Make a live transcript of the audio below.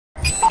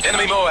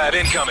Enemy MOAB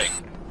incoming.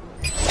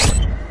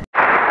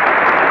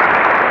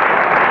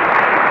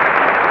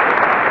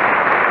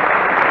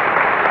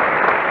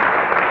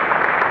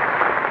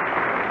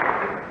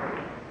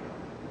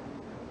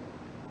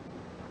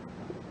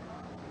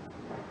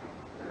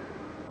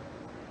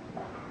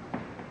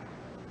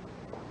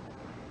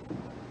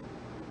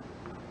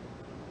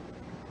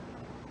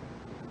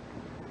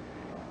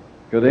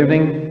 Good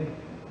evening,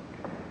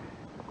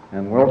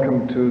 and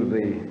welcome to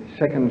the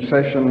second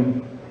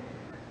session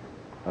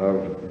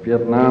of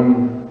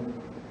Vietnam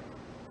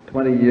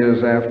 20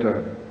 years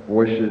after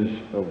Voices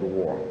of the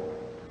War.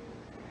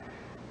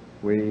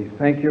 We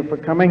thank you for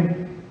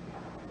coming,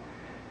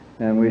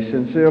 and we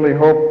sincerely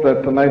hope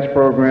that tonight's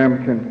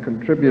program can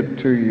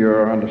contribute to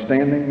your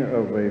understanding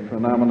of a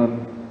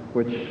phenomenon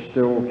which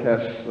still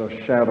casts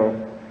a shadow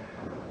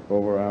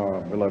over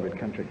our beloved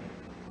country.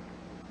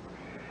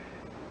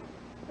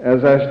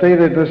 As I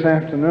stated this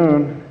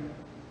afternoon,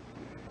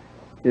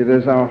 it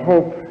is our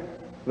hope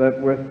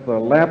that with the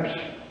lapse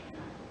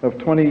of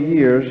 20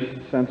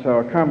 years since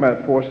our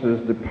combat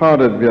forces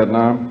departed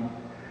Vietnam,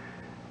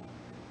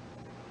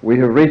 we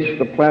have reached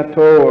the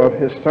plateau of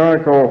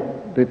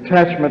historical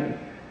detachment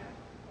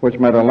which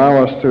might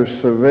allow us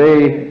to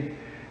survey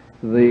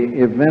the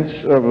events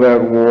of that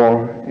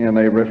war in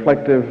a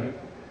reflective,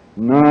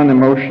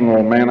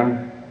 non-emotional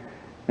manner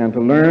and to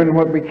learn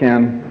what we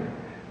can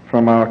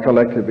from our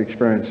collective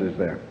experiences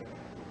there.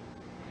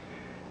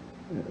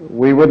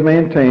 We would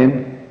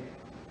maintain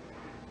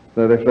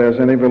that if there's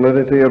any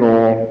validity at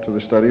all to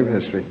the study of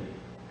history,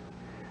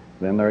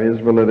 then there is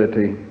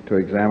validity to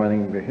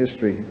examining the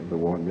history of the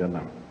war in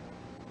Vietnam.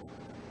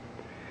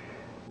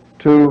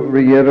 To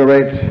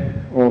reiterate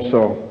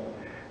also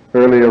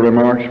earlier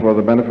remarks for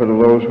the benefit of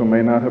those who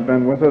may not have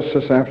been with us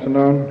this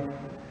afternoon,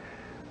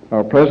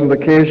 our present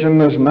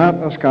occasion is not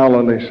a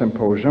scholarly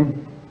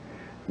symposium,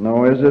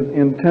 nor is it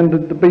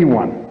intended to be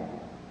one.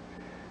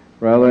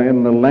 Rather,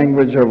 in the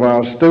language of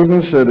our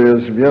students, it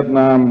is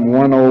Vietnam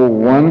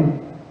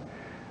 101,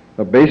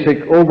 a basic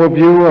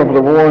overview of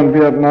the war in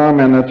Vietnam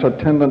and its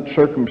attendant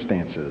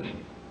circumstances.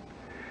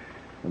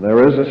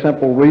 There is a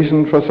simple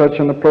reason for such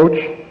an approach.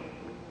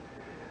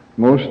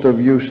 Most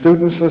of you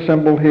students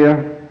assembled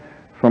here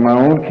from our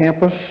own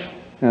campus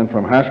and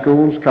from high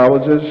schools,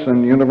 colleges,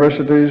 and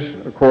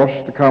universities across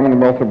the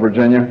Commonwealth of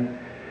Virginia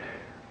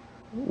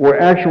were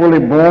actually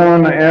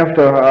born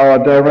after our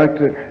direct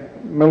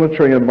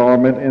military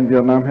involvement in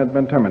Vietnam had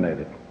been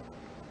terminated.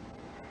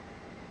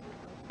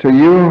 To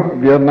you,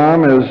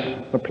 Vietnam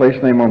is a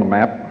place name on the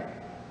map.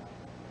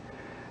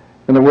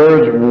 And the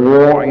words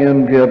war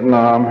in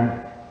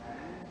Vietnam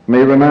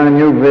may remind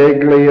you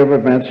vaguely of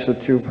events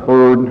that you've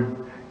heard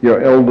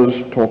your elders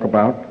talk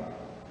about.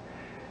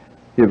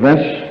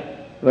 Events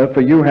that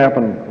for you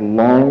happened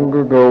long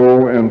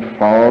ago and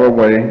far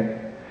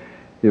away.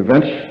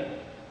 Events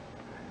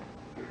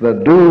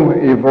that do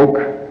evoke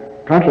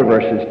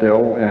controversy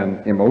still,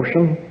 and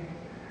emotion,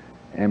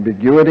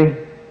 ambiguity,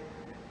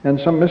 and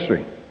some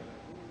mystery.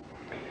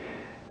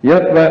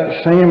 Yet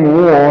that same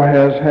war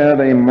has had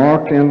a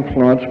marked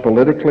influence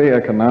politically,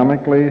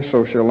 economically,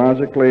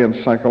 sociologically, and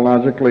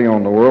psychologically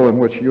on the world in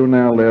which you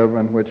now live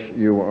and which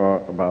you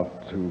are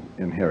about to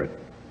inherit.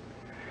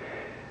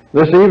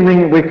 This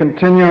evening we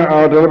continue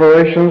our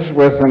deliberations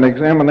with an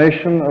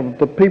examination of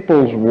the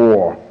People's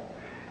War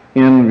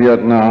in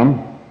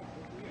Vietnam,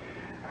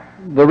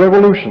 the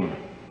revolution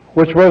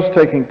which was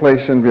taking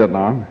place in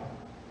Vietnam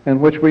and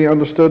which we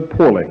understood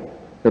poorly,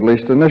 at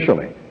least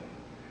initially.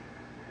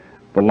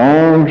 The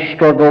long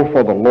struggle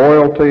for the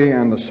loyalty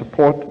and the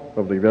support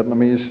of the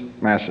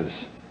Vietnamese masses.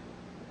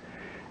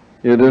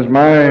 It is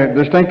my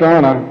distinct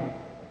honor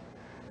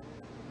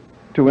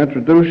to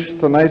introduce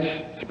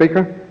tonight's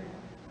speaker.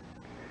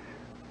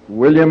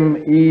 William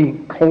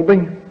E.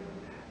 Colby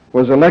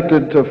was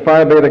elected to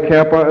Phi Beta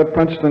Kappa at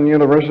Princeton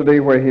University,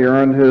 where he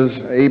earned his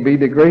A.B.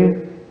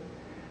 degree.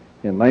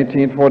 In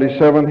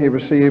 1947, he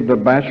received a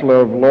Bachelor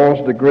of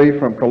Laws degree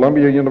from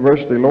Columbia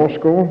University Law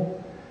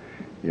School.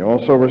 He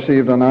also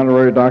received an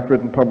honorary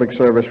doctorate in public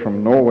service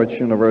from Norwich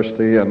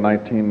University in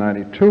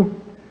 1992.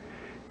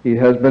 He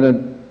has been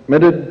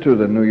admitted to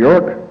the New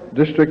York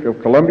District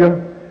of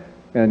Columbia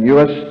and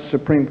U.S.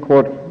 Supreme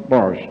Court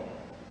bars.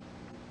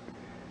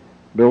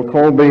 Bill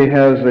Colby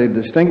has a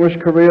distinguished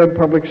career in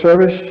public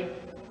service.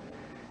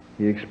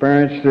 He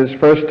experienced his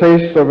first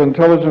taste of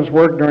intelligence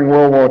work during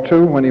World War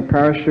II when he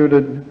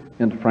parachuted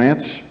in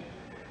France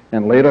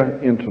and later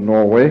into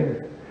Norway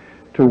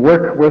to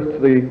work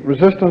with the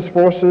resistance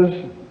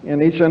forces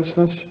in each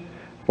instance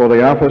for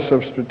the Office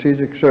of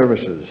Strategic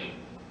Services.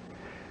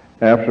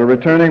 After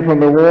returning from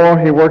the war,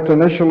 he worked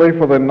initially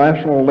for the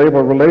National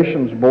Labor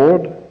Relations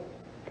Board,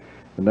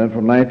 and then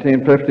from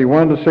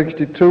 1951 to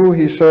 62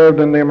 he served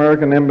in the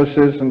American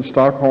embassies in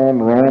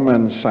Stockholm, Rome,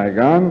 and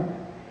Saigon,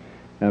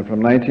 and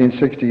from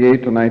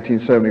 1968 to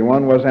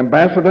 1971 was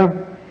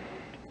ambassador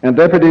and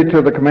deputy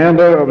to the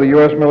commander of the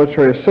U.S.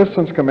 Military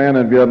Assistance Command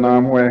in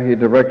Vietnam, where he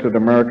directed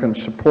American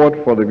support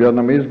for the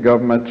Vietnamese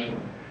government's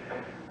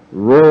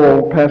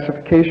rural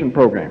pacification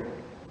program.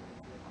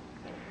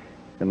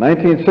 In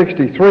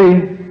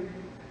 1963,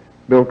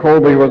 Bill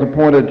Colby was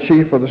appointed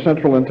Chief of the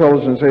Central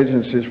Intelligence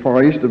Agency's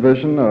Far East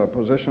Division, a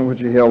position which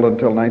he held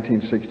until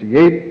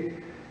 1968.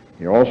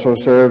 He also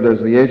served as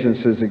the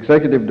agency's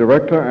Executive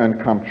Director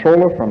and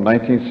Comptroller from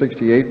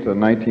 1968 to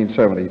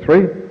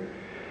 1973,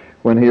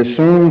 when he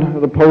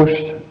assumed the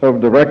post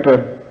of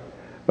Director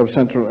of the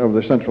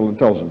Central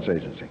Intelligence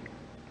Agency.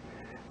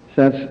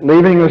 Since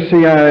leaving the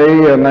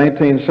CIA in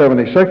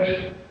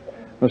 1976,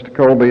 Mr.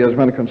 Colby has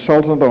been a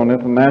consultant on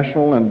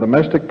international and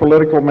domestic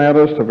political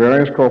matters to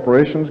various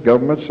corporations,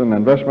 governments, and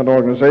investment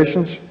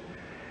organizations.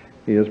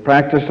 He has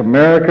practiced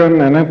American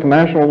and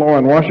international law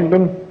in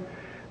Washington,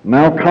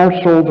 now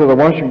counsel to the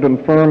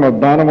Washington firm of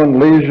Donovan,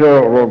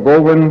 Leisure,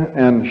 Rogovin,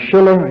 and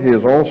Schiller. He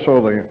is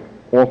also the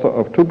author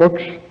of 2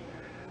 books,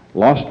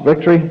 Lost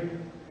Victory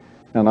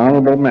and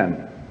Honorable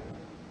Men.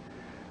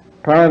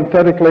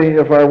 Parenthetically,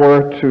 if I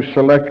were to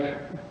select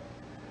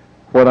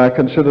what I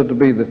consider to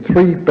be the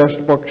 3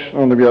 best books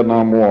on the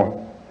Vietnam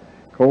War,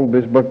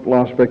 Colby's book,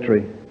 Lost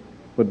Victory,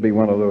 would be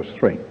one of those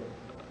 3.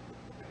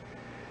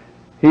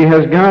 He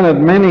has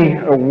garnered many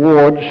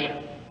awards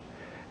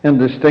and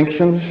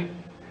distinctions,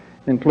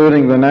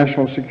 including the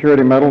National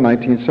Security Medal,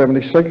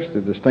 1976, the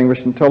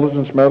Distinguished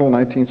Intelligence Medal,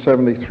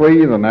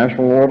 1973, the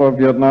National Order of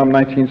Vietnam,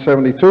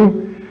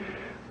 1972,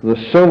 the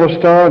Silver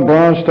Star and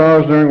Bronze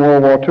Stars during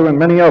World War II, and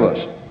many others.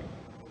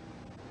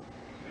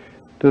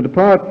 To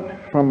depart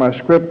from my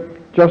script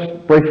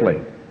just briefly,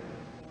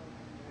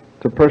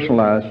 to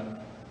personalize,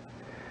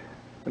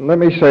 let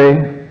me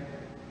say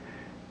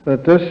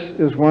that this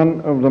is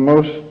one of the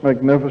most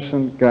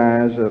magnificent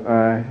guys that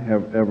I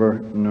have ever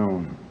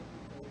known.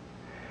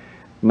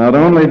 Not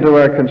only do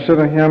I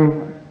consider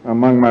him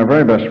among my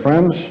very best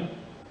friends,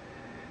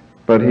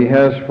 but he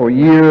has for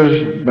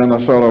years been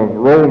a sort of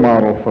role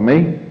model for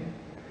me,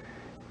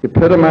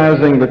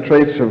 epitomizing the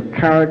traits of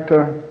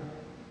character,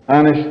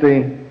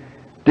 honesty,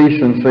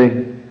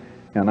 decency,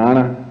 and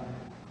honor,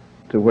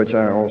 to which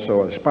I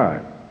also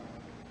aspire.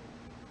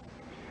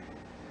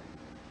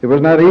 It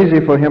was not easy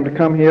for him to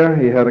come here.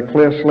 He had a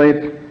clear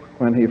slate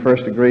when he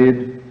first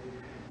agreed,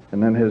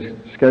 and then his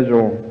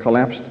schedule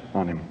collapsed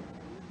on him.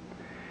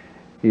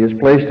 He has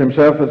placed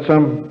himself at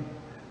some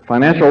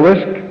financial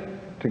risk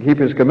to keep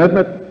his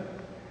commitment,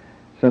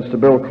 since to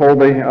Bill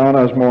Colby,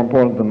 honor is more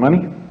important than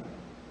money.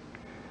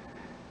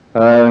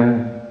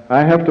 I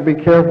have to be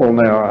careful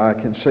now, I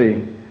can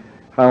see,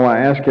 how I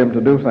ask him to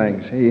do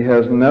things. He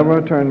has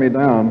never turned me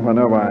down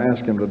whenever I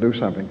ask him to do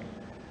something.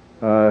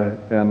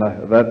 And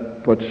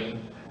that puts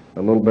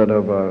a little bit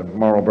of a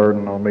moral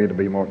burden on me to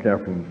be more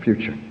careful in the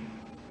future.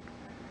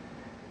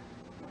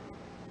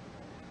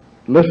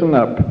 Listen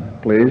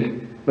up, please.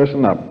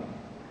 Listen up.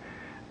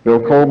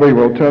 Bill Colby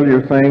will tell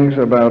you things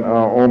about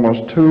our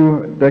almost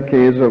 2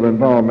 decades of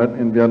involvement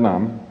in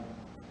Vietnam,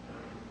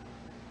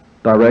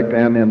 direct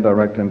and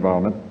indirect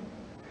involvement,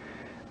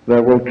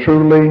 that will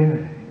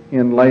truly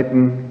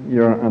enlighten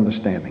your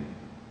understanding.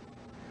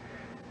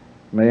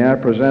 May I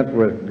present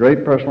with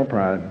great personal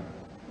pride,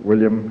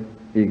 William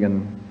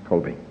Egan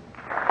Colby.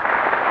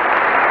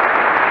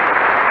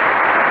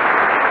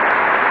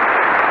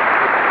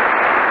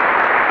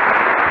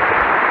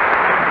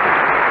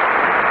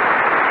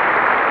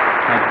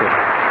 Thank you.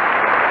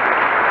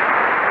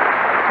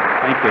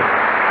 Thank you.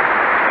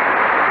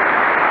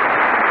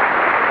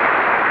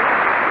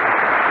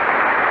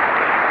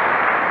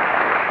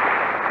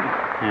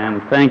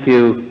 And thank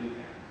you,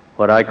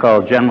 what I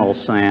call General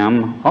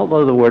Sam,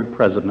 although the word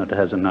president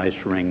has a nice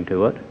ring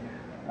to it,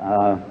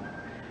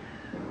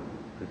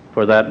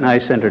 for that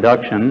nice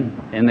introduction.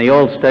 In the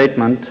old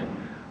statement,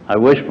 I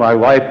wish my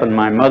wife and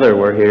my mother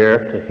were here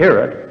to hear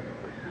it.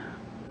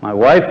 My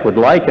wife would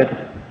like it,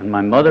 and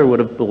my mother would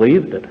have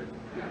believed it.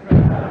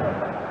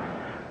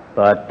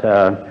 But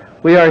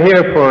we are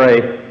here for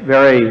a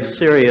very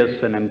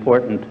serious and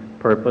important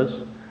purpose,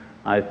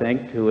 I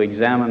think, to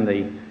examine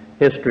the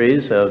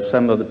histories of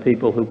some of the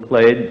people who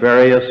played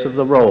various of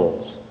the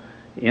roles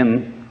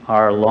in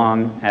our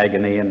long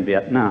agony in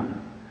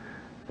Vietnam.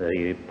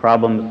 The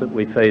problems that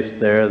we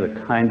faced there,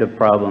 the kind of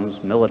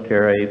problems,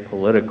 military,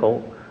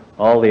 political,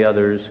 all the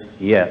others,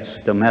 yes.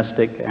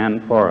 Domestic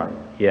and foreign,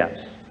 yes.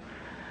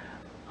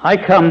 I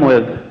come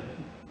with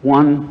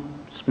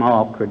one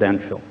small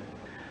credential,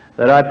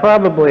 that I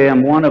probably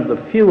am one of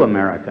the few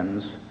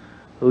Americans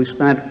who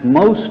spent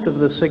most of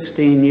the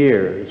 16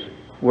 years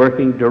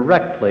working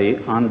directly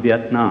on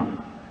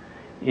Vietnam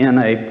in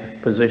a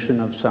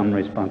position of some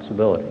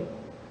responsibility.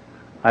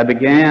 I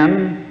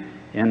began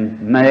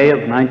in May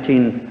of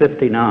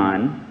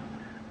 1959,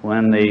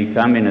 when the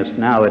communists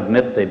now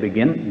admit they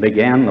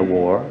began the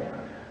war,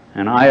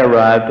 and I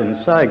arrived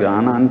in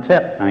Saigon on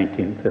Tet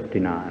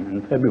 1959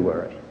 in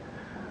February.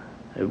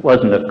 It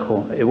wasn't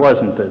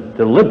a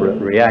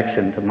deliberate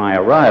reaction to my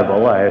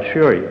arrival, I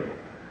assure you.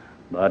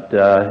 But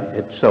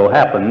it so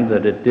happened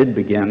that it did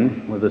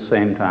begin with the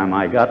same time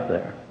I got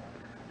there.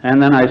 And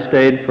then I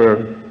stayed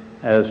for,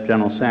 as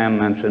General Sam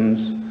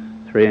mentions,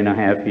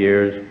 3.5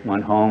 years,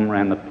 went home,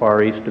 ran the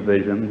Far East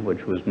Division,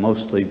 which was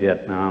mostly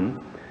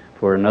Vietnam,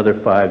 for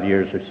another 5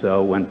 years or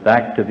so, went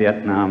back to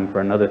Vietnam for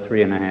another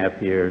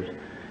 3.5 years,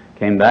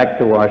 came back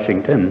to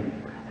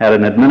Washington, had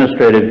an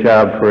administrative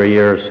job for a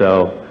year or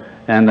so,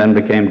 and then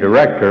became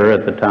director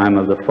at the time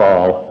of the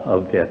fall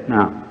of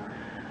Vietnam.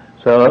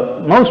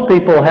 So most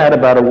people had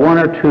about a 1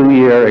 or 2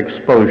 year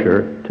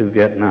exposure to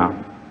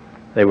Vietnam.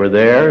 They were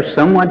there.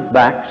 Some went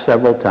back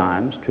several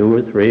times, 2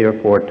 or 3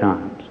 or 4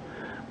 times.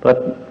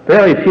 But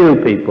very few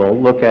people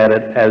look at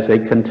it as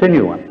a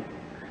continuum.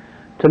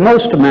 To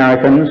most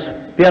Americans,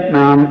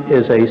 Vietnam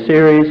is a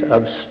series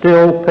of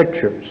still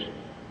pictures,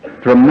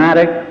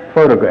 dramatic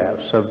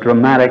photographs of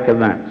dramatic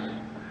events.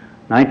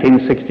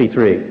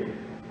 1963,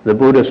 the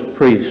Buddhist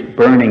priest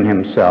burning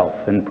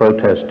himself in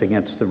protest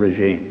against the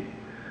regime.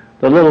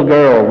 The little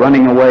girl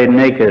running away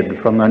naked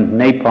from a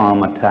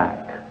napalm attack.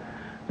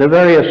 The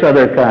various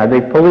other kinds,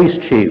 the police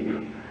chief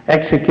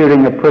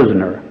executing a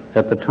prisoner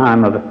at the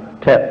time of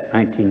Tet,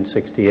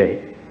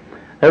 1968.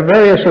 There are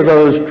various of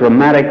those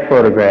dramatic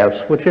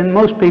photographs which in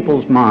most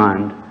people's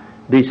mind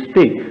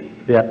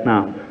bespeak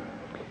Vietnam.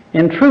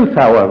 In truth,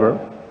 however,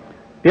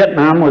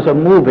 Vietnam was a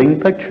moving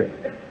picture.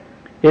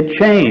 It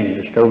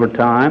changed over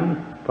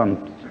time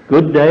from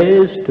good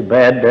days to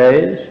bad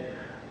days,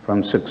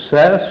 from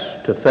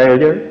success to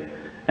failure.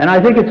 And I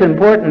think it's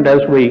important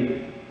as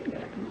we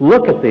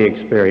look at the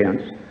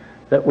experience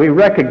that we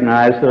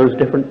recognize those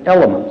different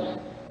elements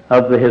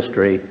of the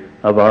history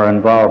of our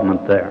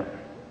involvement there.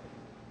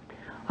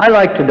 I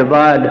like to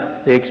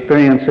divide the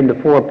experience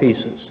into 4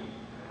 pieces.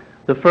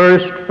 The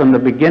first from the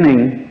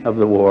beginning of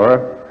the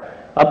war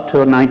up to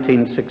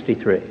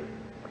 1963.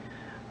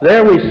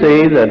 There we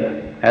see that,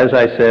 as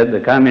I said, the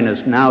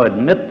communists now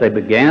admit they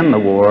began the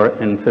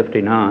war in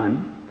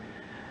 '59,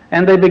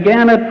 and they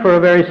began it for a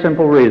very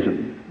simple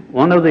reason.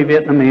 One of the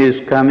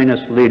Vietnamese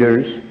communist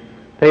leaders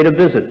paid a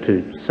visit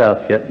to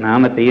South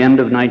Vietnam at the end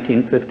of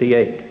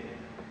 1958.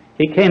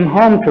 He came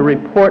home to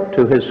report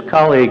to his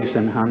colleagues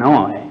in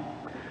Hanoi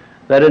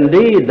that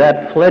indeed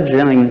that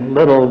fledgling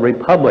little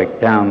republic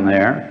down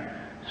there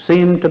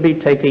seemed to be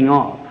taking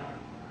off,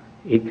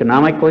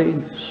 economically,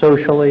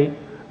 socially,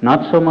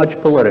 not so much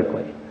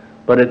politically,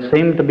 but it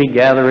seemed to be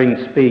gathering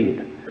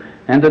speed,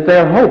 and that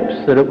their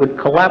hopes that it would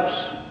collapse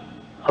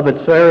of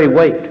its very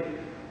weight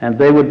and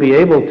they would be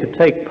able to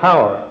take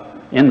power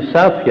in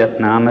South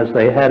Vietnam as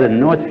they had in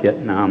North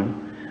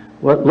Vietnam,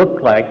 what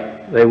looked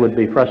like they would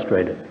be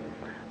frustrated.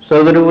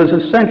 So that it was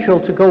essential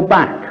to go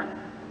back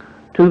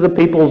to the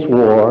People's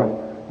War,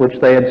 which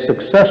they had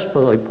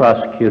successfully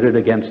prosecuted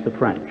against the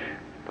French.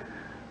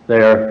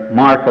 Their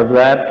mark of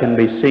that can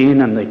be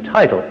seen in the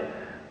title.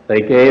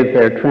 They gave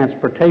their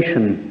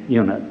transportation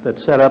unit that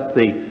set up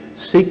the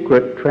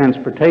secret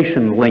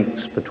transportation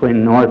links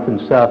between North and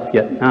South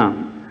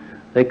Vietnam.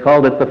 They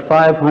called it the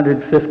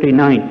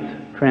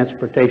 559th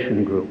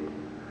Transportation Group.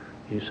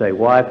 You say,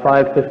 why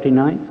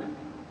 559th?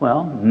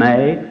 Well,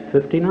 May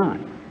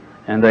 '59.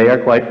 And they are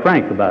quite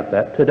frank about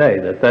that today,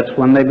 that that's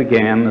when they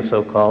began the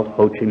so-called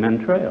Ho Chi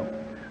Minh Trail,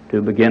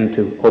 to begin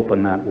to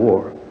open that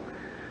war.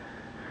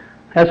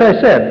 As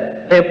I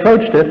said, they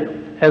approached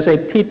it as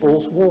a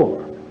people's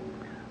war.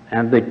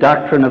 And the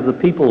doctrine of the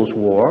People's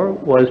War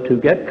was to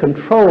get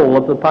control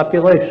of the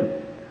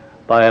population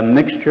by a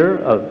mixture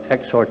of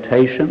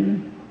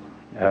exhortation,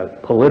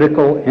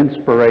 political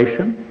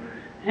inspiration,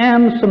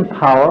 and some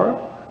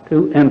power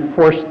to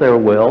enforce their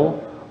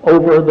will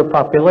over the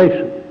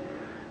population.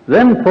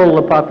 Then pull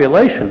the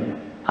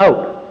population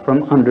out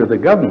from under the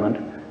government,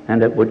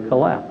 and it would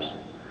collapse.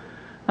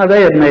 Now,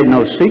 they had made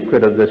no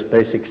secret of this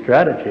basic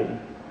strategy,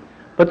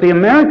 but the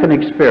American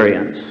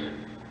experience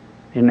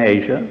in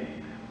Asia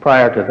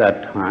prior to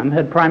that time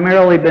had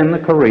primarily been the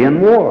Korean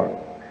War,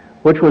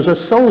 which was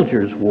a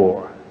soldiers'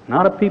 war,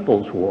 not a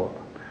people's war.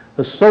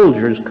 The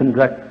soldiers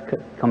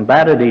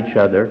combated each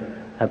other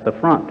at the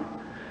front.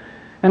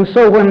 And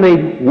so when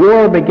the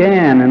war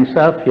began in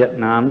South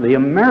Vietnam, the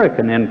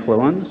American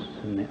influence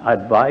and the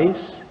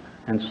advice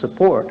and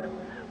support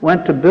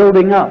went to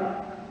building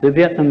up the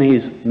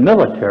Vietnamese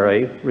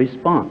military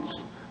response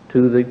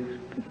to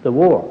the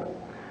war.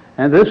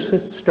 And this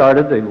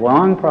started the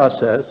long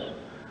process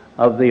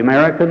of the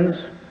Americans,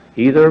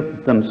 either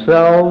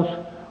themselves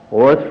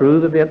or through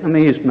the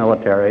Vietnamese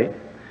military,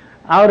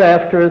 out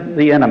after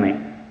the enemy,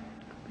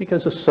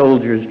 because a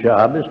soldier's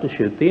job is to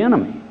shoot the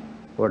enemy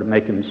or to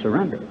make him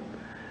surrender.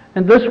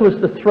 And this was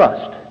the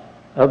thrust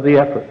of the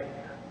effort.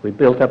 We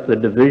built up the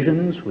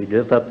divisions, we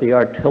built up the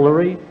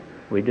artillery,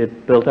 we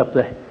built up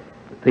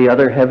the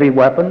other heavy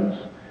weapons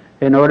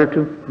in order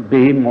to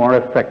be more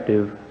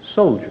effective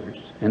soldiers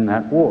in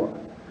that war.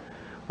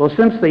 Well,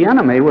 since the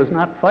enemy was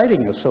not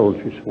fighting a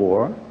soldier's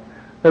war,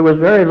 there was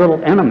very little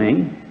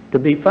enemy to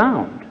be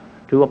found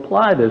to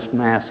apply this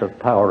massive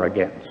power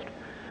against.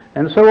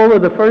 And so over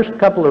the first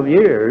couple of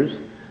years,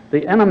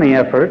 the enemy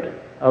effort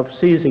of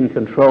seizing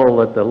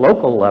control at the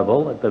local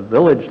level, at the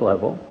village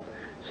level,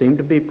 seemed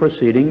to be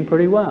proceeding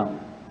pretty well.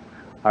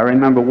 I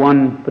remember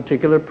one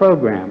particular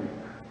program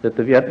that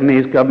the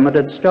Vietnamese government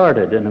had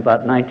started in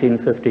about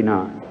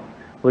 1959,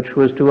 which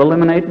was to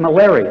eliminate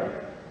malaria.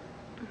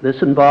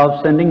 This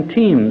involved sending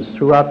teams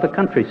throughout the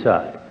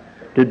countryside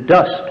to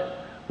dust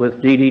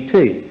with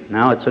DDT.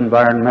 Now it's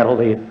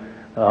environmentally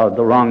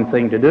the wrong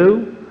thing to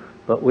do,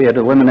 but we had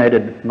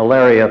eliminated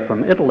malaria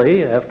from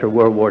Italy after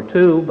World War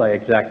II by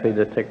exactly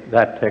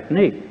that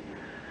technique.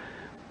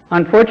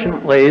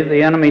 Unfortunately,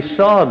 the enemy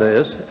saw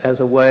this as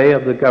a way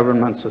of the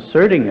government's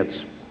asserting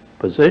its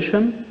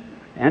position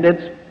and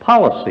its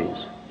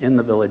policies in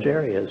the village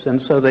areas,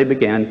 and so they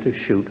began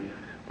to shoot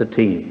the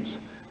teams.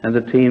 And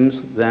the teams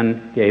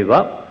then gave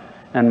up,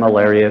 and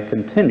malaria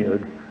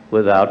continued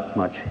without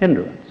much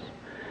hindrance.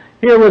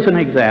 Here was an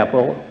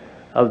example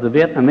of the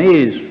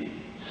Vietnamese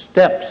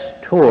steps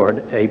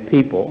toward a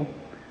people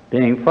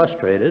being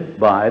frustrated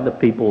by the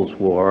People's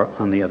War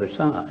on the other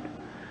side.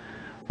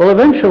 Well,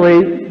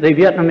 eventually, the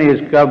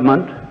Vietnamese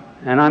government,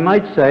 and I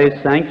might say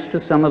thanks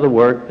to some of the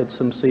work that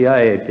some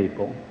CIA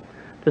people,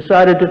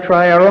 decided to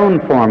try our own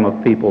form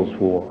of People's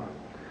War.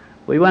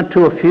 We went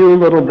to a few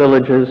little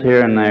villages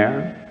here and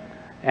there,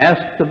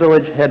 asked the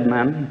village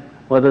headmen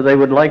whether they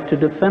would like to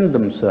defend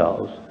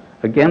themselves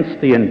against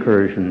the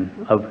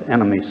incursion of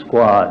enemy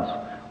squads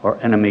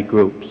or enemy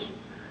groups.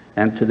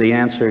 And to the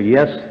answer,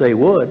 yes, they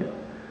would,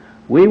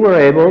 we were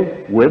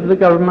able, with the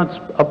government's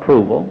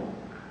approval,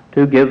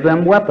 to give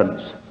them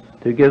weapons,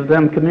 to give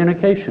them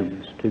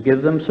communications, to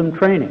give them some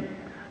training,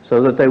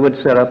 so that they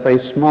would set up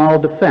a small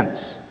defense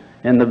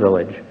in the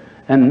village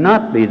and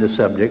not be the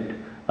subject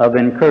of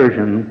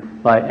incursion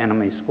by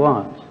enemy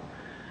squads.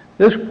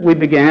 This we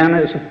began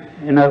as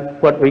in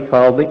what we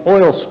call the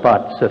oil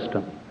spot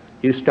system.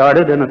 You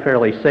started in a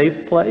fairly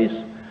safe place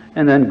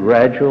and then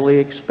gradually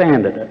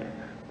expanded it,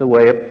 the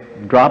way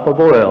a drop of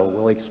oil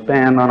will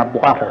expand on a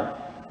blotter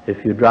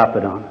if you drop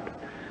it on it.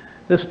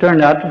 This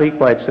turned out to be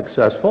quite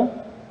successful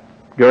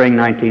during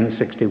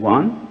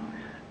 1961,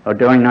 or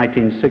during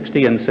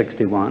 1960 and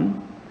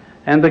 61,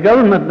 and the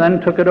government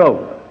then took it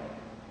over,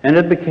 and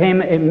it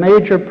became a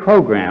major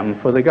program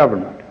for the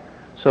government,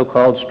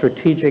 so-called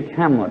Strategic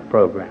Hamlet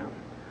Program.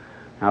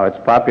 Now, it's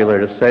popular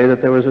to say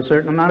that there was a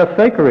certain amount of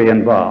fakery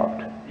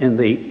involved in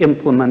the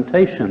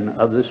implementation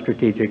of the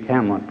Strategic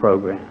Hamlet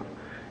Program,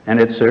 and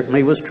it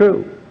certainly was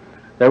true.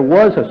 There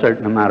was a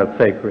certain amount of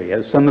fakery,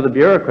 as some of the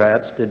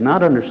bureaucrats did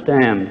not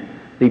understand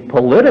the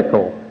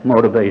political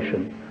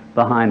motivation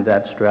behind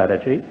that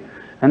strategy,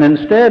 and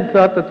instead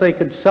thought that they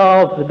could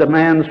solve the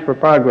demands for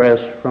progress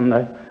from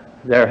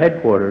their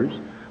headquarters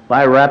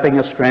by wrapping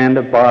a strand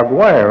of barbed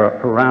wire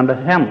around a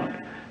hamlet,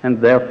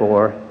 and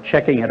therefore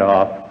checking it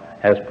off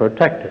as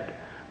protected,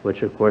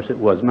 which of course it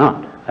was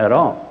not at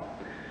all.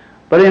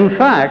 But in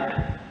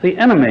fact, the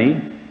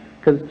enemy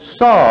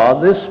saw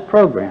this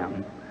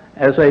program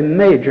as a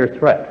major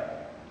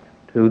threat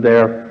to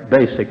their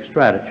basic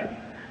strategy,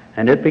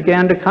 and it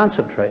began to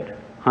concentrate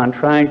on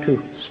trying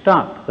to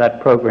stop that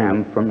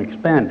program from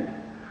expanding.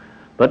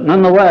 But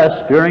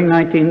nonetheless, during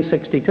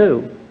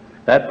 1962,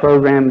 that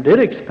program did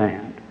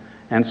expand,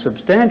 and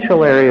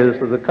substantial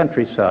areas of the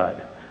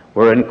countryside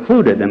were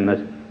included in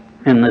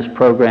this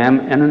program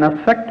in an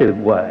effective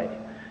way,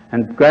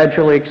 and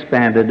gradually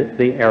expanded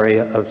the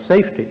area of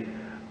safety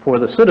for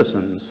the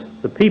citizens,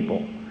 the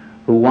people,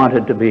 who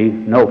wanted to be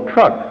no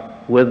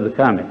truck with the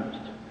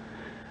communists.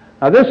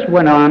 Now, this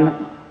went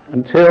on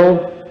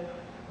until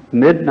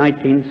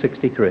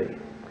mid-1963,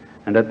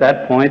 and at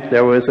that point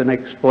there was an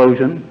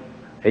explosion,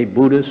 a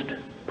Buddhist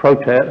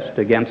protest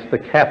against the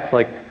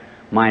Catholic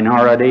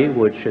minority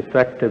which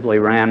effectively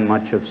ran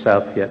much of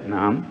South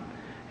Vietnam,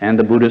 and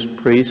the Buddhist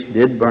priest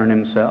did burn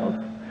himself,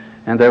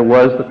 and there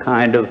was the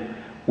kind of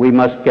we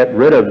must get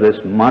rid of this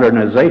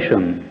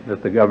modernization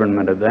that the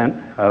government event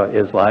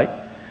is like.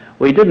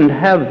 We didn't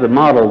have the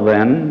model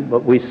then,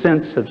 but we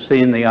since have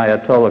seen the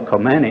Ayatollah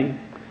Khomeini,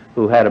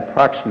 who had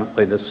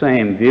approximately the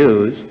same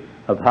views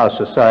of how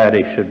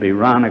society should be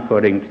run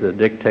according to the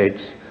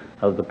dictates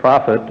of the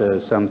Prophet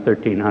some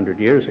 1,300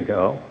 years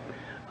ago.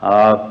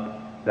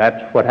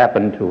 That's what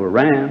happened to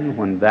Iran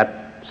when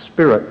that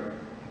spirit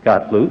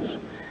got loose,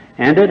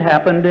 and it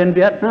happened in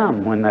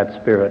Vietnam when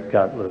that spirit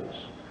got loose.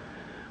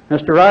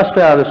 Mr.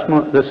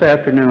 Rostow this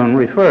afternoon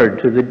referred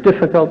to the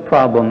difficult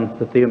problem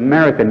that the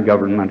American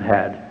government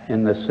had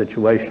in this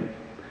situation.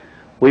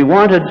 We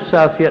wanted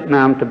South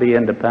Vietnam to be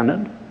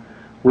independent.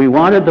 We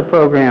wanted the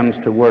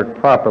programs to work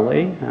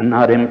properly and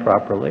not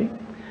improperly.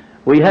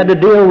 We had to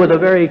deal with a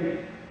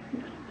very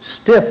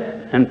stiff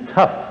and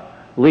tough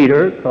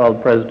leader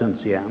called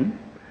President Diem,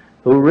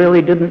 who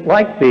really didn't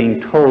like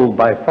being told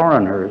by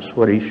foreigners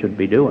what he should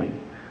be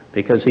doing,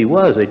 because he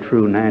was a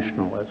true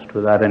nationalist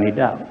without any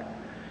doubt.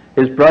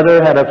 His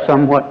brother had a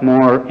somewhat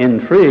more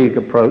intrigue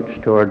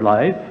approach toward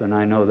life, and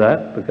I know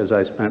that because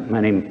I spent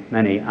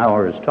many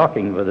hours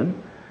talking with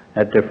him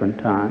at different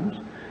times.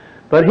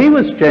 But he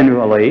was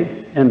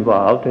genuinely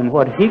involved in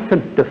what he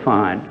could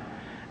define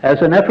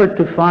as an effort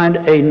to find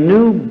a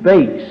new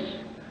base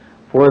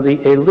for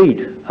the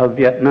elite of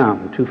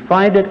Vietnam, to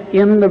find it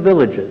in the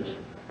villages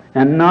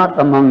and not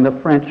among the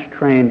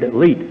French-trained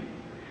elite.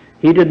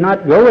 He did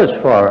not go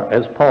as far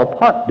as Pol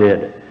Pot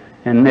did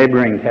in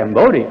neighboring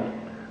Cambodia,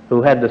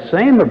 who had the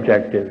same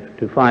objective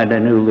to find a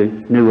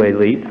new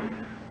elite,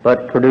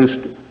 but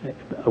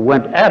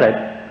went at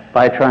it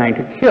by trying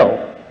to kill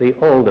the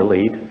old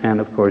elite, and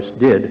of course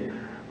did,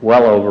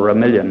 well over 1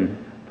 million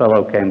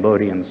fellow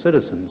Cambodian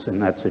citizens in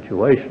that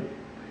situation.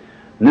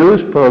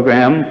 New's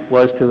program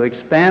was to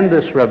expand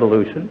this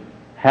revolution,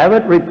 have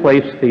it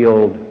replace the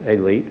old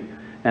elite,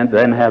 and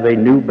then have a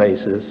new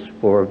basis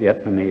for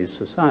Vietnamese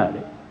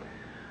society.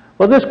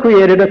 Well, this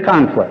created a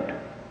conflict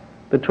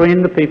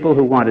between the people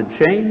who wanted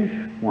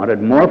change,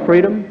 wanted more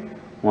freedom,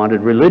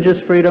 wanted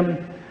religious freedom,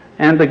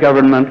 and the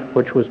government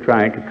which was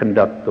trying to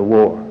conduct the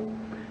war.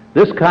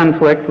 This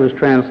conflict was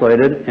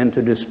translated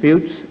into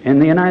disputes in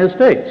the United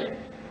States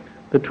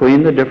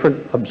between the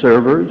different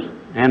observers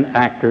and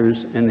actors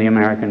in the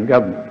American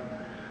government.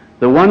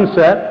 The one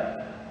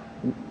set,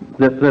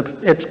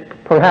 it's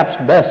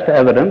perhaps best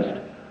evidenced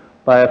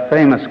by a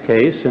famous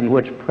case in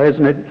which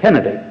President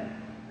Kennedy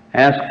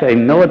asked a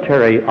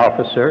military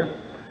officer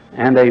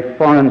and a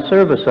foreign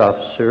service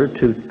officer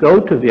to go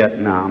to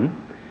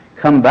Vietnam,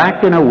 come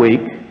back in a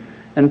week,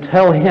 and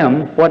tell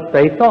him what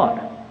they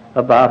thought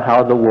about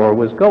how the war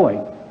was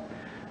going.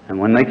 And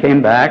when they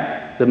came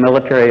back, the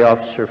military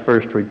officer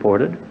first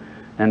reported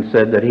and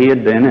said that he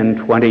had been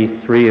in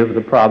 23 of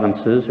the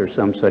provinces, or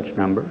some such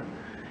number.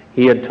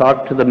 He had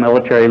talked to the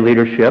military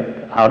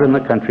leadership out in the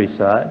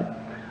countryside.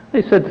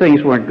 They said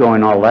things weren't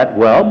going all that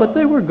well, but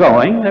they were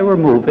going, they were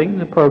moving.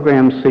 The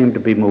program seemed to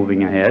be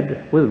moving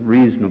ahead with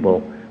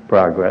reasonable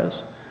progress,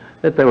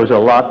 that there was a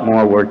lot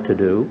more work to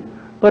do,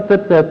 but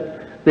that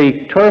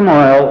the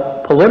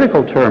turmoil,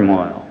 political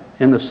turmoil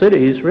in the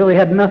cities really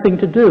had nothing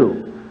to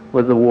do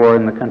with the war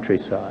in the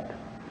countryside.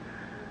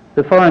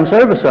 The Foreign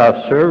Service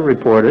officer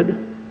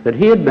reported that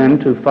he had been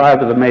to 5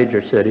 of the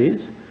major cities.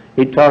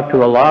 He talked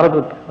to a lot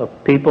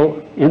of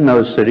people in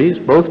those cities,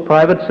 both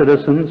private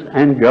citizens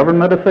and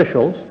government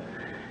officials,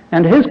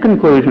 and his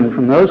conclusion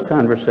from those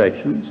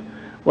conversations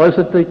was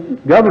that the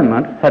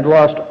government had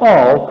lost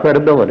all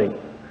credibility,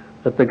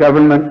 that the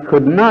government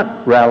could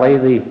not rally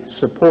the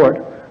support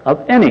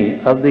of any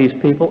of these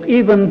people,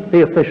 even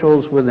the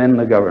officials within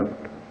the government.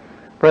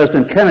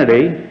 President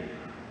Kennedy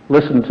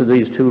listened to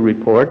these 2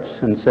 reports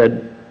and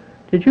said,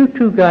 "Did you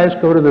 2 guys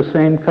go to the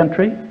same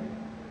country?"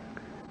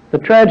 The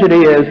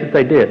tragedy is that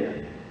they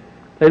did.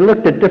 They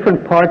looked at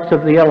different parts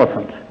of the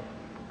elephant,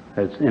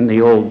 as in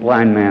the old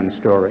blind man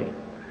story,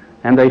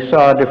 and they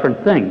saw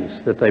different things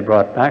that they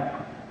brought back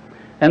from.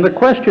 And the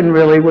question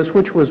really was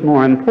which was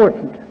more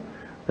important,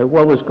 that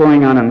what was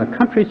going on in the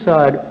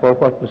countryside or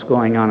what was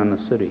going on in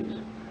the cities.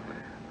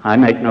 I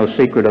make no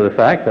secret of the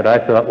fact that I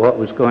thought what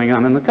was going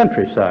on in the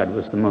countryside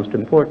was the most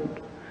important.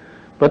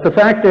 But the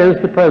fact is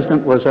the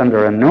president was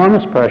under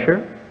enormous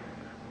pressure,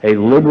 a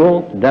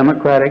liberal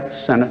Democratic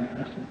Senate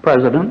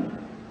president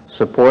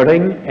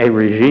supporting a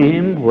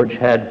regime which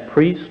had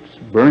priests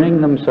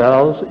burning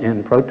themselves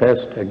in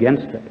protest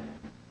against it.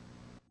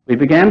 We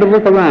began to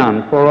look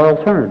around for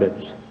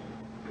alternatives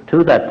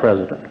to that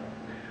president.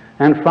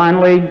 And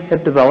finally,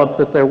 it developed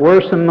that there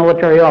were some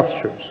military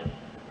officers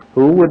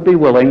who would be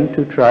willing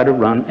to try to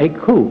run a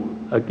coup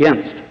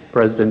against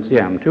President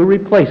Diem, to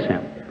replace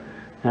him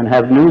and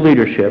have new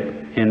leadership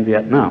in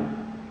Vietnam.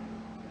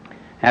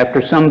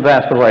 After some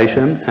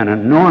vacillation and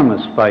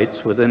enormous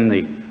fights within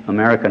the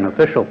American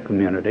official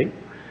community,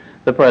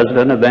 the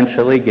president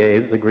eventually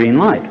gave the green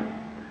light,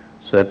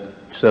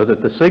 so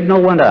that the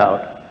signal went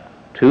out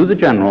to the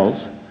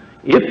generals: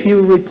 if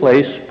you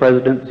replace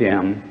President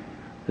Diem,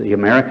 the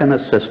American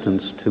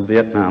assistance to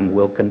Vietnam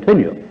will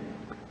continue.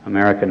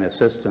 American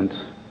assistance,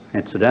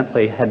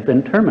 incidentally, had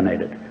been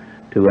terminated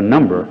to a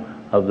number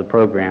of the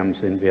programs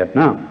in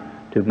Vietnam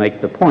to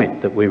make the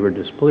point that we were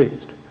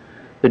displeased.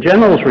 The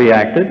generals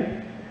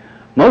reacted.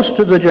 Most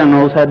of the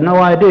generals had no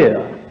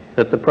idea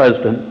that the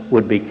president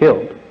would be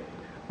killed.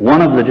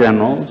 One of the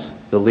generals,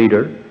 the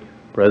leader,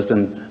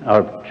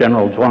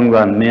 General Duong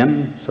Van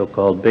Minh,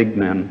 so-called Big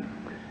Men,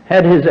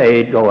 had his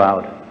aide go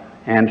out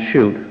and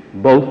shoot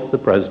both the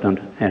president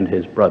and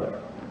his brother,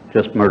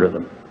 just murder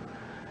them.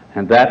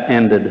 And that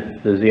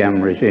ended the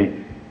Diem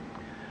regime.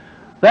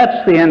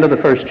 That's the end of the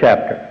first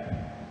chapter.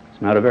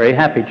 It's not a very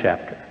happy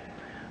chapter.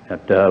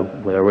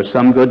 There were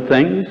some good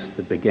things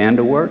that began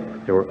to work.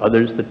 There were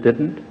others that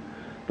didn't.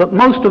 But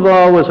most of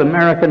all was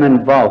American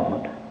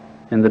involvement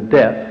in the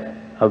death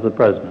of the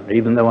president,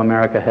 even though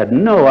America had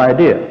no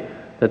idea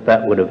that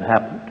that would have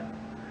happened.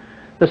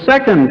 The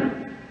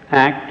second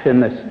act in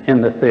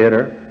the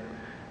theater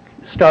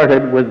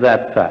started with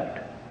that fact.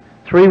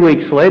 3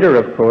 weeks later,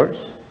 of course,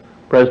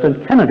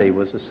 President Kennedy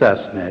was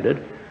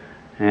assassinated,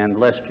 and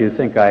lest you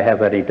think I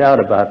have any doubt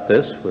about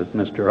this, with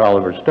Mr.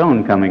 Oliver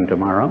Stone coming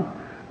tomorrow,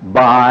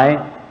 by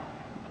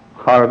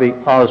Harvey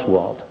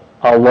Oswald,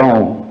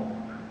 alone.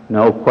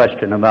 No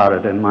question about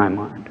it in my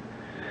mind.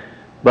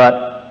 But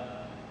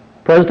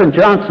President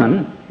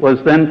Johnson was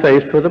then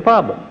faced with a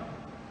problem.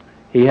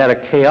 He had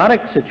a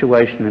chaotic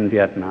situation in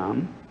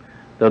Vietnam.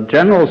 The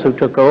generals who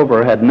took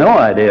over had no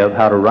idea of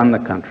how to run the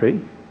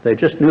country. They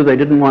just knew they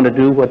didn't want to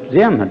do what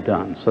Diem had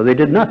done, so they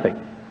did nothing.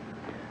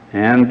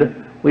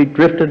 And we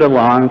drifted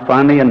along.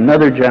 Finally,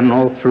 another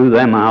general threw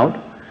them out,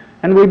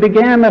 and we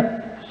began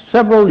a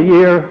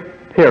several-year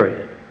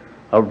period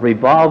of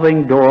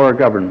revolving door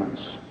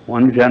governments,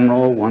 one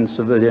general, one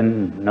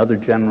civilian,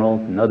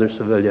 another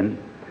civilian,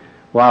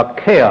 while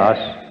chaos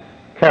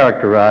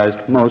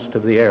characterized most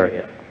of the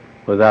area,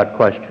 without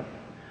question.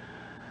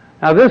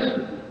 Now this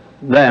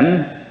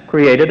then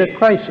created a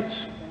crisis,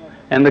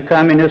 and the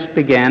communists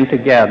began to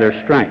gather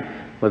strength,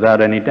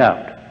 without any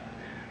doubt.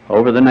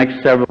 Over the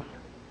next several,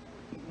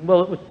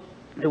 well,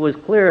 it was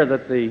clear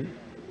that the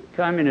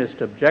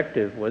communist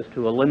objective was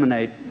to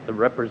eliminate the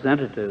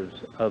representatives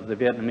of the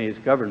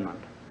Vietnamese government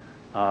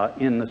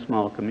in the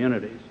small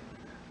communities.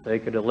 They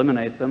could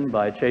eliminate them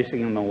by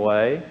chasing them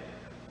away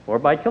or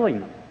by killing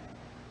them.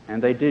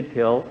 And they did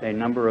kill a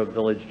number of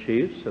village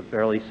chiefs, a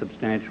fairly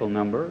substantial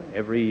number.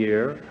 Every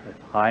year,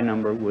 a high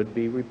number would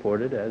be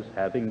reported as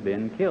having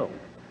been killed.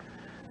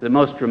 The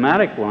most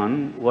dramatic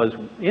one was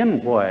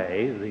in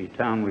Hue, the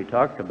town we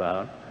talked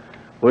about,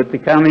 which the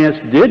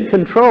communists did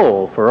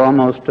control for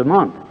almost a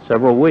month,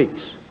 several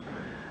weeks.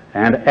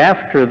 And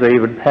after they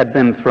had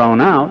been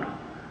thrown out,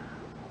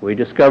 we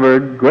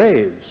discovered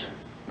graves,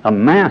 a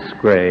mass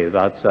grave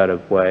outside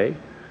of Hue,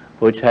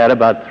 which had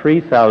about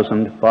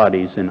 3,000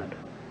 bodies in it.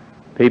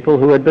 People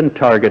who had been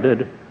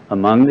targeted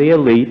among the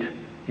elite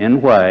in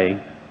Hue,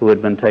 who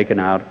had been taken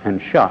out and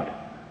shot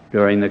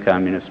during the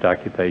communist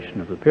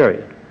occupation of the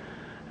period.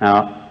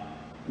 Now,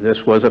 this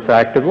was a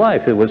fact of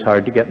life. It was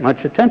hard to get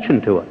much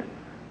attention to it,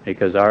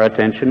 because our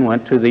attention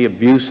went to the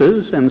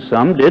abuses, and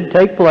some did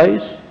take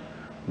place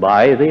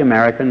by the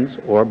Americans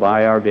or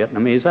by our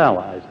Vietnamese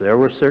allies. There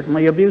were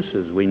certainly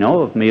abuses. We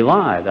know of My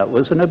Lai. That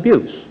was an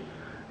abuse,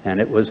 and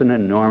it was an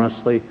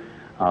enormously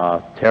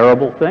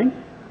terrible thing,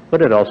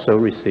 but it also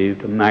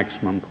received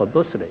maximum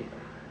publicity.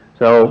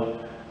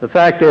 So the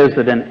fact is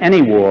that in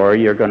any war,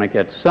 you're going to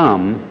get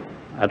some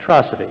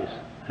atrocities.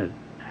 It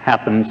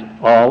happens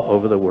all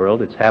over the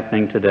world. It's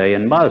happening today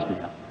in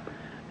Bosnia.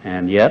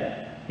 And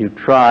yet, you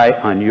try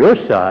on your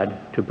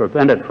side to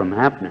prevent it from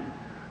happening,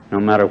 no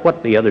matter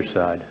what the other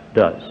side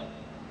does.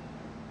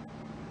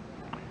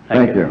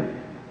 Thank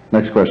you.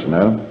 Next question,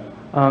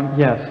 Adam.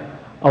 Yes.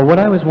 What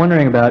I was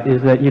wondering about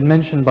is that you'd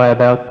mentioned by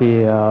about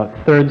the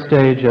third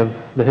stage of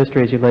the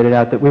history as you laid it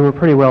out that we were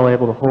pretty well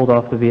able to hold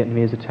off the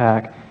Vietnamese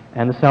attack,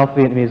 and the South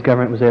Vietnamese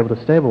government was able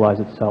to stabilize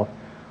itself.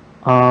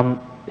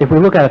 If we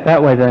look at it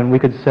that way, then we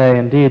could say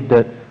indeed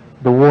that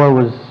the war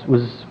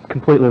was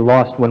completely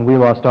lost when we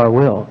lost our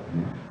will.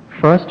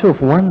 For us to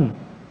have won,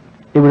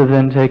 it would have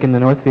then taken the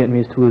North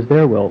Vietnamese to lose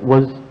their will.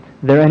 Was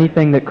there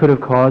anything that could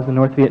have caused the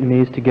North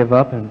Vietnamese to give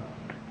up and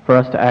for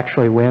us to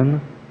actually win?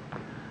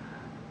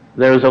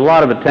 There's a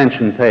lot of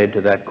attention paid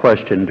to that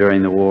question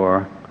during the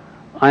war.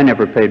 I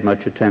never paid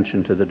much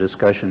attention to the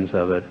discussions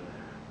of it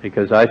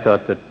because I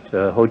thought that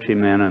Ho Chi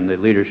Minh and the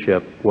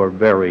leadership were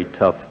very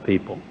tough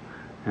people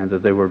and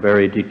that they were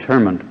very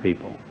determined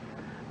people.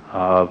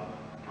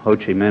 Ho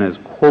Chi Minh is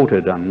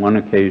quoted on one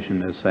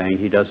occasion as saying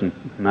he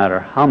doesn't matter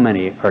how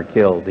many are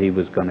killed, he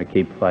was going to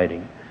keep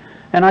fighting.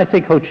 And I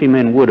think Ho Chi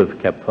Minh would have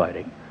kept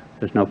fighting.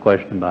 There's no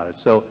question about it.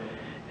 So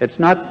it's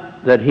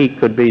not that he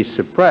could be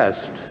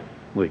suppressed.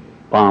 We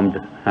bombed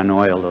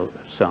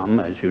Hanoi some,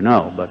 as you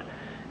know, but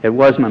it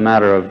wasn't a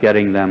matter of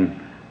getting them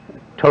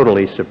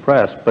totally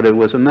suppressed, but it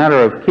was a matter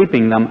of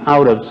keeping them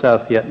out of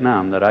South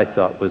Vietnam that I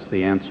thought was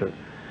the answer,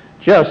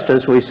 just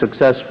as we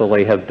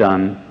successfully have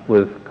done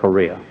with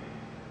Korea.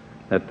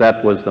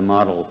 That was the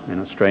model in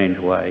a strange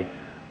way,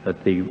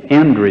 that the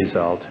end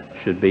result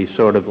should be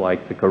sort of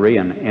like the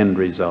Korean end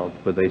result,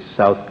 with a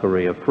South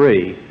Korea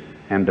free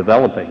and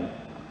developing,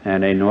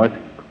 and a North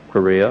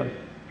Korea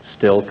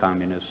still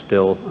communist,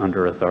 still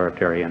under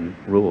authoritarian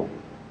rule.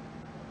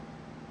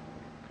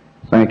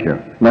 Thank you.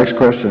 Next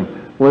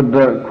question. Would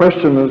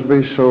questioners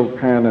be so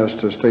kind as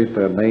to state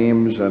their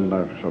names and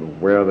sort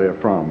of where they're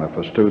from, if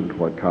a student,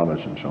 what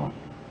college, and so on?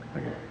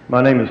 Thank you.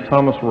 My name is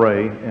Thomas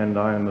Ray, and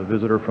I am a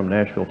visitor from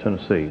Nashville,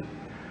 Tennessee.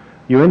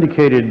 You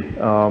indicated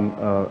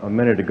a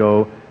minute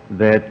ago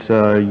that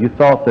you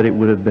thought that it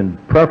would have been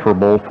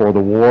preferable for the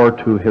war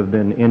to have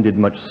been ended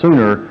much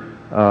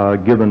sooner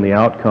given the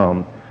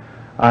outcome.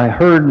 I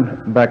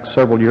heard back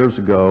several years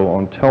ago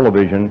on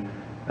television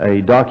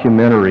a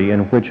documentary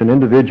in which an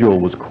individual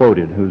was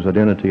quoted, whose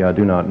identity I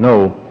do not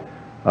know,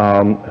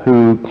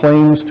 who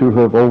claims to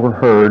have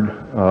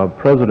overheard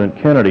President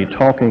Kennedy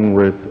talking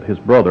with his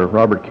brother,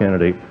 Robert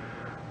Kennedy,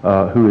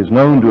 who is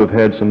known to have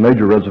had some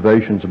major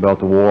reservations about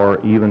the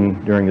war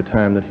even during the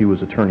time that he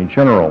was Attorney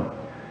General.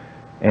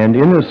 And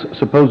in this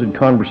supposed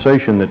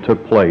conversation that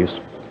took place,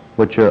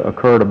 which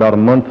occurred about a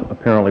month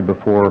apparently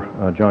before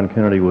John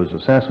Kennedy was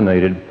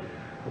assassinated,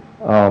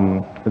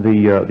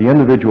 the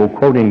individual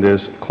quoting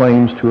this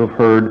claims to have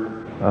heard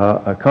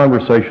a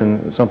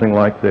conversation something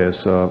like this.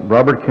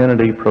 Robert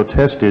Kennedy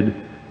protested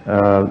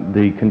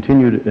the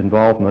continued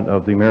involvement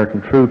of the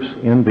American troops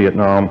in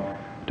Vietnam,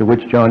 to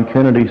which John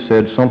Kennedy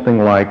said something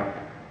like,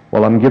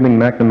 well, I'm giving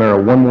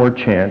McNamara one more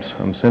chance.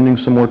 I'm sending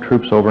some more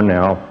troops over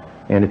now,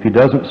 and if he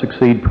doesn't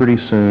succeed pretty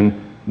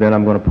soon, then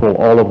I'm going to pull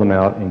all of them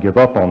out and give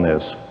up on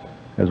this.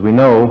 As we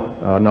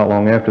know, not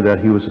long after that,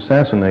 he was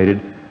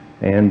assassinated,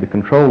 and the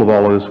control of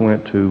all of this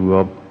went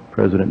to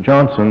President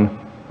Johnson,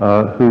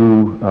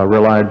 who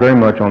relied very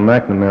much on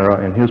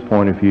McNamara and his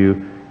point of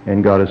view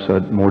and got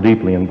us more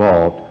deeply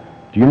involved.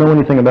 Do you know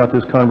anything about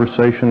this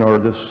conversation or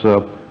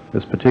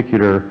this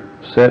particular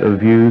set of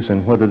views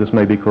and whether this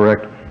may be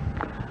correct?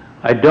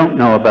 I don't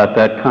know about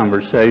that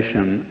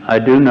conversation. I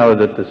do know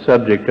that the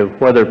subject of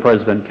whether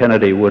President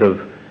Kennedy would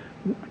have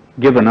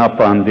given up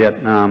on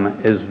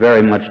Vietnam is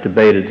very much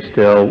debated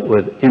still,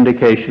 with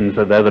indications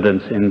of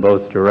evidence in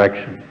both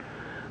directions.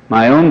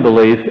 My own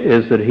belief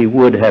is that he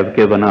would have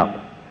given up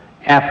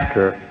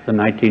after the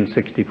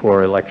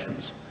 1964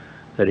 elections,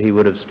 that he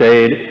would have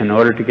stayed in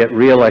order to get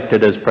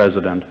reelected as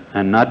president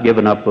and not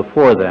given up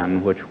before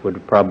then, which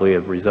would probably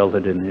have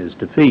resulted in his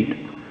defeat.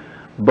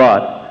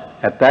 But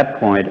at that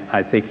point,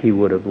 I think he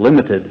would have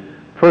limited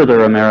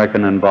further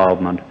American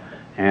involvement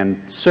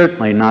and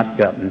certainly not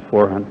gotten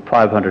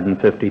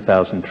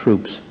 550,000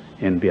 troops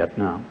in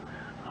Vietnam.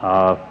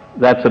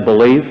 That's a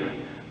belief.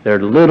 There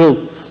are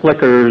little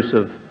flickers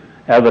of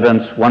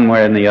evidence one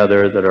way and the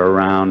other that are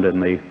around in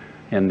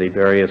the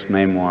various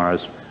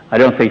memoirs. I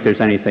don't think there's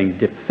anything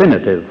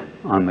definitive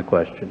on the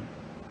question.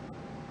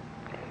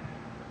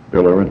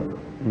 Bill Irwin.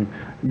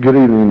 Good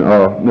evening,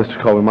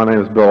 Mr. Colby. My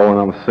name is Bill Irwin.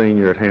 I'm a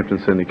senior at Hampden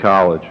Sydney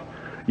College.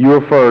 You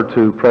referred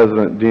to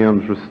President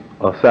Diem's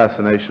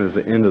assassination as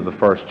the end of the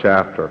first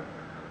chapter.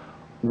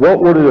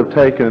 What would it have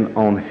taken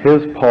on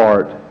his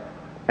part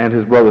and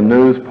his brother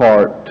New's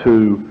part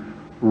to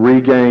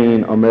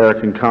regain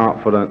American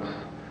confidence?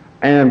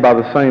 And by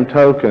the same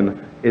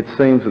token, it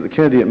seems that the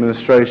Kennedy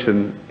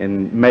administration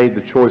made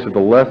the choice of the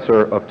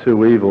lesser of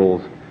two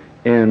evils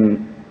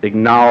in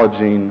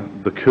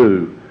acknowledging the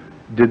coup.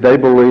 Did they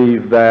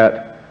believe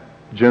that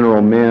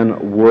General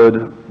Min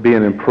would be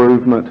an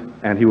improvement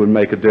and he would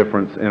make a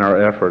difference in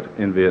our effort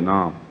in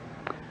Vietnam?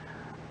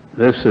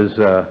 This is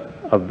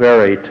a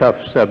very tough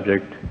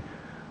subject.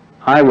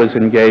 I was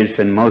engaged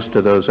in most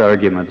of those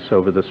arguments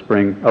over the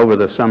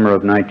summer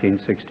of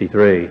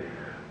 1963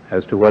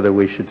 as to whether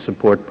we should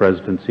support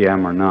President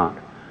Diem or not.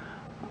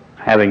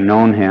 Having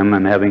known him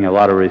and having a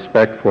lot of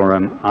respect for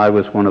him, I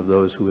was one of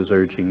those who was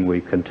urging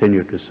we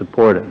continue to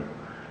support him.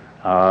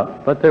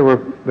 But there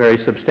were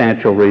very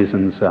substantial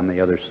reasons on the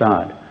other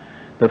side.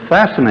 The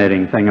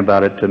fascinating thing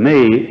about it to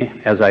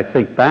me, as I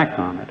think back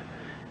on it,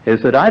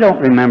 is that I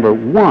don't remember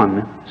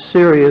one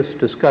serious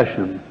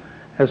discussion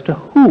as to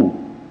who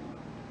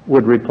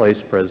would replace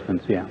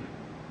President Diem.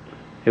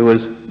 It was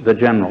the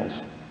generals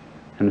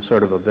in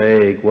sort of a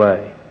vague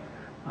way.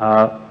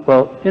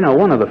 Well, you know,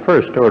 one of the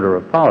first order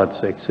of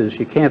politics is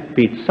you can't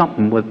beat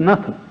something with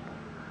nothing.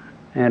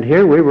 And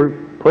here we were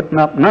putting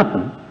up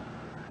nothing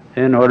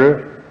in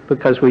order,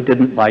 because we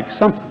didn't like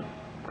something.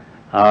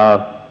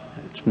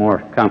 It's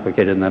more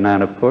complicated than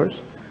that, of course.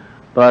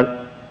 But,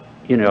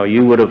 you know,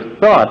 you would have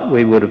thought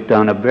we would have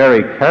done a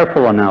very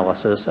careful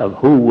analysis of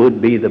who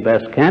would be the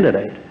best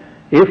candidate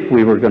if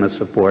we were going to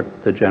support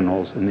the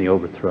generals in the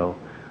overthrow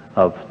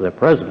of the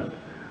president.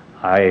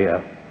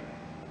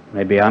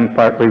 Maybe I'm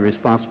partly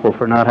responsible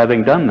for not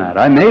having done that.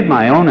 I made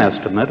my own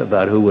estimate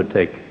about who would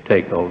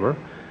take over.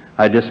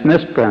 I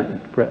dismissed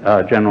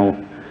General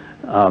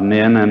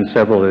Min and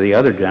several of the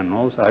other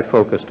generals. I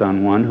focused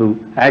on one who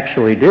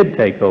actually did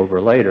take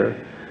over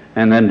later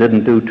and then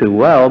didn't do too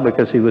well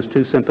because he was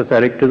too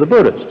sympathetic to the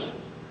Buddhists.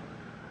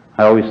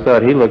 I always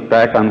thought he looked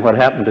back on what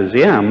happened to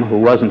Diem, who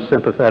wasn't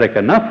sympathetic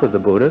enough with the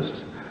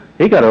Buddhists.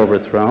 He got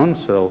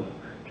overthrown, so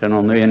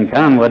General Nguyen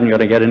Khan wasn't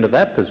going to get into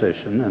that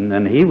position, and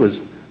then he was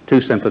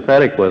too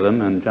sympathetic with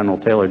him, and General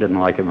Taylor didn't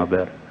like him a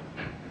bit.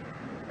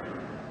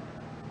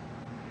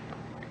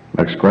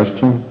 Next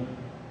question.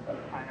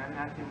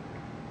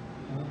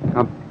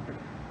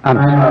 I'm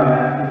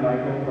Matthew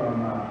Michael from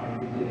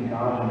Hampden Sydney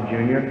College. I'm a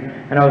junior.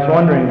 And I was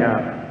wondering,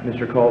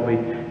 Mr. Colby,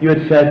 you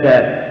had said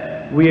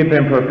that we had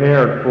been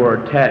prepared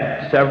for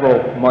Tet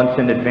several months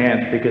in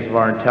advance because of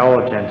our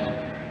intelligence.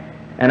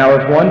 And I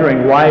was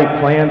wondering why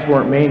plans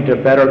weren't made to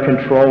better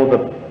control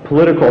the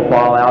political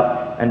fallout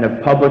and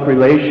the public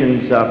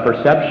relations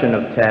perception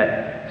of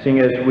Tet, seeing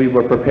as we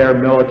were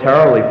prepared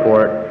militarily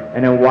for it,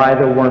 and then why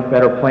there weren't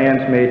better plans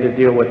made to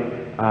deal with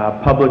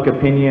public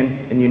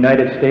opinion in the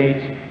United States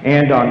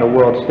and on the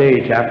world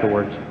stage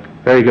afterwards.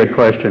 Very good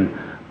question.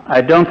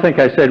 I don't think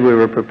I said we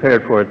were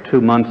prepared for it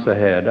 2 months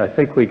ahead. I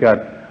think we got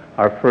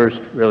our first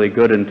really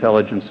good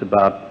intelligence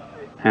about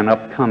an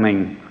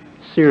upcoming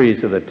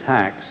series of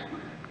attacks,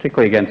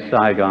 particularly against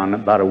Saigon,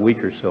 about a week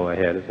or so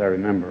ahead, as I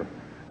remember,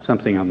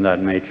 something of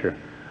that nature.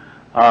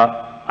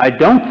 I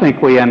don't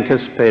think we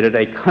anticipated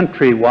a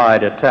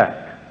countrywide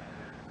attack,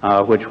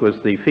 which was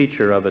the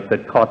feature of it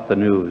that caught the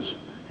news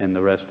in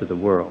the rest of the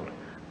world.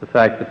 The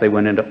fact that they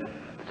went into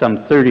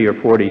some 30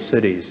 or 40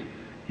 cities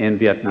in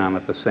Vietnam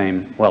at the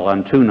same, well,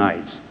 on 2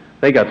 nights.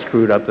 They got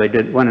screwed up. They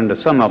went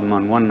into some of them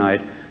on one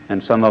night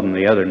and some of them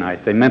the other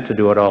night. They meant to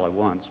do it all at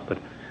once, but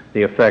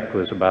the effect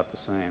was about the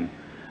same.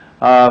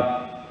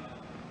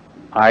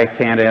 I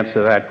can't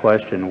answer that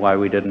question, why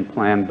we didn't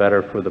plan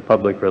better for the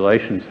public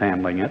relations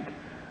handling it.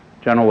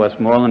 General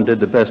Westmoreland did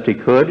the best he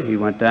could. He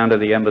went down to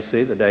the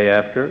embassy the day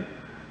after,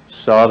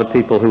 saw the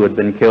people who had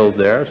been killed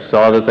there,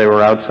 saw that they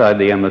were outside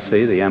the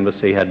embassy. The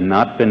embassy had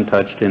not been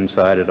touched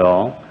inside at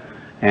all,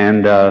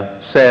 and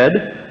said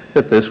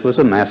that this was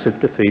a massive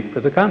defeat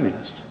for the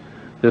communists.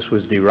 This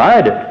was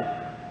derided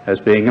as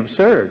being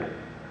absurd,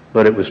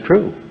 but it was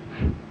true.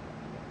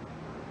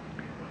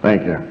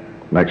 Thank you.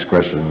 Next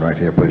question right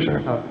here, please, sir.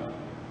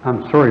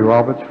 I'm Surrey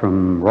Roberts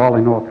from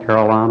Raleigh, North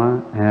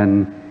Carolina,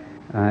 and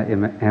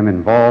am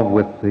involved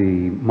with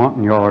the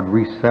Montagnard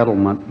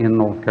resettlement in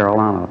North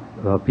Carolina,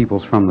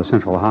 peoples from the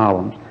Central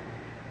Highlands.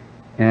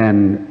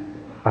 And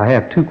I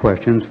have two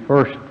questions.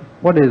 First,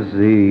 what is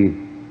the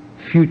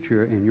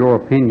future, in your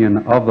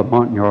opinion, of the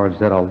Montagnards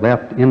that are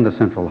left in the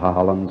Central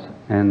Highlands?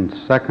 And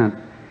second,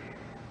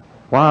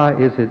 why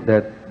is it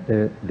that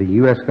the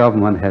U.S.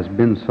 government has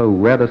been so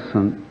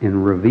reticent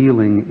in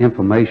revealing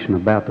information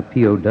about the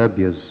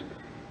POWs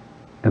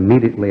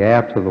immediately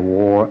after the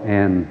war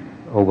and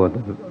over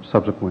the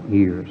subsequent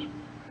years?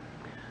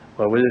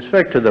 Well, with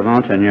respect to the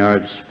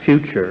Montagnards'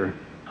 future,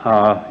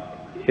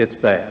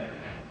 it's bad.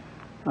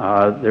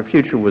 Their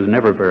future was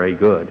never very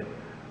good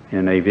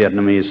in a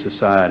Vietnamese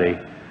society.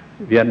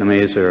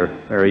 Vietnamese are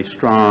a very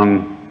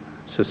strong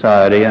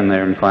society, and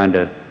they're inclined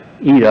to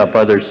eat up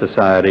other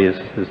societies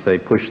as they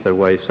push their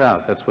way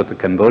south. That's what the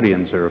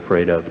Cambodians are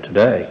afraid of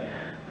today,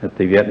 that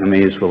the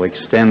Vietnamese will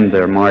extend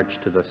their march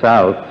to the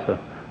south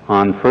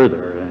on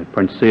further. And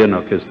Prince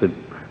Sihanouk is the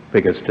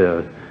biggest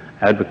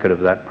advocate of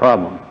that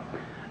problem.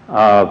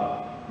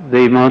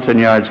 The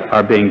Montagnards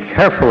are being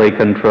carefully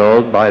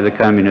controlled by the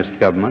communist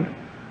government.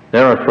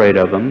 They're afraid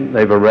of them.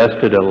 They've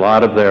arrested a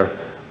lot of their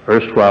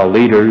erstwhile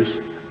leaders,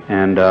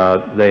 and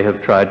they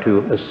have tried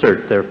to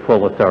assert their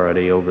full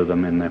authority over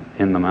them in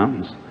the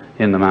mountains,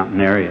 in the mountain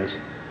areas.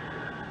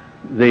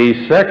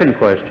 The second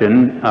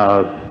question,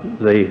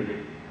 the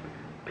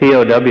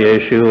POW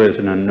issue is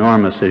an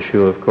enormous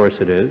issue, of course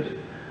it is.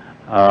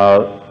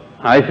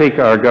 I think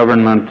our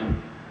government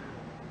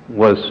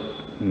was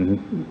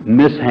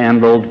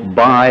mishandled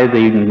by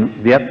the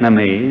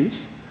Vietnamese.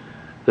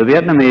 The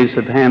Vietnamese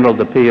have handled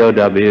the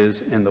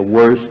POWs in the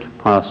worst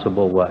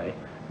possible way,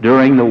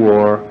 during the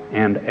war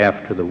and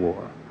after the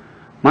war.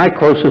 My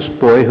closest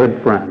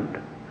boyhood friend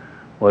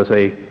was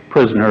a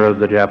prisoner of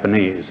the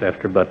Japanese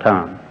after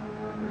Bataan.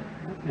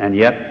 And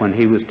yet, when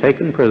he was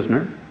taken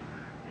prisoner,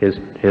 his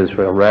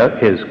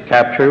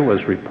capture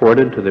was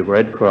reported to the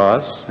Red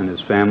Cross and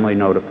his family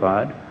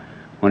notified.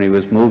 When he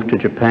was moved to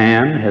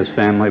Japan, his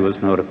family was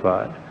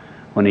notified.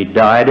 When he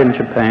died in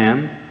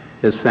Japan,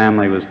 his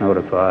family was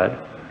notified.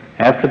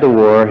 After the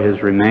war,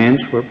 his remains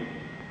were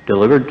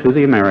delivered to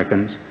the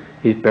Americans.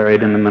 He's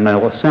buried in the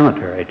Manila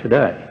Cemetery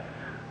today.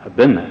 I've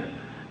been there.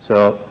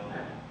 So,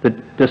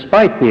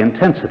 despite the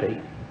intensity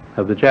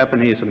of the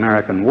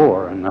Japanese-American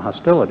War and the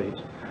hostilities,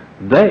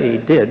 they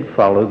did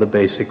follow the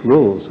basic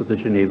rules of the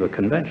Geneva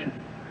Convention.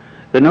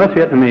 The North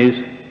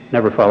Vietnamese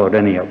never followed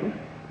any of them.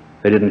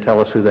 They didn't tell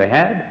us who they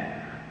had.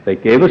 They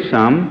gave us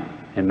some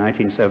in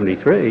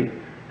 1973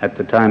 at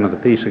the time of the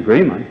peace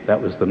agreement.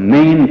 That was the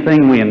main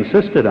thing we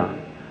insisted on.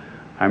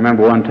 I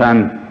remember one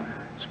time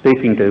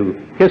speaking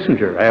to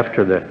Kissinger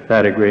after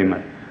that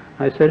agreement.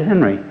 I said,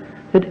 Henry,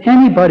 did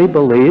anybody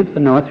believe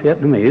the North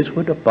Vietnamese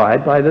would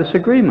abide by this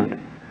agreement?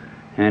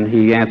 And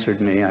he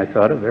answered me, I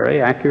thought, a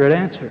very accurate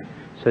answer.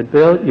 He said,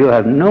 Bill, you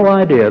have no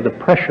idea the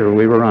pressure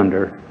we were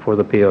under for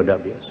the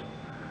POWs.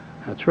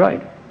 That's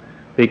right,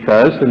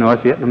 because the North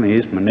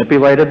Vietnamese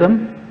manipulated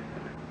them,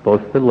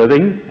 both the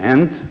living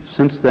and,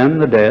 since then,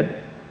 the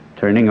dead,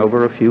 turning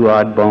over a few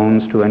odd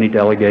bones to any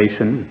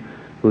delegation,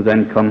 who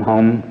then come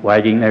home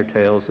wagging their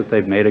tails that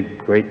they've made a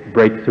great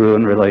breakthrough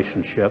in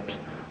relationships,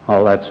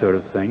 all that sort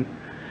of thing.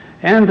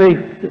 And the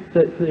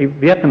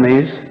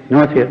Vietnamese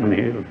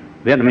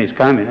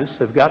communists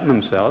have gotten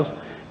themselves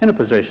in a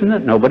position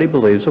that nobody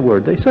believes a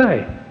word they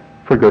say,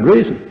 for good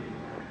reason.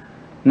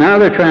 Now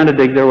they're trying to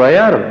dig their way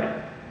out of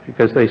it,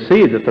 because they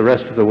see that the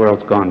rest of the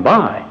world's gone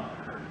by,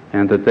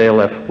 and that they're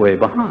left way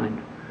behind.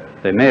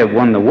 They may have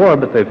won the war,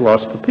 but they've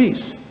lost the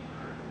peace.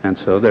 And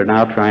so they're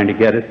now trying to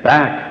get it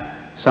back,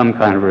 some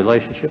kind of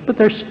relationship, but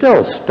they're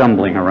still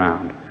stumbling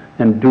around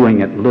and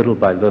doing it little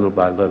by little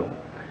by little.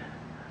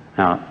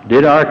 Now,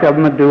 did our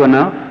government do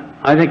enough?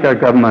 I think our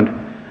government,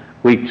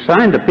 we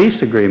signed the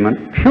peace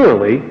agreement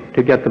purely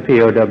to get the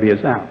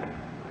POWs out.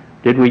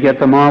 Did we get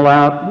them all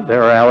out?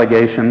 There are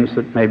allegations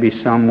that maybe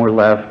some were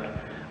left.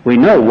 We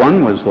know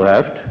one was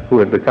left who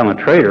had become a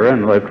traitor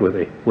and lived with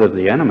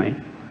the enemy,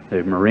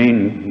 the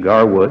Marine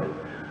Garwood,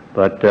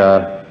 but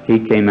he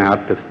came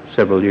out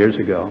several years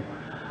ago.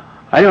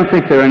 I don't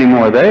think there are any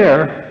more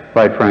there,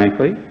 quite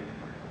frankly,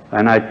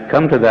 and I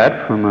come to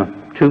that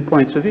from 2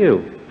 points of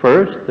view.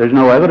 First, there's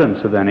no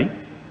evidence of any,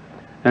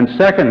 and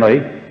secondly,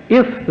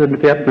 if the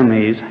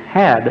Vietnamese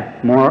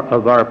had more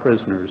of our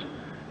prisoners,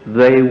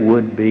 they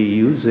would be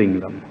using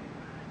them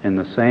in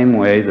the same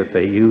way that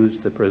they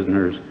used the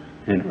prisoners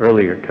in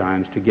earlier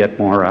times to get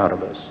more out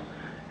of us.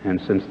 And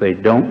since they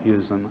don't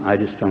use them, I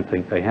just don't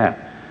think they have.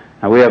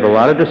 Now, we have a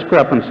lot of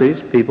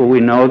discrepancies, people we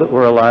know that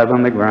were alive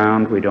on the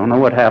ground, we don't know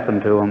what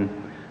happened to them.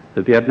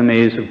 The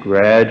Vietnamese have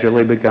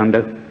gradually begun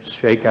to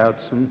shake out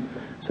some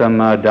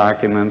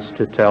documents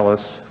to tell us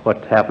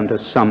what happened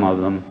to some of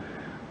them.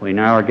 We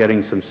now are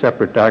getting some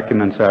separate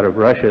documents out of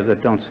Russia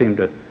that don't seem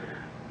to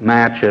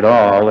match at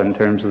all in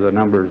terms of the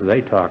numbers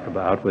they talk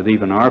about with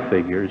even our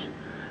figures.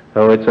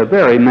 So it's a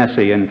very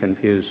messy and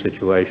confused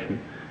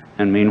situation.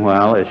 And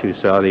meanwhile, as you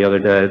saw the other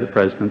day, the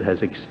President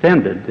has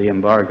extended the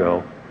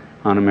embargo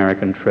on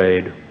American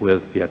trade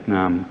with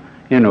Vietnam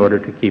in order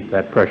to keep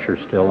that pressure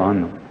still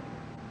on them.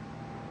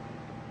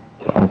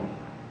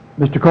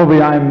 Mr.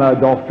 Colby, I'm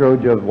Dolph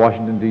Droge of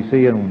Washington,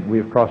 D.C., and we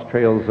have crossed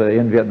trails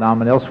in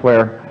Vietnam and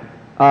elsewhere.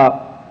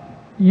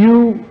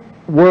 You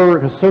were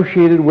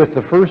associated with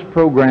the first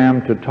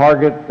program to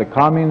target the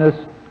communist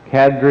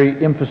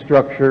cadre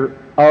infrastructure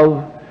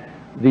of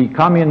the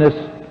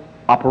communist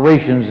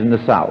operations in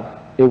the South.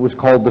 It was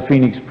called the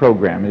Phoenix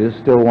Program. It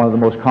is still one of the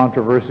most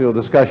controversial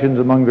discussions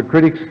among the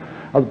critics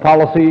of the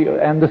policy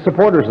and the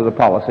supporters of the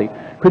policy.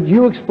 Could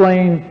you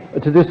explain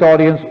to this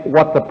audience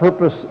what the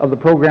purpose of the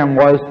program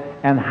was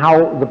and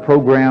how the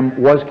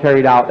program was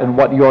carried out and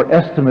what your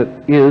estimate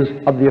is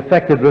of the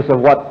effectiveness of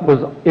what was,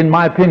 in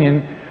my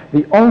opinion,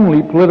 the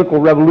only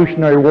political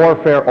revolutionary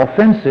warfare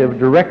offensive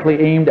directly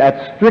aimed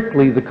at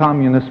strictly the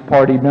Communist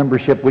Party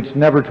membership, which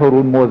never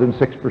totaled more than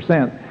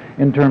 6%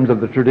 in terms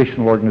of the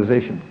traditional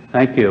organization?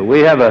 Thank you. We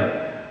have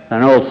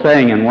an old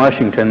saying in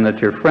Washington that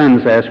your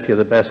friends ask you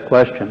the best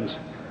questions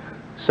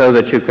so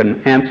that you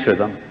can answer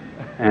them.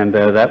 And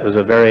that was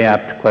a very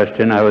apt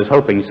question. I was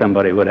hoping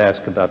somebody would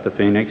ask about the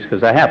Phoenix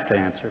because I have to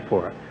answer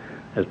for it.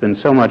 There's been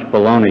so much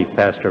baloney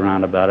passed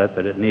around about it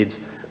that it needs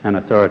an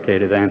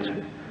authoritative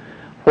answer.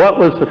 What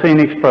was the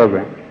Phoenix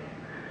program?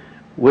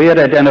 We had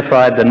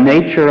identified the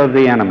nature of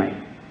the enemy.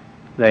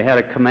 They had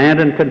a command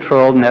and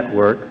control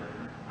network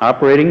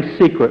operating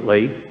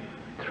secretly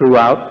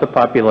throughout the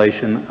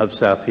population of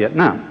South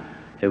Vietnam.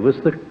 It was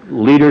the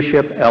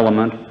leadership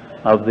element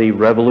of the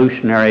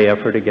revolutionary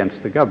effort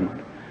against the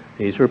government.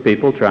 These were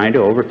people trying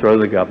to overthrow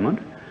the government.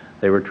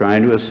 They were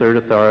trying to assert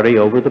authority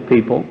over the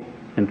people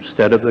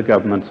instead of the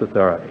government's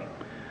authority.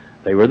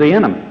 They were the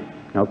enemy,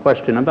 no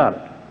question about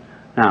it.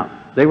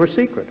 Now, they were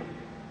secret.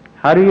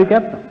 How do you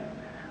get them?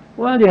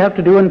 Well, you have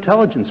to do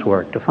intelligence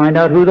work to find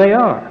out who they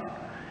are.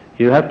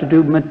 You have to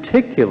do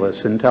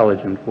meticulous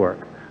intelligence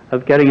work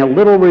of getting a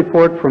little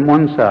report from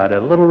one side,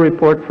 a little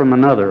report from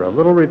another, a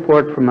little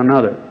report from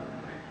another.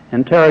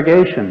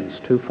 Interrogations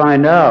to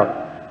find out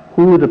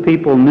who the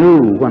people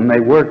knew when they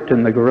worked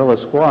in the guerrilla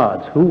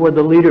squads, who were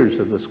the leaders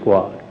of the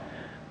squad.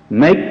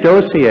 Make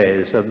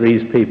dossiers of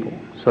these people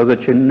so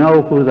that you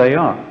know who they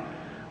are.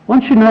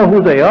 Once you know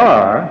who they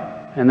are,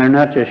 and they're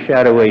not just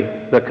shadowy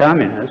the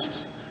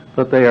communists,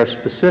 but they are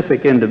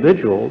specific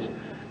individuals,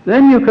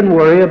 then you can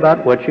worry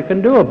about what you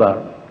can do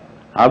about them.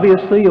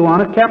 Obviously, you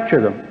want to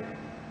capture them.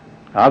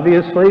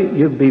 Obviously,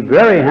 you'd be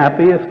very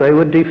happy if they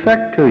would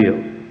defect to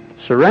you,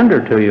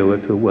 surrender to you,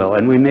 if you will.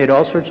 And we made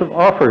all sorts of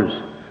offers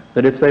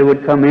that if they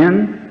would come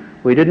in,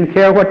 we didn't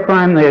care what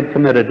crime they had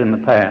committed in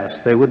the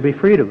past, they would be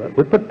freed of it.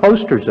 We put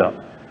posters up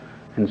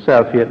in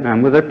South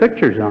Vietnam with their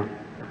pictures on.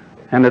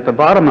 And at the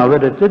bottom of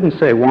it, it didn't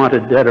say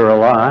wanted dead or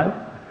alive.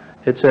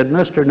 It said,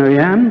 Mr.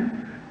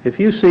 Nguyen, if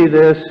you see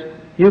this,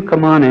 you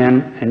come on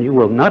in and you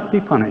will not be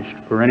punished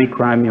for any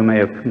crime you may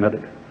have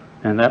committed.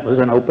 And that was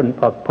an open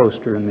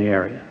poster in the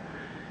area.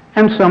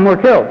 And some were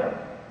killed.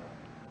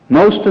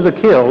 Most of the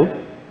killed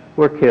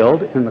were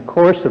killed in the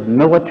course of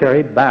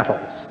military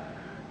battles.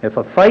 If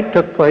a fight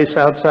took place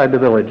outside the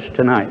village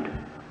tonight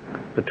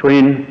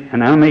between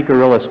an enemy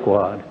guerrilla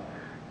squad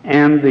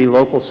and the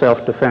local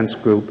self-defense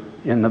group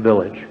in the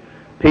village,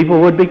 people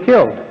would be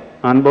killed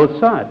on both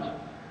sides.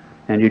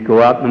 And you'd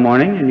go out in the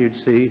morning and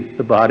you'd see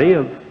the body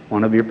of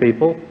one of your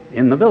people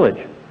in the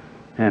village,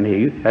 and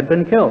he had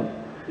been killed.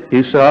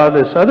 You saw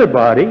this other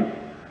body,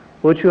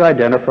 which you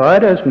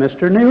identified as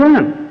Mr.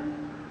 Nguyen.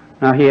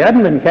 Now, he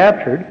hadn't been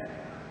captured.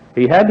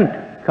 He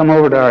hadn't come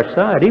over to our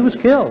side. He was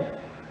killed.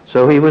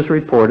 So he was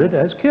reported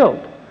as killed.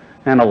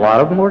 And a lot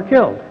of them were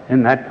killed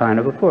in that kind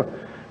of a course.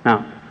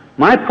 Now,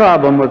 my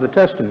problem with the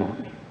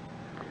testimony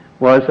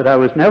was that I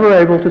was never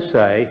able to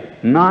say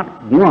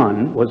not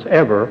one was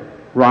ever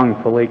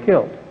wrongfully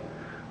killed.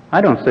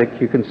 I don't think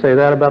you can say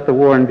that about the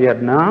war in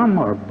Vietnam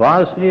or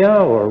Bosnia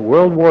or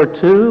World War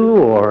II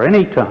or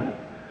any time.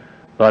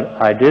 But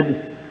I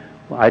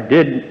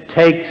did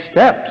take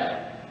steps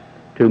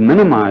to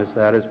minimize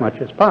that as much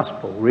as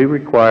possible. We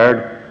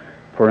required,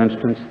 for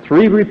instance,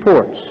 3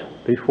 reports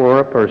before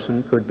a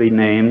person could be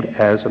named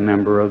as a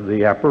member of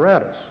the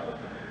apparatus.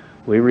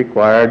 We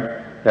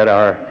required that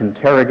our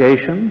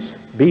interrogations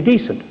be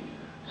decent.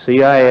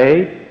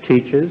 CIA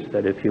teaches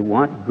that if you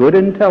want good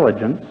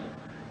intelligence,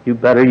 you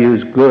better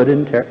use good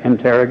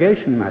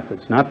interrogation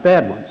methods, not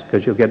bad ones,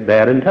 because you'll get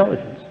bad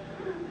intelligence.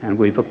 And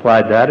we've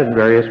applied that in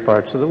various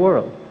parts of the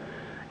world.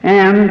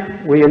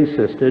 And we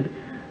insisted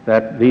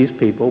that these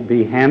people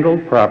be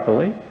handled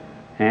properly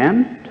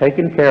and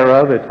taken care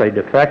of if they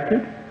defected.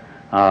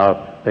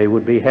 They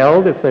would be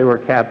held if they were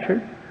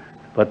captured,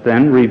 but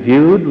then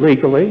reviewed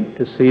legally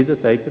to see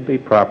that they could be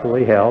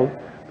properly held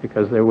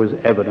because there was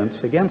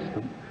evidence against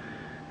them.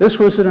 This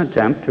was an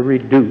attempt to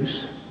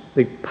reduce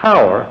the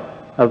power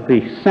of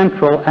the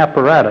central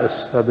apparatus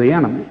of the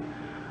enemy.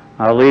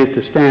 I'll leave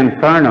to Stan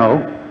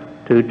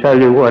Carnot to tell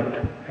you what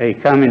a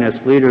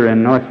communist leader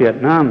in North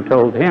Vietnam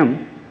told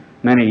him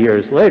many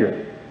years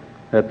later,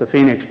 that the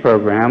Phoenix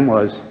program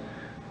was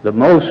the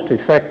most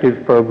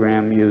effective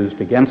program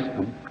used against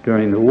them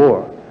during the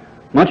war,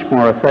 much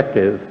more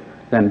effective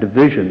than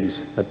divisions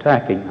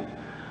attacking them.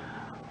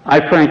 I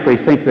frankly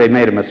think they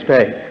made a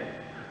mistake.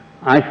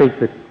 I think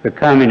that the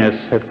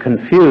communists have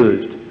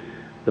confused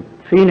the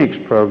Phoenix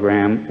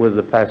program with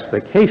the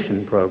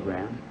pacification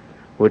program,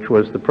 which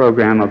was the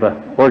program of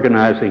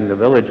organizing the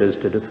villages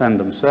to defend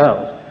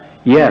themselves.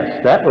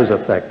 Yes, that was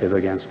effective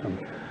against them.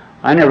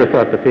 I never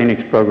thought the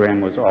Phoenix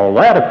program was all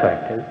that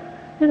effective.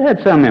 It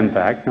had some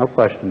impact, no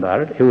question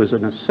about it. It was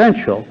an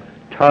essential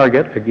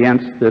target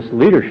against this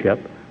leadership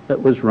that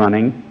was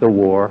running the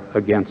war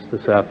against the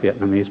South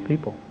Vietnamese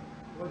people.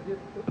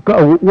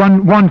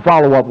 One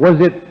follow-up. Was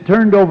it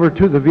turned over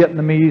to the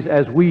Vietnamese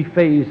as we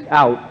phased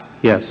out?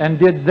 Yes. And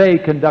did they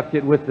conduct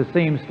it with the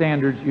same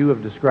standards you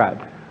have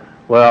described?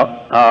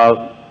 Well,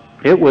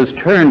 it was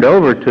turned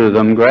over to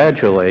them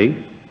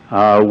gradually.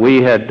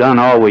 We had done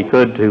all we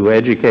could to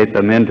educate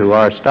them into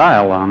our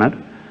style on it.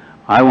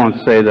 I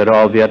won't say that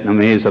all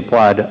Vietnamese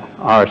applied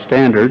our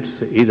standards,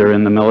 either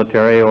in the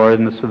military or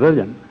in the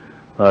civilian,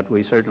 but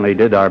we certainly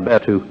did our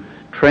best to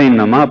train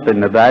them up in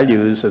the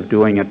values of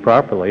doing it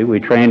properly. We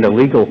trained a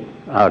legal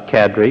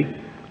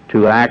cadre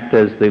to act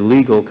as the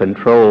legal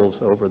controls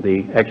over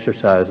the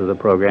exercise of the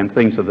program,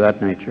 things of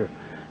that nature.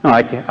 No,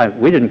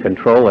 we didn't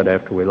control it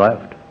after we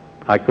left.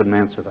 I couldn't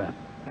answer that.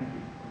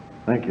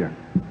 Thank you.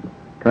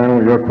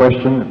 Colonel, your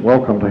question.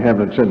 Welcome to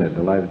Hampden, Sydney.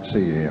 Delighted to see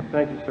you here.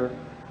 Thank you, sir.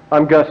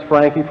 I'm Gus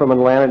Frankie from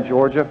Atlanta,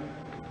 Georgia.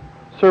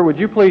 Sir, would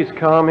you please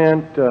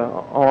comment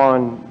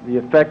on the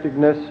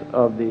effectiveness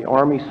of the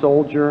Army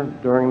soldier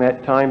during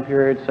that time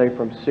period, say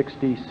from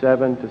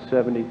 67 to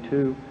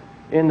 72,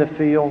 in the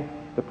field,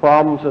 the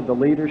problems of the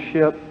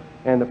leadership,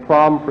 and the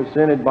problem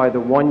presented by the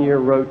one-year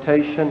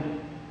rotation,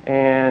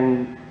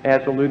 and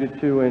as alluded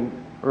to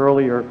in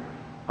earlier,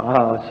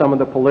 some of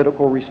the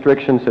political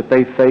restrictions that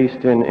they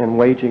faced in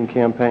waging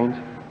campaigns?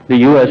 The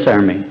U.S.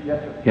 Army?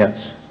 Yes, sir.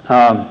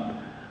 Yes.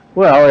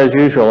 Well, as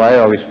usual, I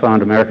always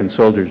found American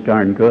soldiers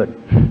darn good.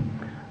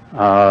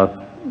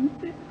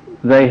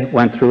 They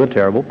went through a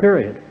terrible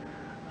period.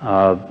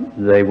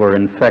 They were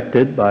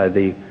infected by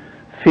the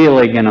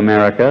feeling in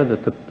America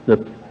that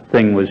the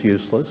thing was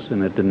useless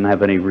and it didn't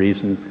have any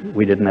reason,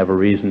 we didn't have a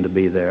reason to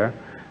be there,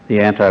 the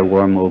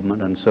anti-war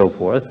movement and so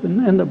forth,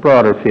 and the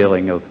broader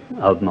feeling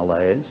of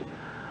malaise.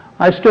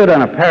 I stood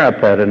on a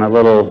parapet in a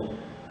little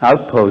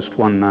outpost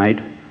one night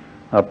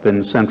up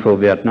in central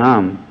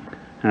Vietnam,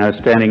 and I was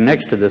standing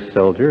next to this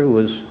soldier who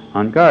was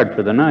on guard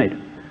for the night.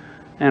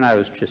 And I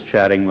was just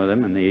chatting with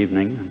him in the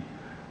evening,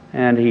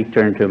 and he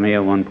turned to me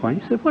at one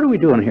point. He said, "What are we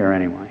doing here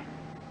anyway?"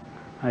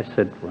 I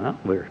said, "Well,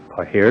 we're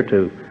here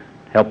to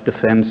help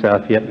defend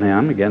South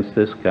Vietnam against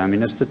this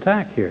communist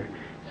attack here."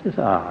 He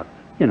says,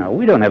 you know,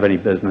 we don't have any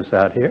business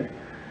out here.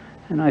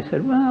 And I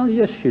said, "Well,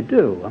 yes, you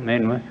do. I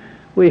mean,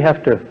 we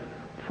have to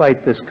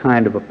fight this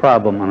kind of a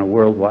problem on a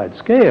worldwide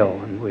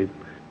scale, and we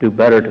do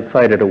better to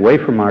fight it away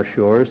from our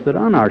shores than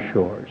on our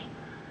shores."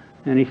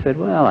 And he said,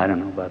 "Well, I don't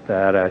know about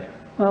that."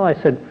 I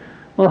said,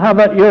 "Well, how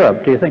about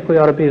Europe? Do you think we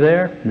ought to be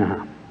there?"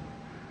 No.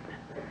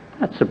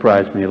 That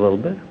surprised me a little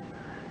bit.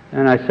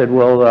 And I said,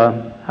 "Well,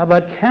 how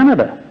about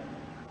Canada?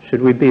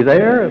 Should we be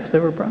there if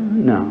there were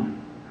problems?" No.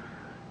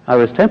 I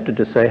was tempted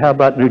to say, "How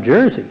about New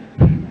Jersey?"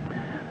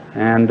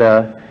 And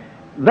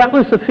that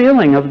was the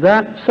feeling of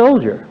that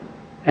soldier.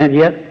 And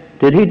yet,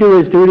 did he do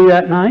his duty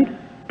that night?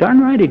 Darn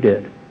right he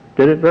did.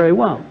 Did it very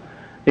well.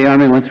 The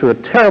Army went through a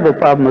terrible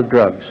problem with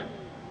drugs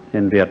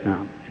in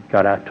Vietnam. It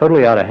got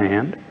totally out of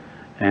hand,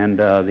 and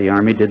the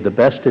Army did the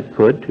best it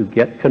could to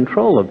get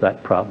control of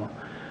that problem.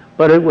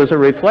 But it was a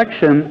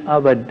reflection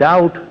of a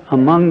doubt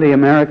among the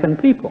American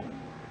people.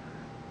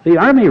 The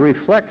Army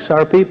reflects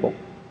our people.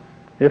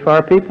 If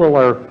our people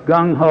are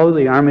gung-ho,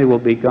 the Army will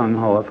be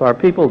gung-ho. If our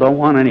people don't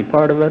want any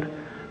part of it,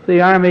 the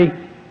Army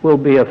will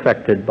be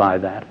affected by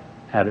that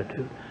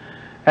attitude.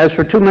 As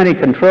for too many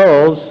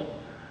controls,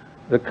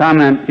 the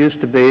comment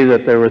used to be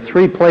that there were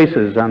three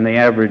places on the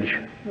average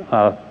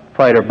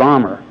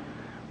fighter-bomber.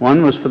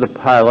 One was for the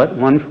pilot,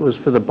 one was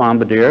for the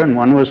bombardier, and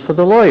one was for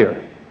the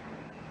lawyer,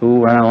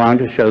 who ran along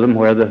to show them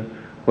where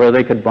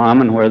they could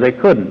bomb and where they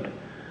couldn't.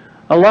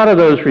 A lot of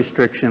those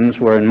restrictions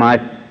were, in my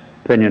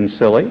opinion,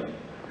 silly.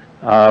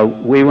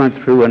 We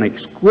went through an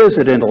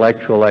exquisite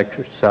intellectual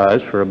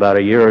exercise for about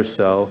a year or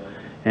so,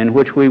 in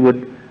which we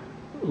would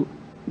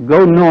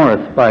go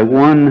north by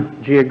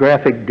 1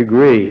 geographic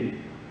degree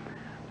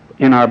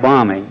in our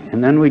bombing,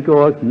 and then we'd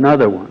go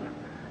another one.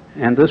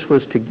 And this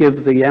was to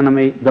give the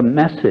enemy the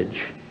message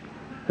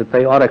that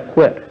they ought to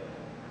quit.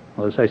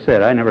 Well, as I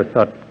said, I never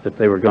thought that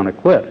they were going to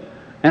quit,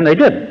 and they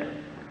didn't.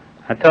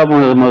 I tell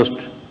one of the most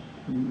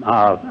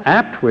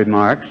apt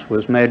remarks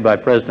was made by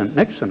President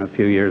Nixon a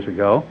few years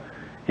ago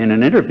in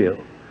an interview,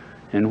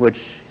 in which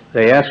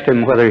They asked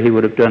him whether he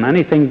would have done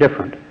anything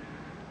different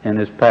in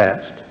his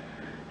past.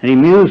 And he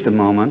mused a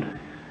moment,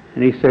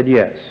 and he said,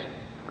 yes,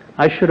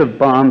 I should have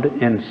bombed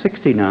in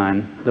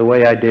 '69 the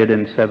way I did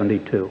in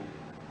 '72.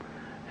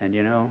 And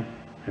you know,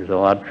 there's a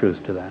lot of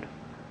truth to that.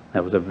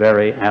 That was a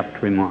very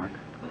apt remark.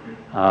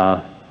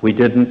 We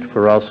didn't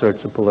for all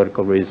sorts of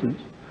political reasons.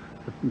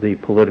 The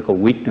political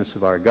weakness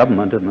of our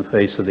government in the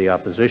face of the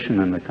opposition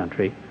in the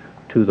country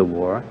to the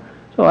war.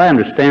 So I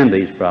understand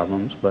these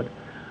problems, but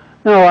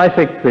no, I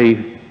think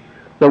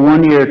the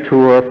one-year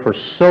tour for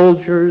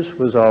soldiers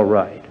was all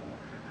right.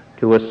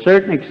 To a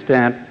certain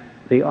extent,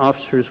 the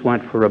officers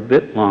went for a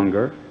bit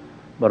longer,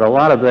 but a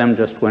lot of them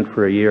just went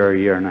for a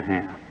year and a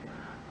half.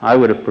 I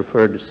would have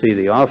preferred to see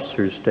the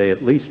officers stay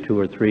at least 2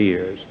 or 3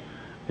 years,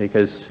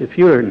 because if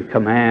you're in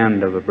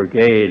command of a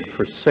brigade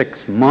for 6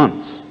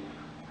 months,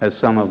 as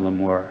some of them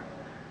were,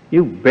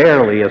 you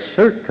barely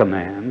assert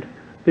command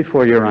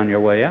before you're on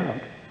your way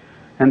out.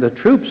 And the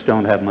troops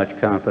don't have much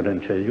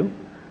confidence in you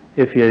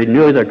if they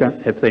know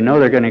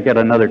they're going to get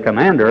another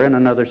commander in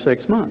another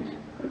 6 months.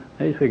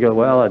 They figure,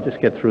 well, I'll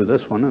just get through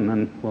this one, and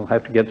then we'll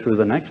have to get through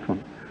the next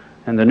one.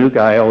 And the new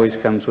guy always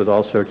comes with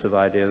all sorts of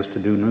ideas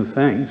to do new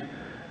things,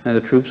 and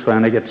the troops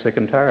finally get sick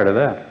and tired of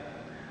that.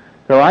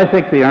 So I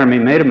think the Army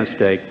made a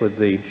mistake with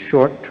the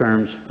short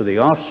terms for the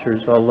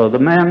officers, although the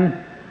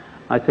men,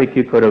 I think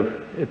you could have,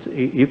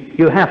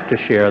 you have to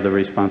share the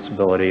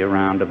responsibility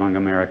around among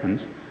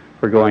Americans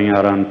for going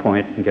out on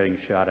point and getting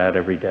shot at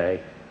every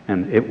day.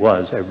 And it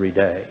was every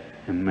day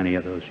in many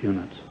of those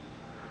units.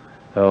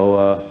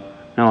 So,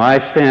 no,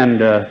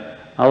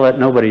 I'll let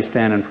nobody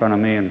stand in front of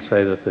me and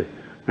say that the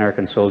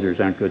American soldiers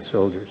aren't good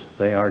soldiers.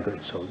 They are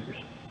good soldiers.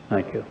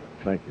 Thank you.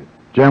 Thank you.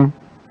 Jim?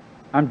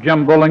 I'm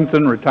Jim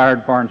Bullington,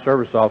 retired Foreign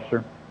Service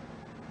officer.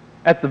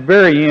 At the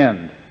very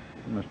end,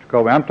 Mr.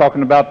 Colby, I'm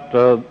talking about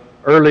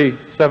early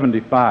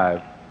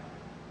 '75,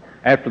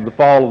 after the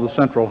fall of the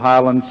Central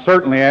Highlands,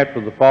 certainly after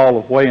the fall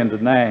of Hue and Da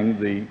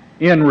Nang, the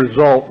end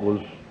result was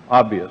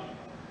obvious.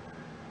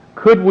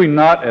 Could we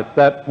not at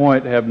that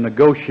point have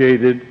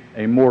negotiated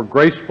a more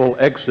graceful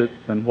exit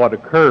than what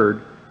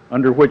occurred,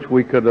 under which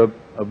we could have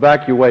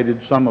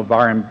evacuated some of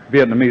our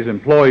Vietnamese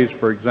employees,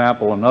 for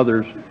example, and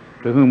others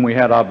to whom we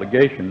had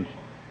obligations?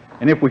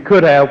 And if we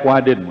could have, why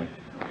didn't we?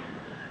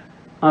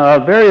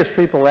 Various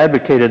people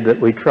advocated that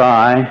we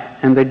try,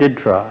 and they did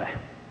try.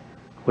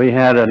 We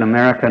had an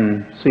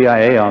American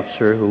CIA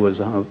officer who was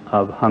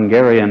of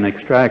Hungarian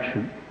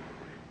extraction.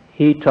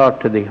 He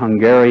talked to the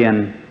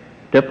Hungarian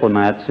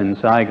diplomats in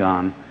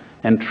Saigon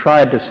and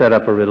tried to set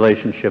up a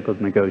relationship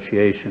of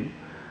negotiation.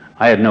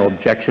 I had no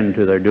objection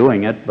to their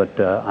doing it, but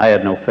I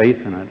had no faith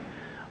in it.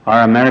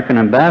 Our American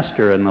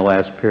ambassador in the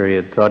last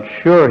period thought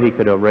sure he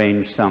could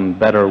arrange some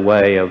better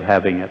way of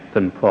having it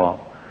than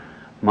fall.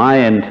 My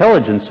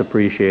intelligence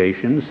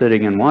appreciation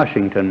sitting in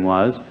Washington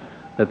was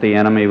that the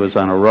enemy was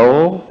on a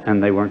roll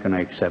and they weren't going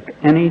to accept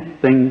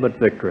anything but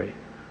victory.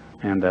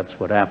 And that's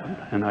what happened.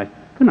 And I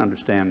can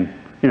understand,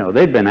 you know,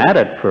 they'd been at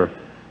it for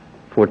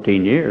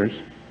 14 years,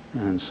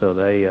 and so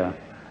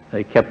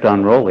they kept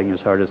on rolling as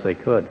hard as they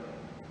could.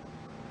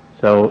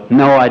 So,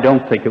 no, I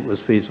don't think it was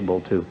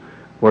feasible to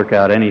work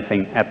out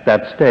anything at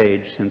that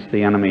stage, since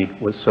the enemy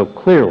was so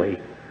clearly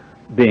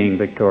being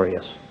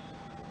victorious.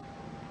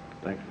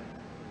 Thank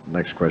you.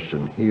 Next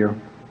question here.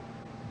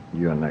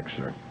 You are next,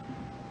 sir.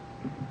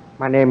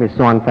 My name is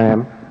Xuan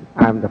Pham.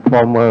 I'm the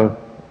former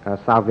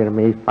South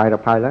Vietnamese fighter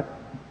pilot.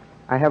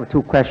 I have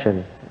 2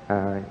 questions,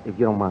 if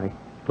you don't mind.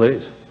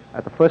 Please.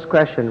 The first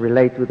question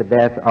relates to the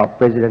death of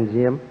President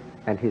Diem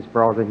and his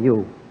brother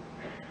Nhu.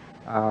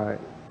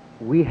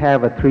 We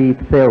have 3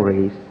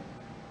 theories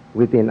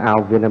within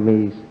our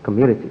Vietnamese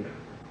community.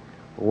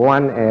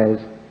 One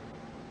is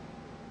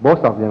both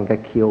of them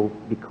get killed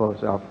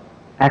because of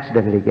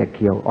accidentally get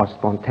killed or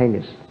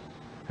spontaneous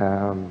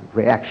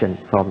reaction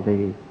from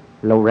the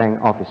low-rank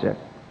officer.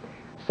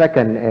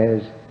 Second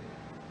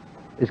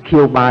is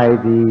killed by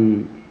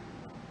the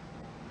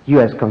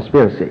U.S.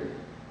 conspiracy.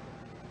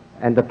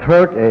 And the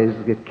third is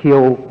get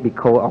killed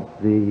because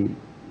of the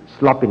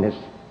sloppiness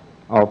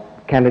of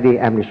Kennedy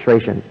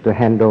administration to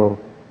handle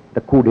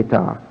the coup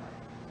d'etat.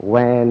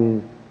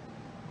 When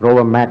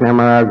Robert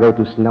McNamara go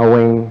to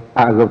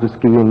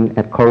skiing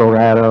at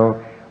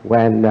Colorado,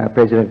 when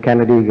President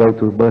Kennedy go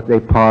to birthday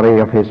party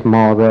of his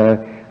mother,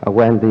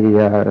 when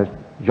the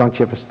Joint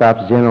Chief of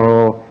Staff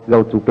General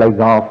go to play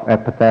golf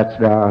at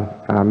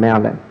Bethesda,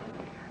 Maryland.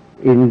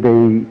 In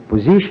the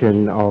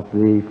position of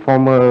the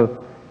former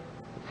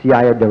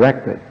CIA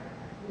director,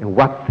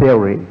 what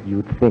theory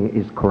you think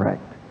is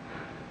correct?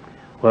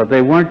 Well,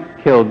 they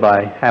weren't killed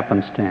by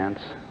happenstance.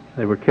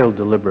 They were killed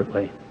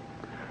deliberately.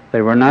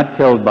 They were not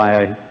killed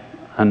by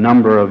a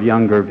number of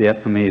younger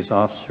Vietnamese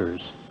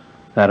officers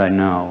that I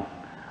know.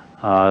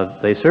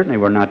 They certainly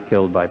were not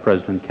killed by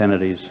President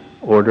Kennedy's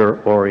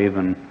order or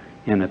even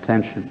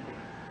inattention.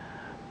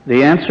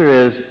 The answer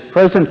is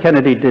President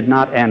Kennedy did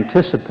not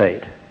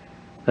anticipate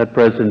that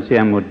President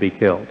Diem would be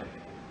killed.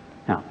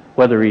 Now,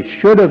 whether he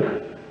should have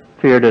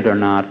feared it or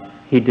not,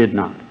 he did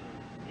not.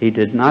 He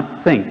did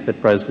not think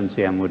that President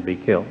Diem would be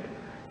killed.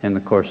 in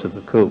the course of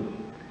the coup.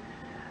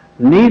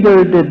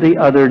 Neither did the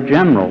other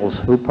generals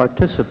who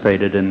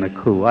participated in the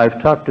coup.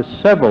 I've talked to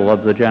several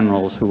of the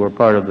generals who were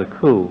part of the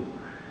coup,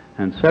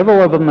 and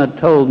several of them had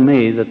told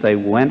me that they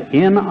went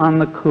in on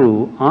the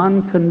coup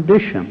on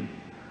condition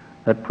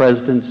that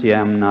President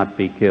Diem not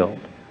be killed.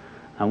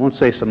 I won't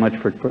say so much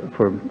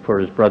for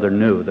his brother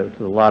New. There's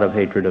a lot of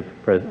hatred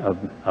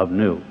of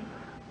New,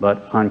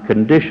 but on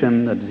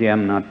condition that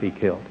Diem not be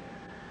killed.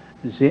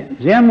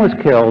 Diem was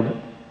killed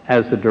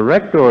as the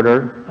direct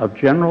order of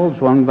General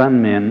Zhuang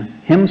Van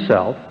Min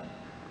himself,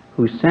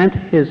 who sent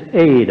his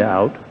aide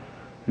out,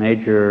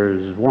 Major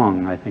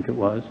Zhuang, I think it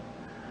was,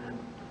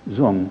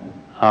 Zhuang,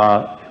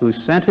 who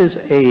sent his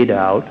aide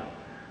out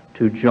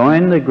to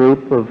join the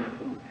group of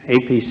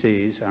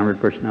APCs,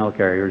 Armored Personnel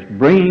Carriers,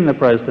 bringing the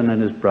President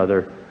and his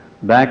brother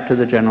back to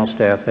the General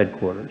Staff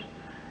headquarters.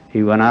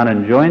 He went out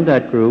and joined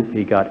that group.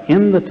 He got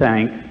in the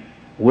tank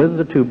with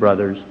the two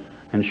brothers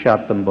and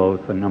shot them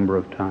both a number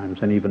of times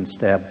and even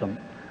stabbed them.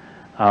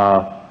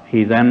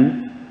 He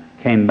then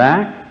came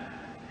back,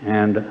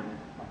 and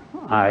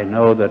I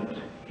know that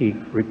he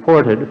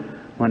reported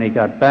when he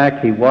got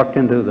back, he walked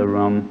into the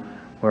room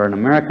where an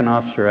American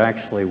officer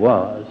actually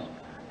was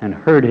and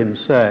heard him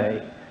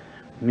say,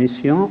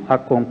 "Mission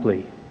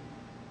accomplie."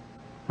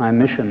 My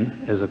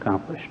mission is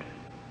accomplished.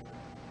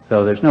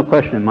 So there's no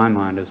question in my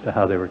mind as to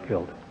how they were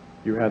killed.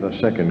 You had a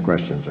second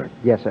question, sir.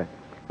 Yes, sir.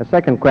 The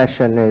second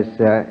question is,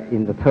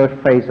 in the third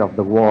phase of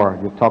the war,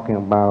 you're talking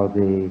about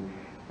the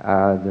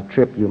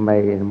trip you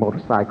made in a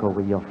motorcycle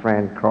with your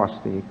friend across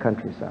the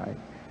countryside.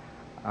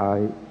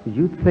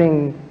 You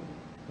think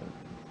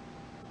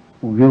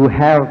you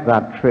have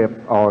that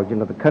trip, or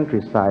the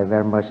countryside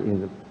very much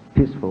in the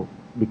peaceful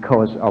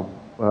because of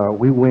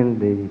we win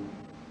the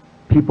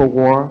people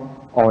war,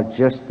 or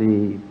just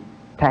the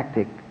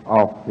tactic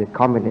of the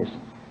communists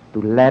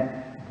to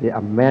let the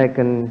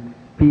American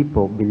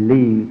people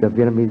believe the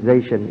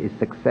Vietnamization is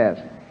success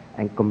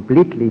and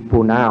completely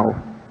pull out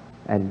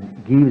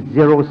and give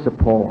zero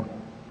support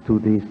to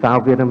the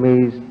South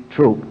Vietnamese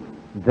troops,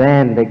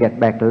 then they get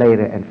back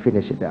later and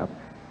finish it up.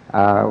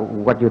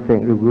 What do you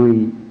think?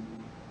 Do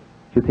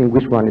you think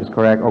which one is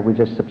correct, or we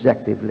just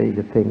subjectively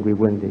you think we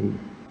win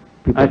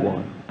the people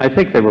war? I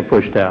think they were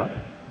pushed out.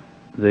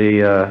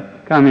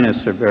 The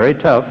communists are very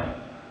tough,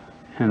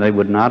 and they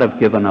would not have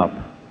given up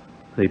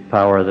the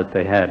power that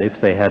they had, if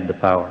they had the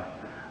power.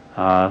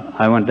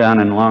 I went down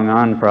in Long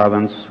An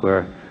province,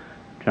 where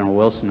General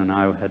Wilson and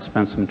I had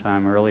spent some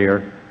time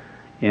earlier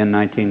in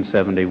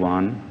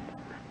 1971,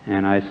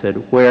 and I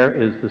said, "Where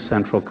is the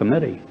Central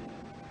Committee?"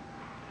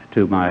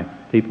 to my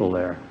people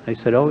there. They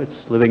said, "Oh,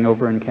 it's living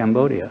over in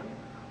Cambodia."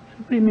 I said,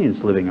 "What do you mean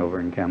it's living over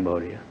in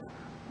Cambodia?"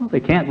 "Well, they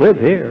can't live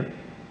here."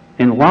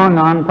 In Long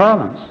An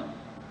province,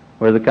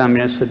 where the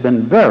communists had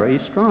been very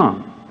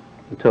strong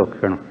until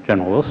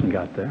General Wilson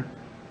got there,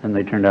 and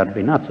they turned out to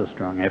be not so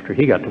strong after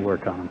he got to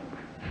work on them.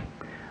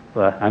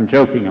 But I'm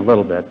joking a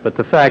little bit, but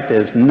the fact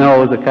is,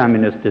 no, the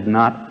communists did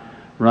not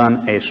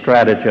run a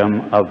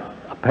stratagem of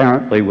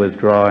apparently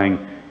withdrawing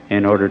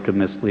in order to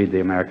mislead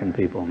the American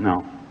people.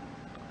 No.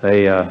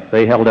 They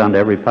held on to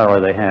every power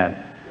they had.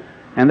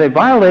 And they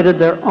violated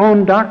their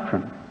own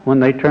doctrine when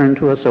they turned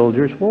to a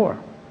soldier's war.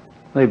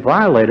 They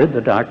violated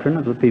the doctrine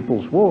of the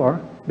People's War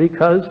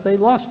because they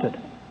lost it,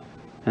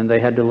 and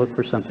they had to look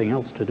for something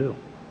else to do.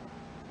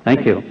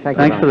 Thank you.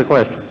 Thanks for the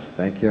questions.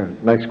 Thank you.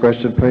 Next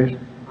question, please.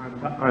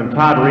 I'm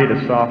Todd Reed,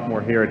 a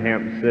sophomore here at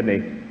Hampden,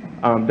 Sydney.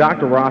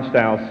 Dr.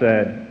 Rostow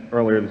said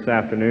earlier this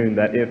afternoon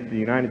that if the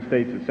United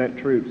States had sent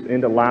troops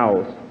into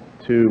Laos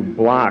to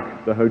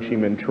block the Ho Chi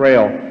Minh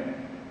Trail,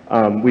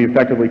 we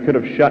effectively could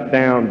have shut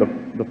down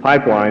the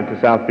pipeline to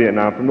South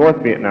Vietnam from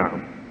North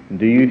Vietnam.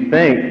 Do you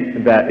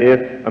think that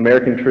if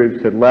American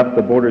troops had left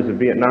the borders of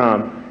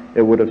Vietnam,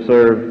 it would have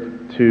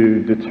served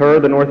to deter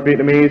the North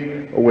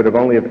Vietnamese, or would have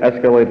only have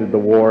escalated the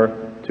war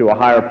to a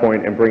higher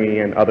point and bringing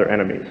in other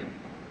enemies?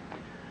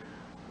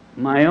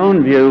 My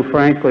own view,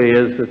 frankly,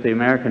 is that the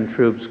American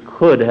troops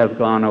could have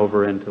gone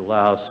over into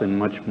Laos in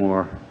much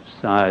more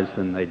size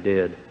than they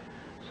did.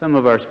 Some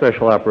of our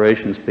special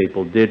operations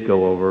people did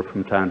go over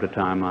from time to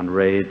time on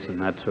raids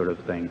and that sort of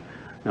thing,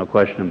 no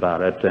question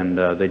about it, and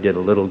they did a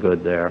little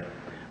good there.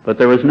 But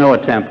there was no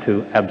attempt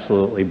to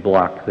absolutely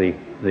block the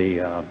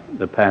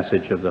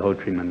passage of the Ho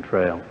Chi Minh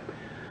Trail.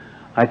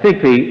 I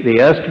think the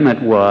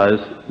estimate was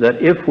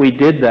that if we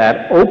did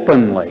that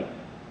openly,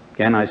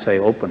 again I say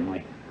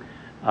openly,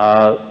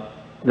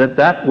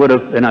 that would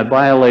have been a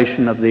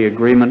violation of the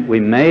agreement we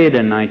made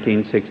in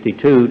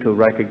 1962 to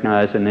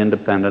recognize an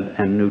independent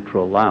and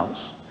neutral Laos.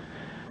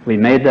 We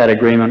made that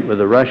agreement with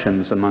the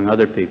Russians, among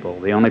other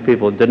people. The only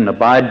people who didn't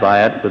abide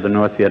by it were the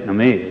North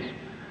Vietnamese.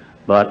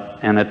 But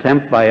an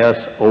attempt by us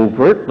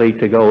overtly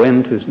to go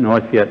into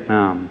North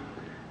Vietnam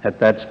at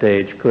that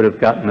stage could have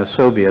gotten the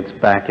Soviets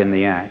back in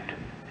the act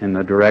in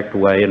the direct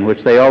way in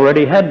which they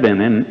already had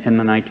been in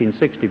the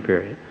 1960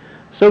 period.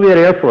 Soviet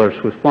Air Force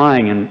was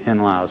flying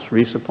in Laos,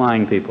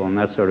 resupplying people and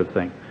that sort of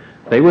thing.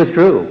 They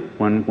withdrew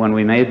when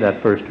we made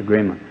that first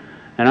agreement.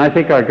 And I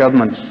think our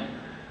government's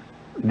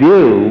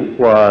view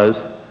was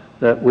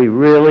that we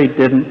really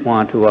didn't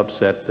want to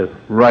upset the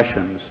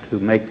Russians, to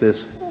make this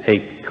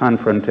a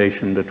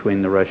confrontation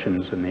between the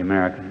Russians and the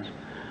Americans.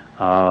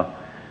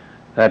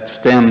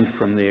 That stemmed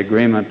from the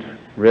agreement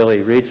really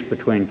reached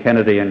between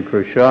Kennedy and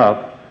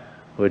Khrushchev,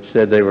 which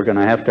said they were going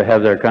to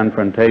have their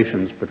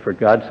confrontations, but for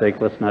God's sake,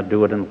 let's not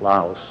do it in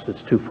Laos.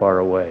 It's too far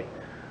away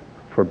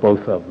for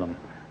both of them.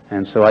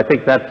 And so I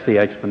think that's the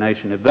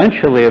explanation.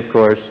 Eventually, of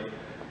course,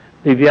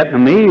 the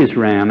Vietnamese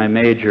ran a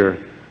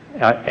major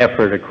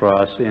effort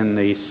across in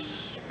the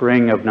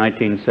spring of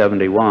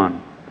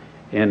 1971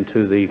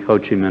 into the Ho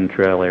Chi Minh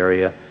Trail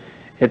area.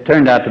 It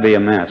turned out to be a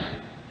mess.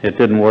 It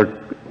didn't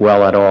work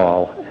well at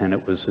all, and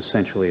it was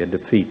essentially a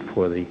defeat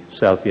for the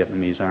South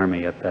Vietnamese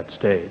Army at that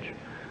stage.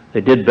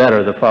 They did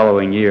better the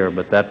following year,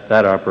 but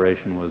that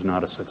operation was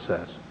not a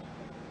success.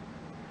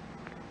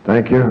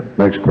 Thank you.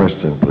 Next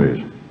question,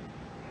 please.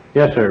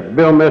 Yes, sir.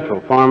 Bill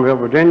Mitchell, Farmville,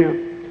 Virginia.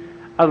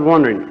 I was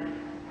wondering,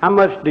 how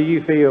much do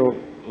you feel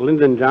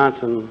Lyndon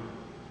Johnson,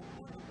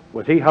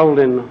 was he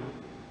holding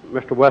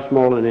Mr.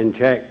 Westmoreland in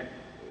check?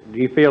 Do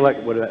you feel like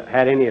it would have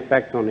had any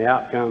effect on the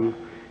outcome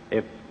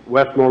if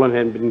Westmoreland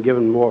had been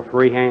given more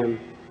free hand?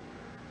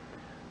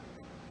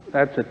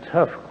 That's a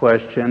tough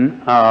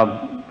question.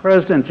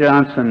 President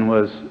Johnson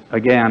was,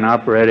 again,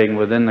 operating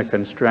within the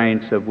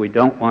constraints of we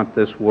don't want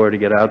this war to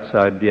get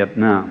outside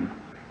Vietnam.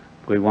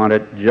 We want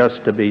it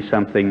just to be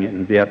something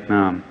in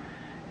Vietnam.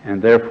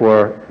 And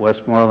therefore,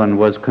 Westmoreland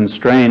was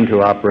constrained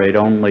to operate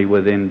only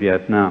within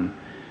Vietnam.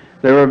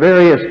 There were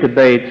various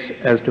debates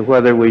as to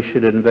whether we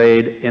should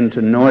invade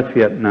into North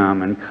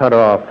Vietnam and cut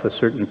off a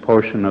certain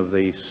portion of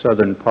the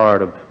southern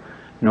part of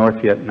North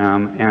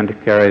Vietnam and to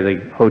carry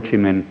the Ho Chi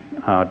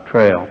Minh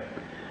Trail.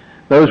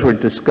 Those were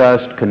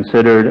discussed,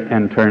 considered,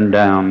 and turned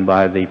down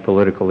by the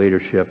political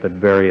leadership at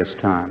various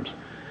times.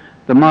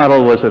 The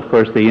model was, of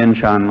course, the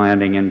Incheon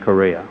landing in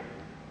Korea.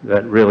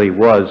 That really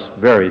was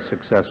very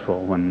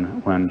successful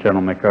when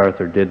General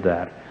MacArthur did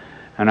that.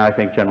 And I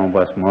think General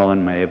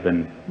Westmoreland may have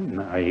been,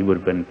 he would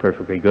have been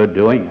perfectly good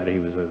doing it. He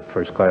was a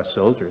first-class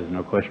soldier, there's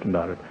no question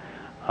about it.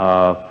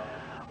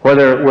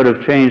 Whether it would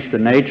have changed the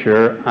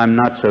nature, I'm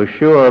not so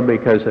sure,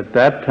 because at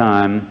that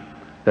time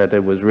that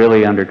it was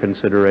really under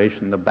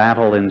consideration, the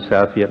battle in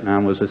South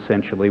Vietnam was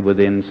essentially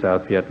within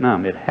South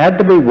Vietnam. It had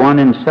to be won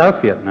in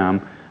South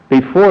Vietnam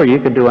before you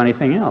could do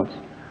anything else.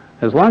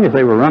 As long as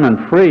they were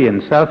running free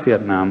in South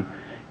Vietnam,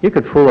 you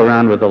could fool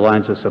around with the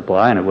lines of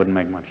supply and it wouldn't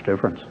make much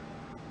difference.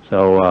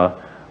 So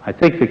I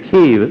think the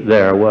key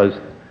there was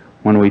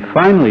when we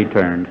finally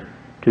turned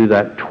to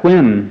that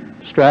twin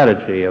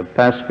strategy of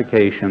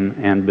pacification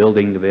and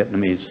building the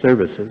Vietnamese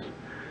services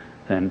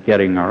and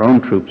getting our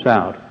own troops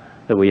out,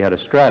 that we had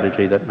a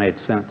strategy that made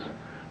sense.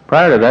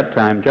 Prior to that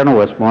time, General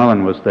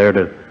Westmoreland was there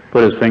to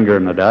put his finger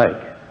in the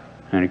dike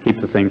and to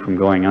keep the thing from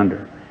going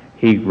under.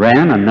 He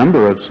ran a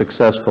number of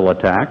successful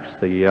attacks,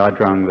 the Ya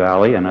Drang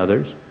Valley and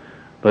others,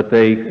 but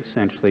they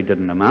essentially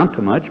didn't amount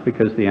to much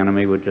because the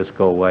enemy would just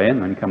go away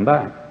and then come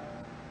back.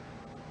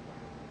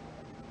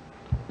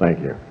 Thank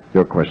you.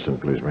 Your question,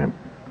 please, ma'am.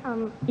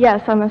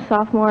 Yes, I'm a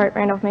sophomore at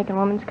Randolph-Macon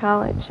Women's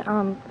College.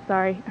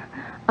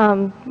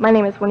 My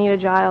name is Juanita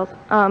Giles.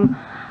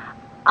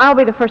 I'll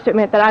be the first to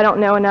admit that I don't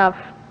know enough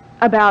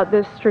about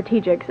the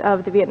strategics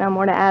of the Vietnam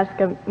War to ask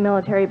a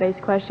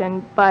military-based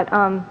question, but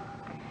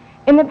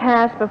in the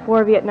past,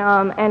 before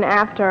Vietnam and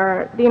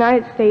after, the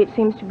United States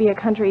seems to be a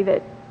country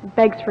that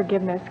begs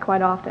forgiveness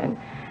quite often.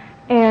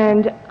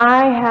 And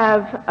I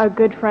have a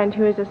good friend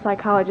who is a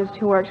psychologist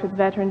who works with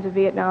veterans of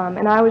Vietnam,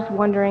 and I was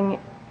wondering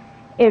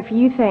if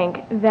you think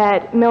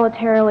that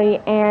militarily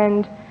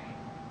and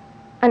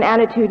an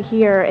attitude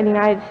here in the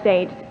United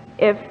States,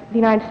 if the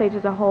United States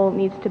as a whole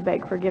needs to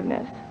beg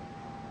forgiveness.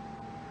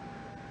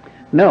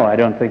 No, I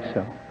don't think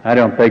so. I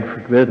don't beg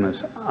forgiveness.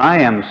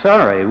 I am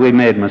sorry we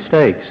made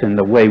mistakes in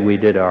the way we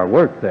did our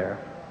work there,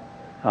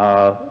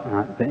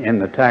 in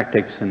the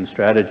tactics and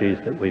strategies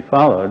that we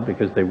followed,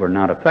 because they were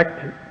not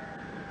effective.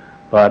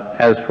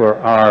 But as for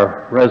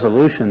our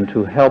resolution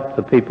to help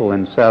the people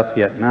in South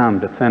Vietnam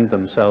defend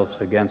themselves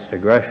against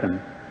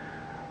aggression,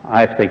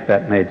 I think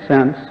that made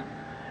sense.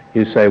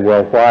 You say,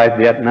 well, why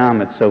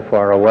Vietnam? It's so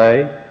far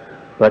away.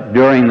 But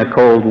during the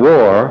Cold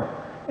War,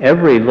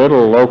 every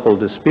little local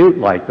dispute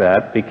like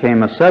that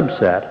became a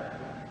subset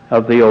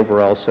of the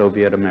overall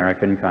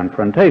Soviet-American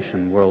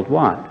confrontation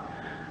worldwide.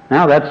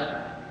 Now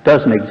that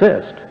doesn't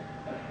exist.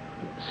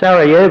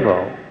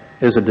 Sarajevo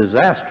is a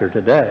disaster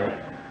today,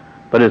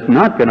 but it's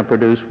not going to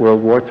produce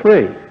World War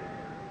III,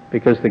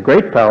 because the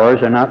great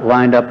powers are not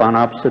lined up on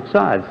opposite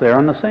sides. They're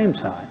on the same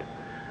side.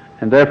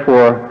 And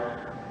therefore,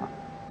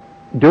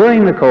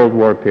 during the Cold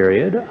War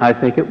period, I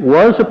think it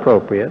was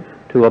appropriate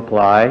to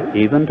apply,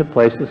 even to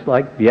places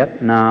like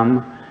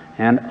Vietnam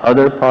and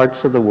other parts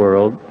of the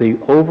world, the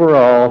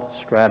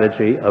overall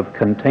strategy of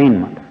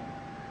containment.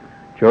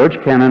 George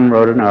Kennan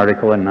wrote an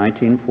article in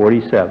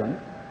 1947.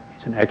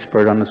 He's an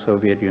expert on the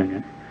Soviet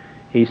Union.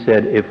 He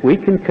said, if we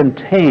can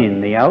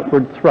contain the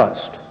outward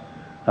thrust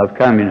of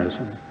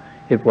communism,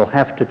 it will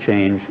have to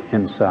change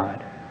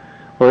inside.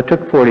 Well, it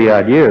took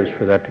 40-odd years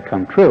for that to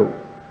come true.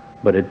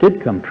 but it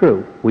did come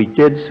true. We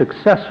did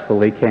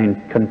successfully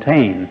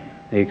contain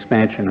the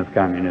expansion of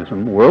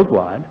communism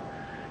worldwide,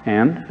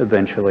 and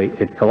eventually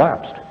it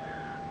collapsed.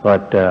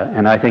 But,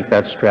 and I think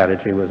that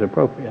strategy was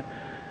appropriate.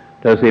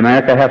 Does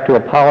America have to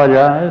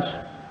apologize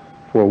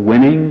for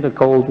winning the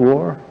Cold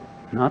War?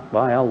 Not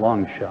by a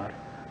long shot.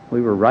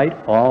 We were right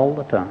all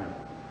the time.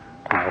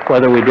 Now,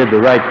 whether we did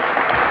the right...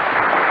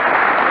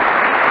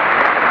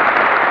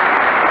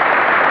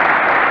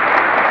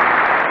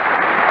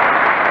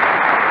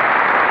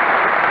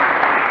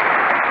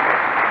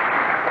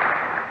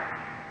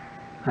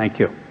 Thank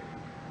you.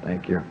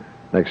 Thank you.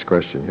 Next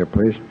question here,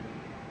 please.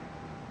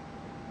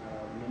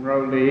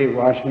 Monroe Lee,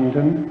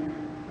 Washington.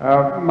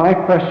 My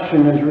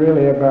question is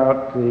really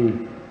about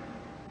the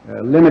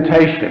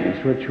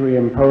limitations which we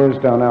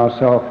imposed on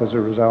ourselves as a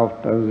result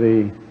of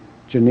the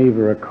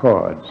Geneva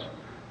Accords.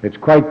 It's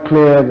quite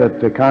clear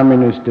that the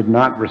communists did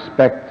not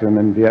respect them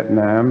in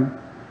Vietnam,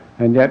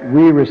 and yet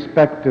we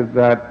respected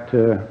that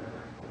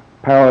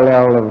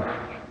parallel of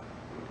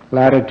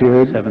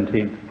latitude.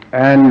 17th.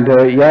 And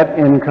yet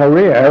in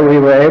Korea we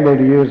were able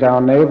to use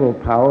our naval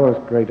power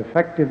with great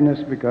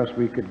effectiveness because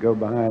we could go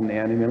behind the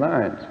enemy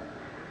lines.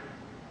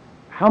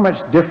 How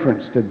much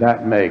difference did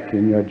that make,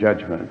 in your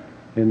judgment,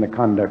 in the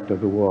conduct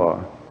of the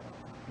war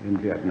in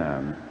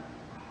Vietnam?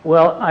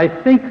 Well, I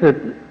think that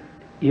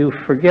you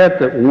forget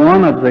that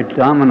one of the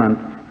dominant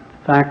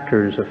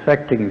factors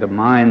affecting the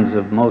minds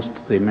of most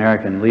of the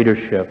American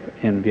leadership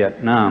in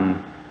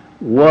Vietnam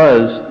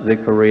was the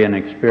Korean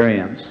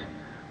experience,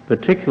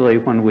 particularly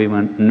when we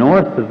went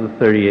north of the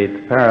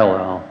 38th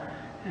parallel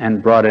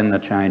and brought in the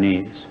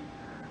Chinese.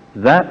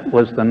 That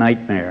was the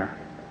nightmare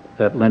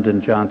that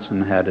Lyndon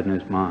Johnson had in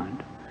his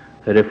mind,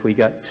 that if we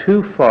got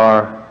too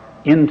far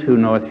into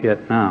North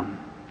Vietnam,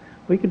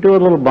 we could do a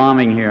little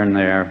bombing here and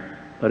there,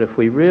 but if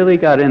we really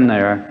got in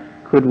there,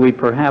 could we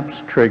perhaps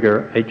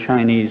trigger a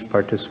Chinese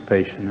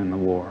participation in the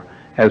war,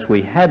 as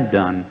we had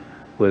done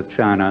with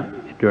China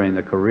during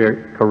the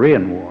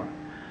Korean War.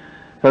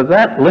 So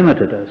that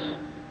limited us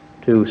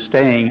to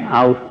staying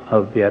out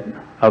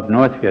of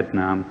North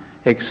Vietnam,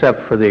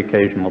 except for the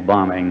occasional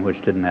bombing,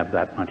 which didn't have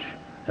that much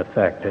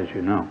effect, as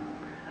you know.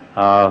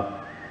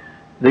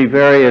 The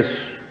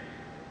various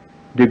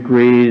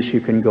degrees, you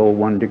can go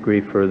 1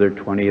 degree further,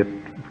 20th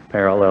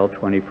parallel,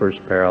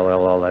 21st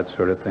parallel, all that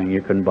sort of thing.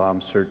 You can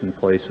bomb certain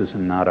places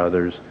and not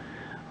others.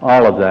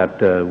 All of that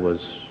was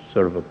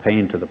sort of a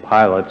pain to the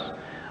pilots.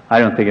 I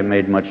don't think it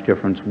made much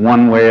difference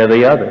one way or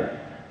the other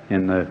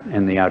in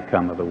the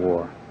outcome of the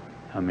war.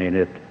 I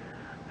mean,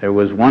 there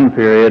was one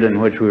period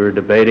in which we were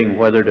debating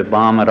whether to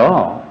bomb at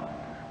all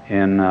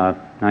in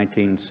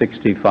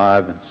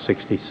 1965 and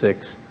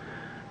 66.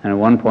 And at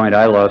one point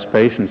I lost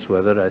patience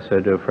with it. I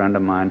said to a friend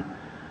of mine,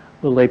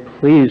 will they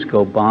please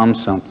go bomb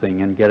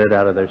something and get it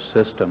out of their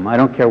system? I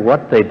don't care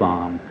what they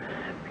bomb.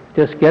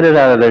 Just get it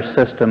out of their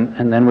system,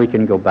 and then we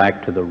can go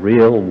back to the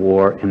real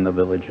war in the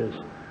villages.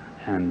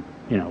 And,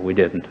 you know, we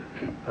didn't.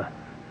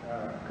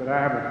 Could I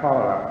have a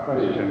follow-up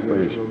question,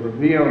 which will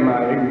reveal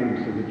my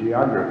ignorance of the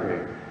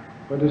geography?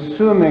 But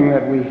assuming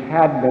that we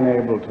had been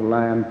able to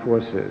land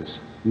forces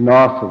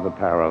north of the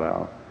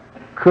parallel,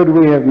 could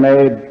we have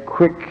made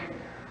quick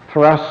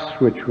thrusts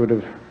which would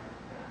have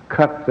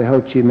cut the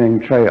Ho Chi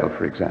Minh Trail,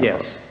 for example?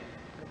 Yes.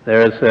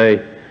 There's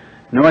a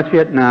North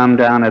Vietnam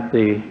down at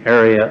the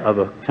area of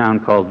a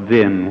town called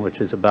Vinh,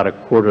 which is about a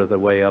quarter of the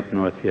way up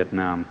North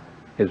Vietnam.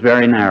 It's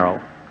very narrow.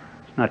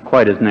 It's not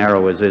quite as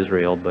narrow as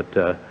Israel, but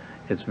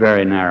it's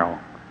very narrow.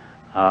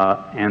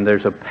 And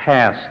there's a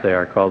pass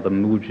there called the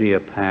Mujia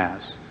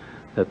Pass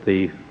that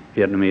the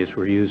Vietnamese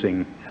were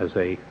using as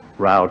a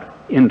route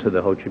into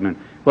the Ho Chi Minh.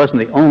 It wasn't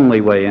the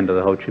only way into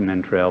the Ho Chi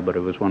Minh Trail, but it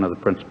was one of the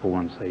principal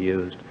ones they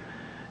used.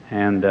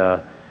 And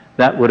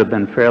that would have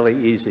been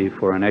fairly easy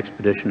for an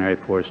expeditionary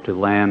force to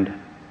land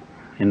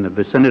in the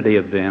vicinity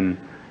of Vinh,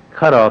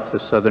 cut off the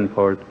southern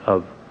part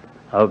of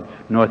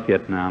North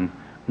Vietnam,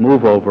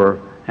 move over,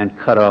 and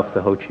cut off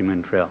the Ho Chi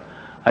Minh Trail.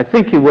 I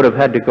think you would have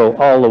had to go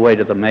all the way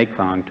to the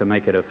Mekong to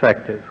make it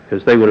effective,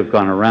 because they would have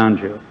gone around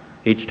you.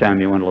 Each time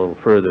you went a little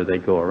further,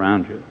 they'd go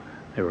around you.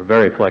 They were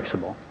very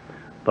flexible.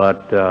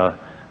 But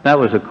that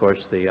was, of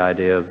course, the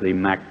idea of the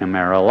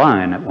McNamara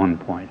Line at one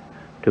point,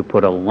 to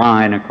put a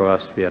line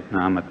across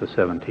Vietnam at the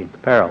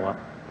 17th parallel.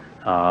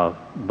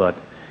 But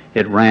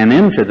it ran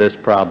into this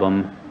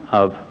problem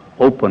of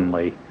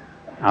openly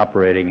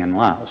operating in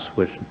Laos,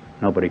 which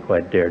nobody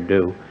quite dared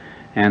do.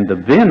 And the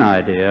Vinh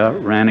idea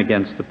ran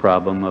against the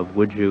problem of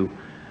would you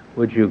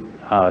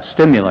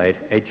stimulate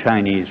a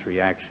Chinese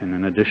reaction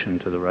in addition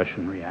to the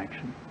Russian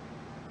reaction?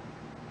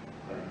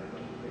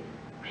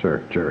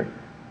 Sir, Jerry.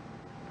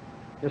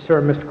 Yes,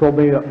 sir, Mr.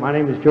 Colby. My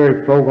name is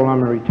Jerry Fogel.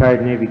 I'm a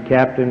retired Navy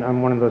captain.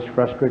 I'm one of those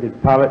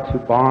frustrated pilots who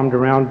bombed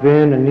around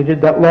Vinh and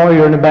needed that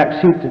lawyer in the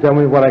back seat to tell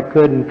me what I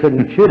could and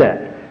couldn't shoot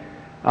at.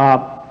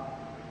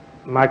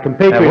 My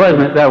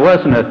compatriot... That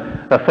wasn't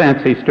a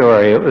fancy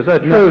story. It was a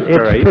true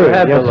story. It's true. You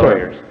had Yes, the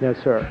lawyers. sir. Yes,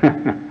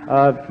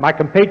 sir. My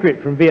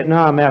compatriot from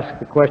Vietnam asked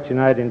the question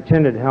I had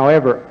intended.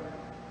 However,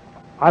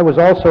 I was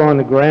also on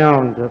the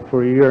ground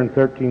for a year and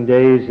 13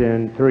 days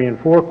in 3 and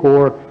 4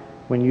 Corps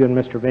when you and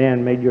Mr.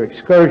 Van made your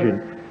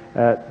excursion.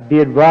 Be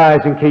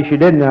advised, in case you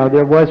didn't know,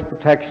 there was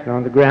protection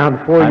on the ground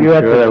for you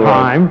at the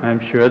time.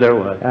 I'm sure there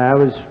was. I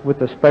was with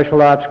a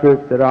special ops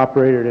group that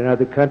operated in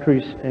other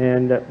countries,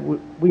 and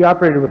we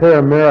operated with Air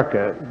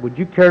America. Would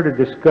you care to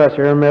discuss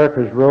Air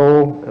America's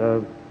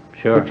role,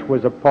 Sure. which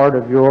was a part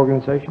of your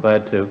organization?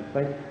 Glad to.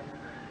 Thank you.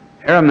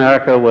 Air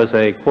America was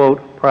a, quote,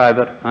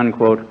 private,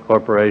 unquote,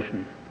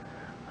 corporation.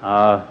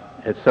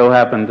 It so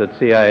happened that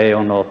CIA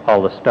owned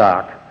all the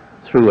stock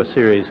through a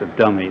series of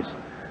dummies.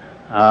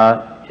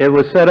 It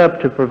was set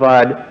up to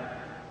provide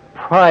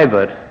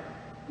private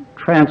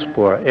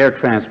transport, air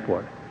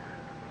transport,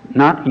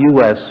 not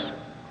U.S.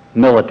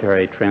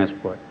 military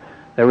transport.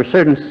 There were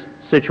certain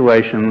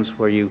situations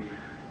where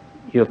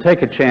you'll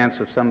take a chance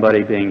of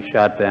somebody being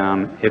shot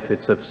down. If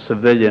it's a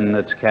civilian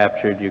that's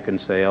captured, you can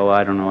say, oh,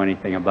 I don't know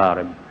anything about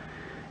him.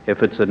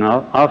 If it's an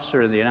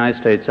officer of the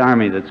United States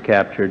Army that's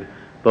captured,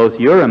 both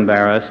you're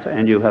embarrassed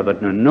and you have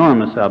an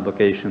enormous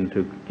obligation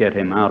to get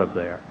him out of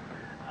there.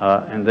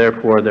 And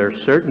therefore, there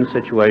are certain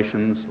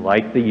situations,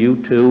 like the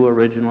U-2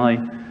 originally,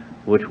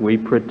 which we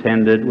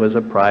pretended was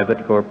a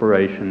private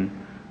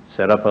corporation,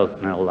 set up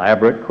an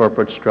elaborate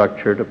corporate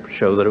structure to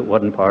show that it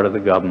wasn't part of the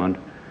government.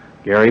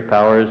 Gary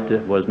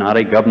Powers was not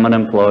a government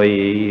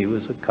employee, he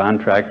was a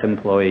contract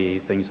employee,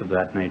 things of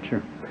that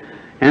nature.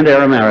 And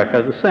Air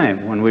America the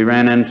same. When we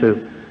ran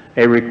into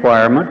a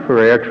requirement for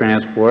air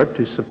transport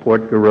to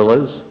support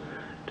guerrillas,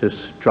 to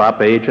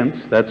drop agents,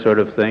 that sort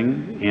of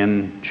thing,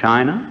 in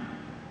China,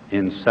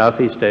 in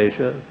Southeast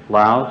Asia,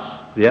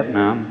 Laos,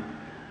 Vietnam,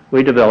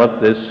 we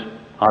developed this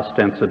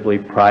ostensibly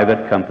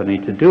private company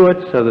to do it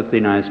so that the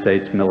United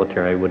States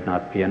military would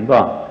not be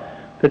involved,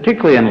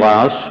 particularly in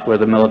Laos, where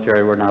the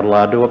military were not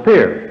allowed to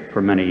appear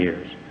for many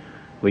years.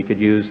 We could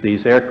use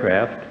these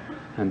aircraft,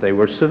 and they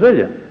were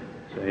civilian.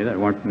 See, they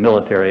weren't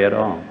military at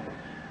all.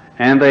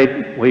 And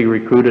we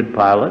recruited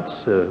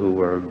pilots who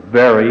were a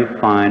very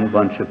fine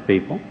bunch of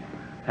people,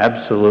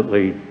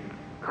 absolutely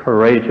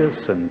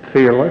courageous and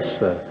fearless,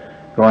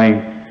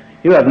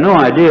 you have no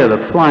idea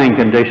the flying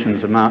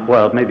conditions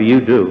well, maybe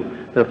you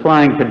do, the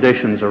flying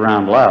conditions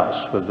around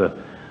Laos with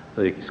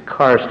the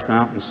karst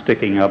mountains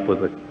sticking up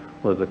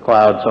with the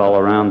clouds all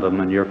around them,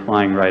 and you're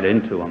flying right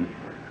into them.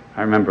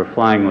 I remember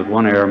flying with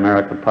one Air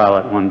America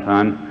pilot one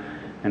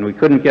time, and we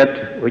couldn't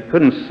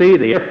see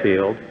the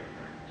airfield,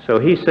 so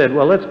he said,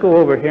 well, let's go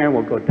over here and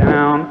we'll go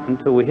down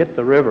until we hit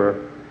the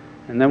river,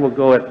 and then we'll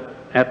go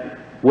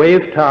at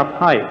wave top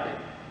height,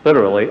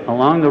 literally,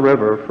 along the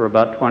river for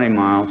about 20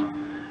 miles,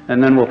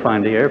 and then we'll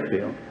find the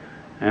airfield.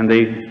 And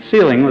the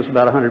ceiling was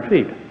about 100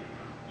 feet.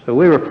 So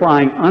we were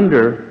flying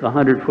under the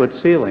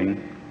 100-foot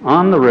ceiling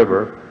on the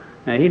river,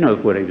 and he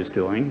knows what he was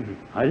doing.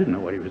 I didn't know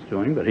what he was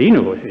doing, but he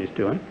knew what he was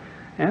doing.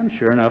 And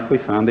sure enough, we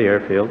found the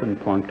airfield and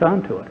plunked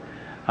onto it.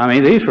 I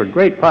mean, these were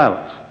great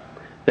pilots.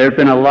 There had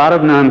been a lot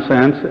of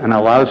nonsense and a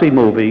lousy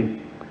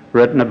movie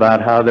written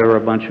about how there were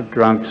a bunch of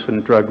drunks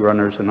and drug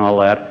runners and all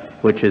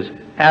that, which is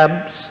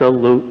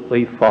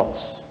absolutely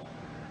false.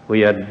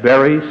 We had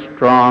very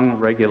strong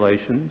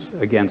regulations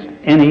against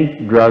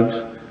any drugs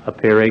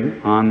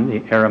appearing on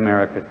the Air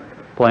America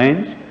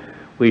planes.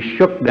 We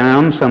shook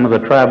down some of the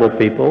tribal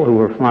people who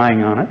were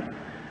flying on it.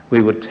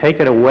 We would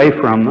take it away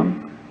from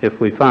them if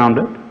we found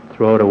it,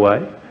 throw it away,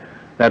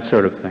 that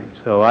sort of thing.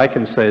 So I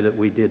can say that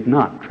we did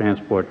not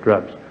transport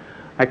drugs.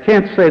 I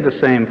can't say the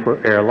same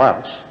for Air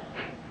Laos,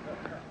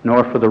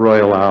 nor for the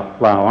Royal Lao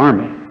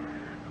Army,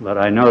 but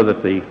I know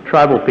that the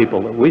tribal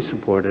people that we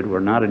supported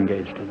were not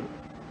engaged in it.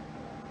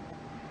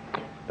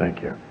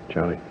 Thank you.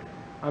 Johnny.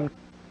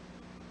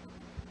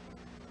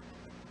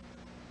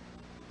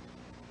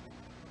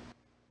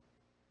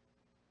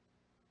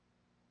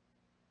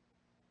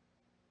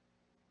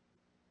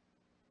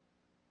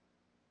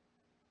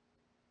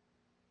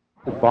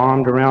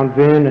 Bombed around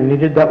Vin and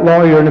needed that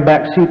lawyer in the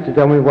back seat to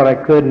tell me what I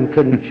could and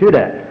couldn't shoot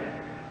at.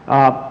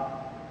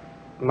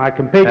 My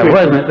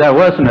compatriot... That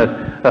wasn't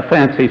a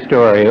fancy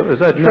story. It was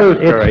a true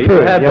story.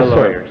 You had the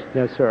lawyers.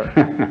 Yes, sir.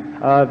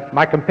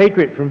 My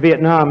compatriot from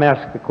Vietnam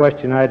asked the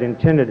question I had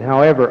intended.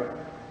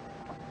 However,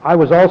 I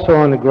was also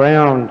on the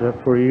ground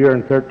for a year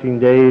and 13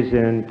 days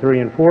in 3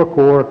 and 4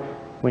 Corps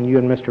when you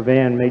and Mr.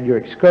 Van made your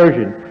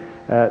excursion.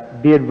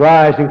 Be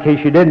advised, in case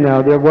you didn't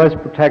know, there was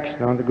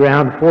protection on the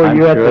ground for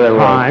you at the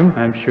time.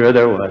 I'm sure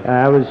there was.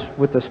 I was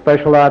with a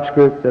special ops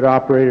group that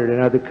operated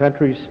in other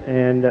countries,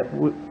 and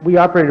we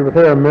operated with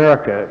Air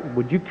America.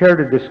 Would you care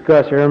to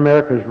discuss Air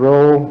America's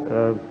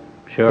role,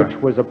 Sure. which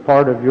was a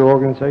part of your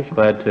organization?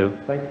 Glad to.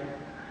 Thank you.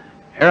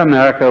 Air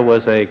America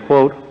was a,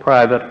 quote,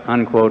 private,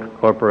 unquote,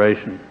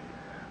 corporation.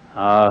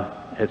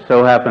 It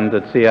so happened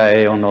that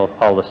CIA owned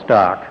all the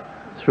stock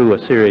through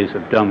a series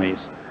of dummies.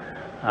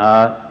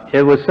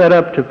 It was set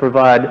up to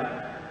provide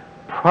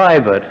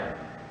private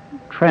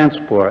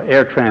transport,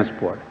 air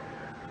transport,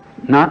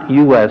 not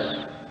U.S.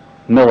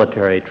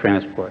 military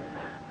transport.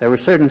 There were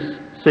certain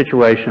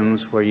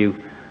situations where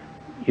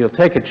you'll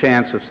take a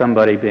chance of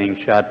somebody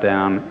being shot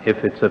down. If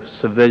it's a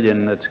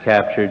civilian that's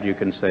captured, you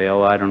can say,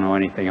 oh, I don't know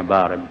anything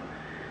about him.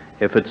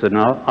 If it's an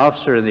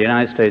officer of the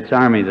United States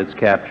Army that's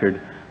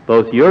captured,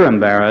 both you're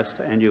embarrassed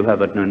and you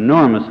have an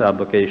enormous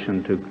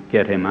obligation to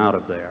get him out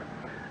of there.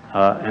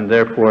 And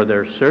therefore,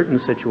 there are certain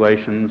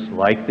situations,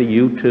 like the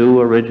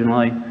U-2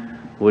 originally,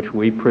 which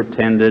we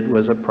pretended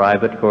was a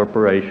private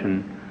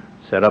corporation,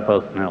 set up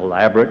an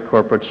elaborate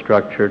corporate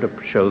structure to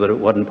show that it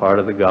wasn't part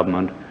of the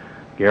government.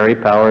 Gary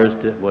Powers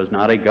was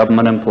not a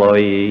government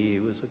employee, he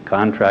was a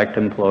contract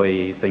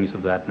employee, things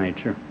of that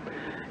nature.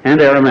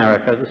 And Air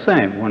America the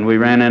same. When we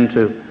ran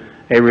into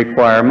a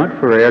requirement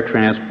for air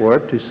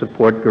transport to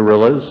support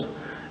guerrillas,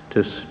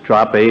 to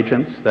drop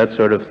agents, that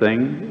sort of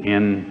thing,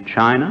 in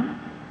China,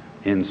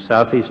 in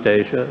Southeast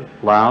Asia,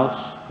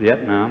 Laos,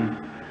 Vietnam,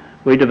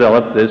 we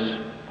developed this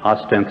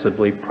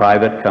ostensibly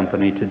private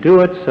company to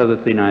do it so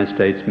that the United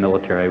States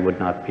military would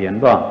not be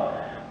involved,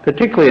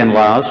 particularly in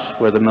Laos,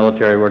 where the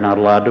military were not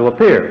allowed to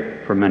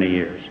appear for many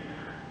years.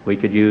 We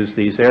could use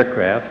these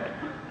aircraft,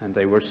 and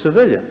they were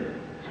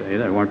civilian. See,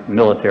 they weren't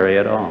military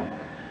at all.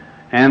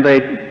 And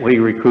we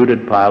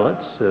recruited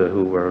pilots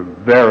who were a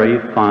very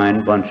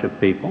fine bunch of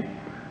people,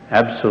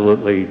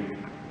 absolutely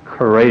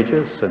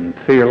courageous and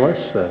fearless,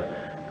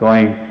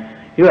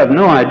 you have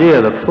no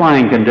idea the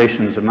flying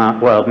conditions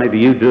well, maybe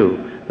you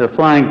do, the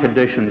flying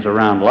conditions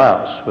around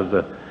Laos with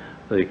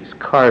the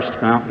karst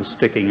mountains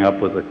sticking up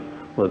with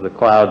the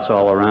clouds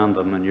all around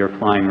them, and you're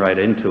flying right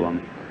into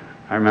them.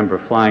 I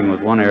remember flying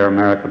with one Air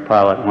America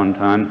pilot one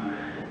time,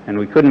 and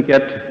we couldn't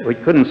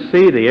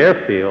see the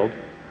airfield,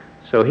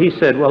 so he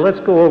said, well, let's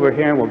go over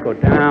here and we'll go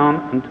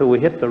down until we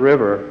hit the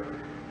river,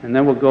 and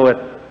then we'll go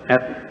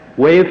at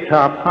wave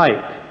top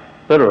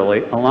height, literally,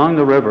 along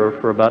the river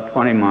for about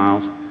 20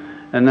 miles,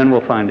 and then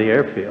we'll find the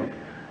airfield.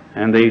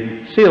 And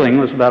the ceiling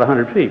was about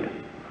 100 feet.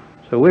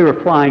 So we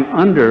were flying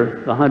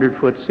under the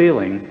 100-foot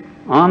ceiling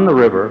on the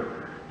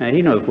river, and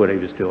he knows what he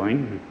was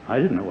doing. I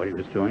didn't know what he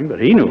was doing, but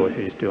he knew what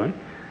he was doing.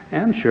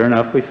 And sure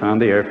enough, we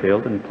found the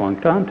airfield and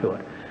plunked onto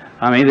it.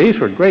 I mean, these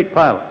were great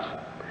pilots.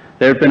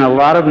 There had been a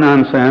lot of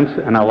nonsense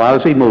and a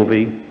lousy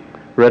movie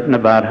written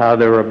about how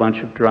there were a bunch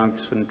of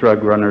drunks and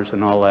drug runners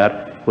and all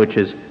that, which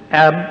is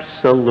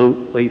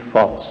absolutely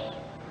false.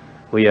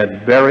 We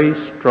had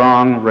very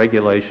strong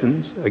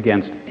regulations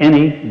against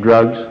any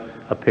drugs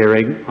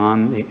appearing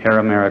on the Air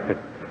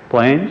America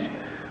planes.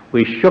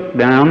 We shook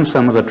down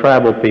some of the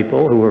tribal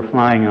people who were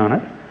flying on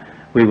it.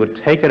 We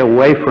would take it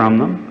away from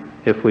them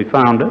if we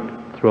found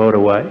it, throw it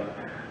away,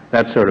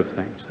 that sort of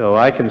thing. So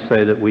I can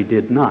say that we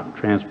did not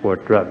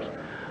transport drugs.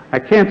 I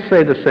can't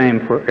say the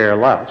same for Air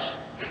Laos,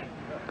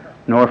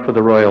 nor for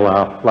the Royal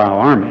Lao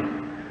Army,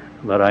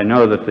 but I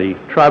know that the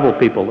tribal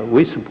people that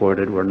we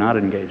supported were not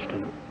engaged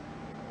in it.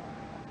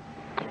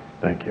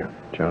 Thank you.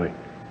 Charlie.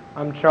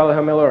 I'm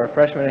Charlie Miller, a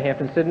freshman at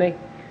Hampden, Sydney.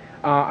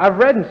 I've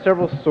read in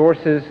several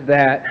sources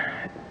that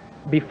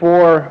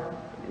before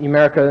the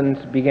Americans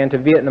began to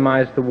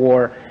Vietnamize the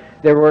war,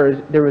 there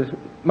was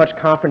much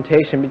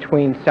confrontation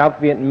between South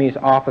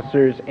Vietnamese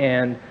officers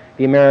and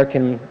the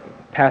American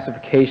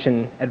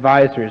pacification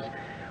advisors.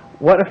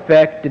 What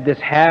effect did this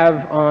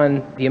have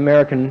on the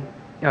American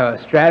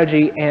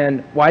strategy,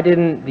 and why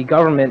did the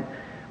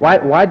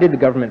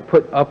government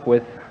put up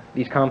with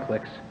these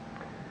conflicts?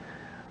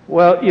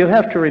 Well, you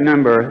have to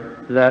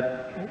remember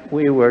that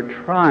we were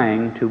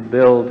trying to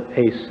build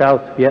a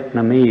South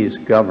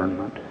Vietnamese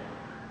government.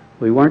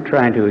 We weren't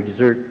trying to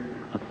exert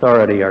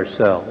authority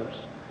ourselves.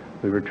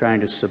 We were trying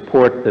to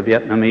support the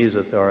Vietnamese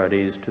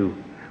authorities to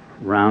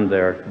round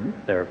their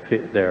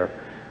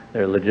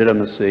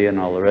legitimacy and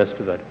all the rest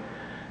of it.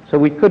 So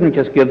we couldn't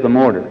just give them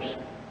orders.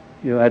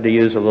 You had to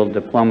use a little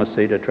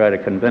diplomacy to try to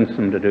convince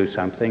them to do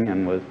something,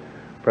 and with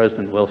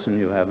President Wilson,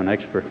 you have an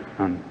expert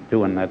on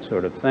doing that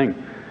sort of thing.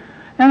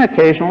 And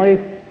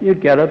occasionally,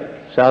 you'd get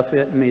a South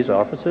Vietnamese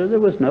officer that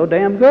was no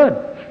damn good,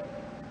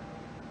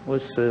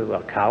 was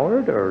a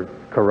coward or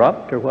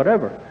corrupt or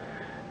whatever.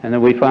 And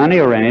then we finally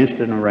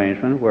arranged an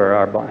arrangement where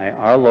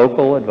our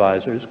local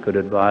advisors could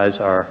advise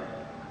our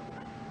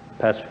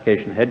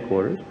pacification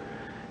headquarters,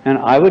 and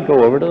I would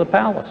go over to the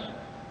palace,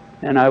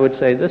 and I would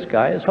say, this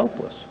guy is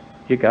hopeless.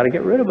 You got to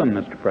get rid of him,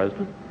 Mr.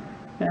 President.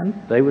 And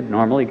they would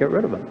normally get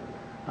rid of him.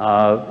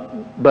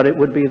 But it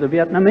would be the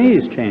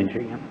Vietnamese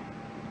changing him.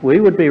 We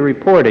would be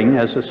reporting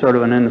as a sort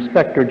of an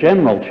inspector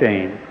general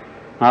chain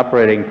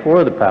operating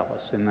for the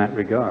palace in that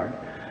regard.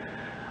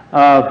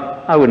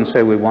 I wouldn't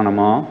say we won them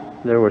all.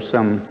 There were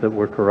some that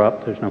were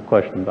corrupt, there's no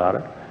question about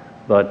it.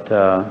 But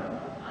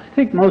I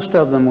think most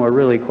of them were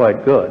really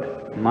quite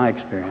good, in my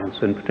experience,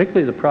 and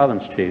particularly the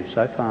province chiefs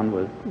I found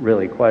were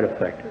really quite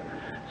effective.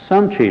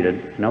 Some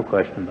cheated, no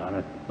question about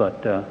it,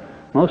 but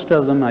most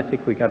of them I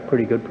think we got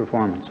pretty good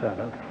performance out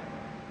of.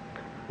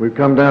 We've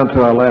come down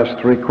to our last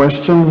three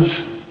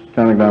questions.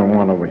 Counting down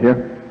one over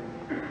here.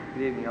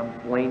 Good evening.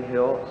 I'm Blaine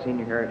Hill,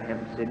 senior here at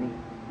Hampden, Sydney.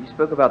 You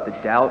spoke about the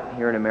doubt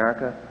here in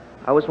America.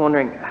 I was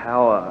wondering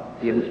how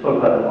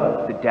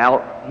the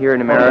doubt here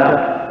in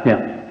America,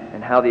 yeah,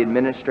 and how the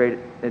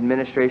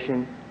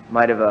administration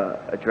might have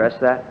addressed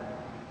that.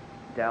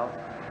 doubt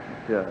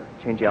to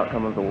change the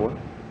outcome of the war?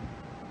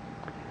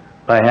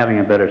 By having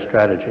a better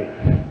strategy.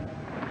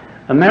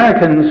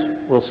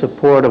 Americans will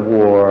support a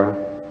war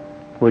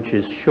which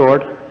is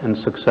short and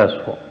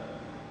successful,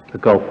 the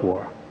Gulf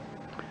War.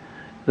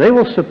 They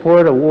will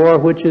support a war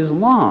which is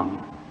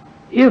long,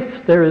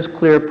 if there is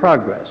clear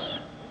progress.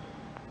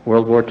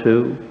 World War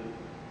II,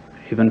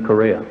 even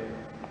Korea.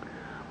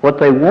 What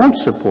they won't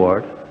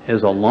support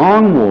is a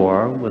long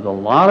war with a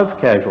lot of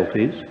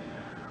casualties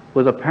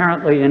with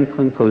apparently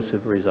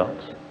inconclusive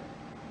results.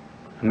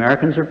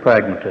 Americans are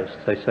pragmatists.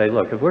 They say,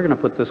 look, if we're going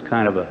to put this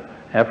kind of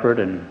effort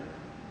and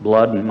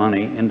blood and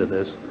money into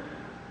this,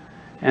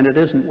 and it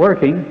isn't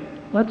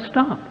working, let's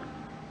stop.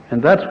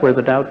 And that's where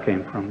the doubt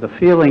came from, the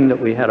feeling that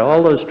we had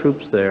all those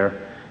troops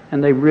there,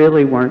 and they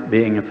really weren't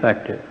being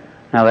effective.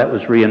 Now, that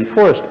was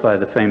reinforced by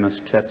the famous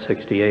Tet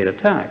 68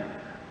 attack,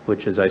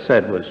 which, as I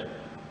said, was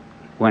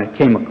when it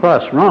came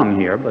across wrong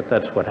here, but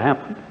that's what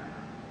happened.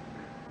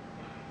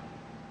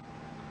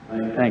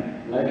 Thank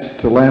you.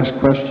 Next to last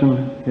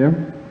question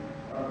here.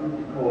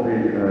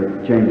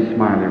 Colby, James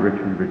Smiley,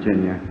 Richmond,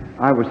 Virginia.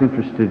 I was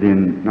interested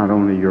in not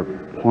only your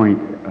point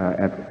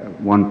at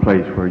one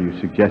place where you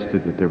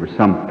suggested that there was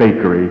some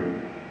fakery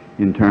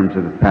in terms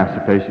of the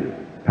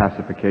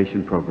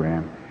pacification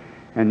program,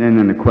 and then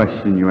in the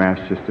question you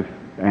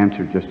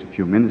answered just a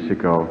few minutes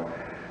ago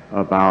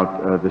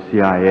about the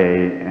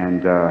CIA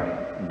and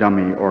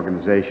dummy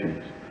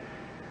organizations.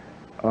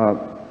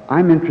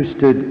 I'm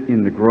interested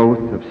in the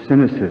growth of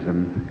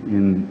cynicism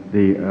in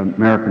the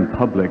American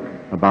public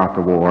about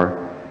the war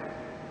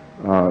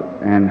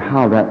and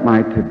how that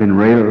might have been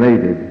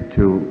related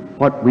to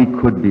what we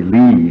could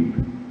believe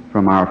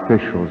from our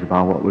officials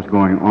about what was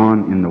going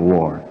on in the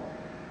war.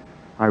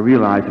 I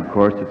realize, of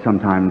course, that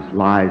sometimes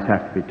lies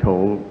have to be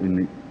told in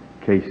the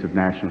case of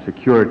national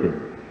security.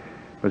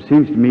 But it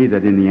seems to me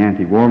that in the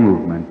anti-war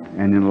movement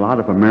and in a lot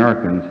of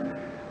Americans,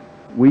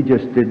 we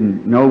just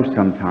didn't know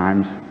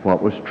sometimes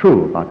what was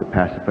true about the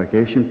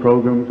pacification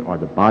programs or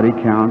the body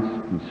counts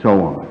and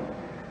so on.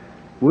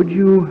 Would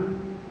you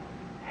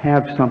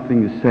have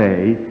something to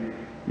say?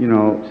 You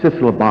know,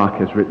 Cicely Bach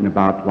has written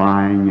about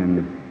lying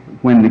and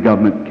when the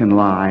government can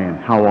lie and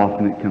how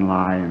often it can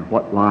lie and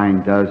what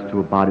lying does to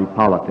a body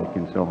politic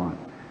and so on.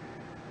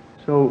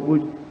 So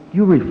would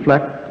you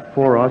reflect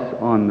for us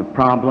on the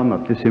problem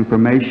of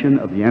disinformation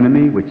of the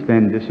enemy, which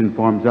then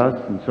disinforms us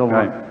and so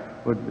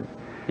on?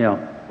 Yeah.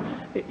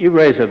 You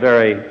raise a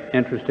very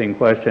interesting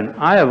question.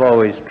 I have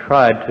always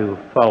tried to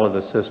follow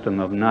the system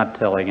of not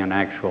telling an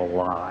actual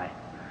lie.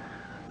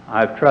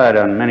 I've tried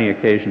on many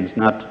occasions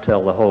not to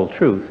tell the whole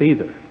truth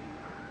either.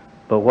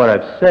 But what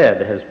I've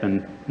said has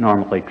been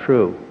normally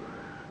true.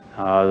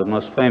 The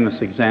most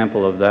famous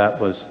example of that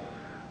was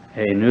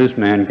a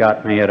newsman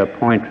got me at a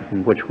point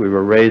in which we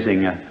were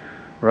raising a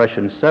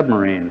Russian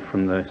submarine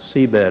from the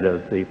seabed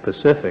of the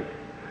Pacific.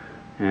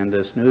 And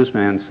this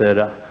newsman said,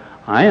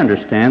 I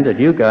understand that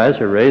you guys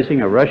are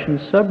raising a Russian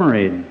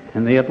submarine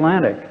in the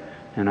Atlantic.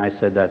 And I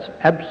said, that's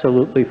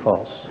absolutely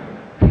false.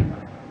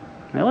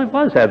 Well, it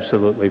was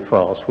absolutely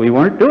false. We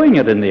weren't doing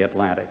it in the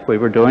Atlantic. We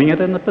were doing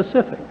it in the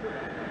Pacific.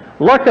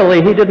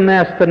 Luckily, he didn't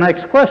ask the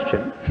next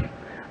question,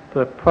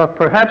 but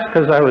perhaps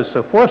because I was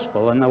so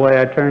forceful in the way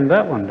I turned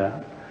that one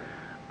down.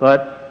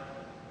 But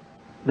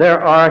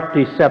there are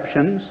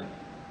deceptions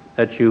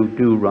that you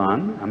do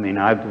run. I mean,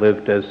 I've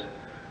lived as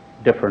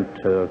different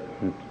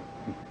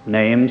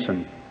names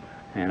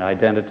and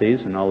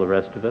identities and all the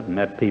rest of it, and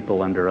met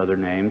people under other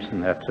names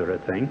and that sort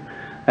of thing.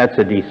 That's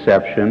a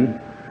deception.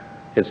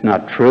 It's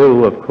not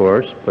true, of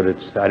course, but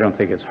I don't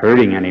think it's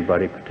hurting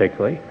anybody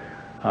particularly.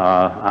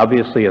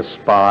 Obviously, a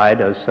spy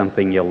does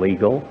something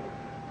illegal.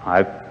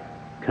 I've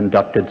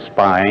conducted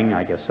spying.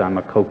 I guess I'm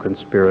a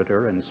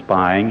co-conspirator in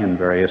spying in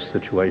various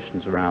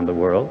situations around the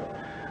world.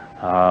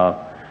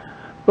 Now,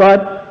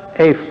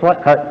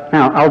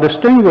 I'll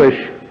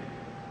distinguish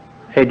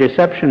a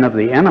deception of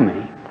the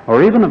enemy,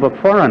 or even of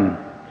a foreign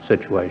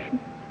situation,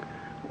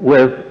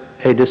 with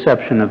a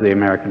deception of the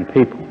American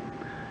people.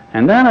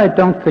 And that I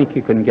don't think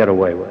you can get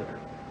away with.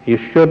 You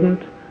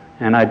shouldn't,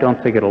 and I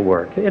don't think it'll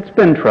work. It's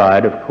been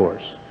tried, of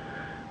course.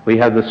 We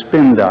have the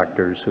spin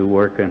doctors who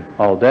work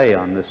all day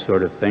on this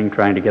sort of thing,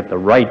 trying to get the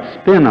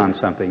right spin on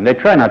something. They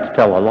try not to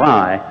tell a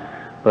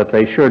lie, but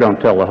they sure don't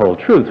tell the whole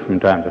truth from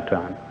time to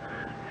time.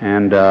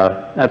 And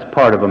that's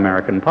part of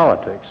American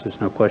politics. There's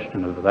no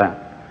question of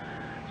that.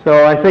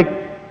 So I think,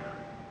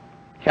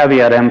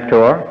 caveat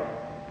emptor,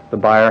 the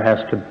buyer has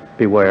to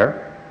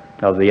beware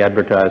of the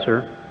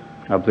advertiser,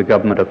 of the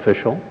government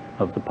official,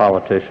 of the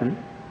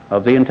politician,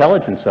 of the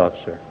intelligence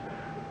officer.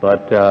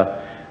 But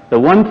the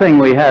one thing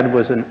we had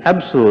was an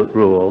absolute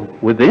rule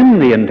within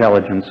the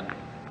intelligence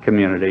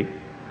community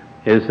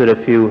is that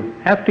if you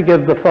have to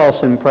give the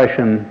false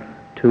impression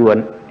to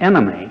an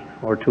enemy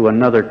or to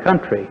another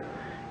country,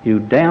 you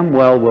damn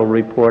well will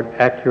report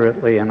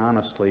accurately and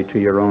honestly to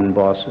your own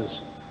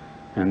bosses.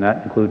 And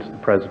that includes the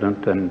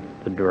president and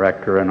the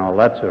director and all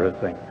that sort of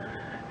thing.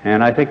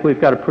 And I think we've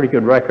got a pretty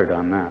good record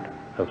on that,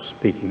 of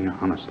speaking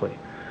honestly.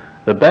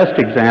 The best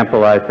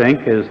example, I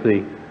think, is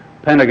the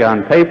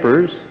Pentagon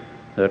Papers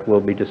that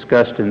will be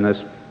discussed in this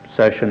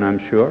session, I'm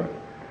sure,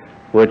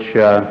 which,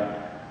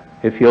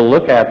 if you'll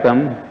look at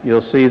them,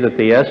 you'll see that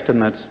the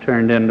estimates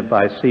turned in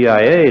by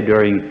CIA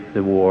during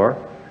the war,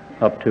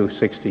 up to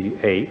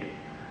 68,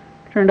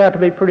 turned out to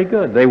be pretty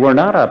good. They were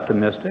not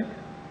optimistic.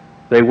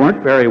 They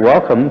weren't very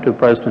welcome to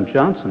President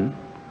Johnson,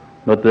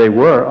 but they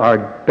were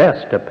our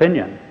best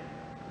opinion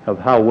of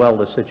how well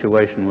the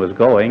situation was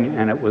going,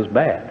 and it was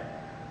bad.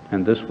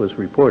 And this was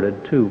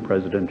reported to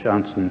President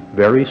Johnson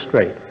very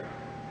straight,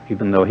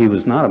 even though he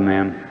was not a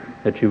man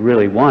that you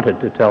really wanted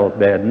to tell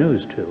bad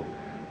news to.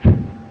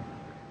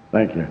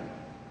 Thank you.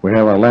 We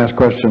have our last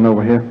question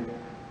over here.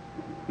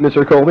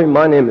 Mr. Colby,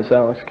 my name is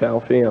Alex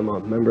Calfee. I'm a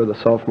member of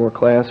the sophomore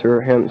class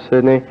here at Hampden,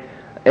 Sydney.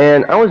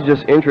 And I was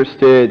just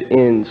interested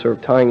in sort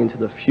of tying into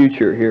the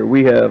future here.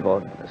 We have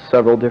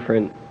several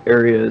different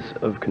areas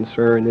of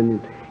concern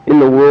in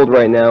the world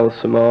right now with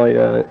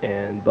Somalia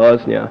and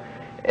Bosnia.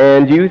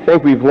 And do you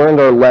think we've learned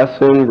our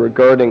lesson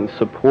regarding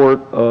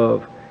support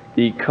of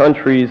the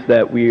countries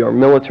that we are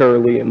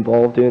militarily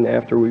involved in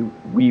after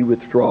we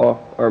withdraw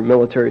our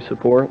military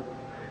support?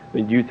 I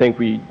mean, do you think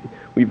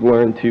we've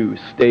learned to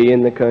stay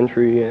in the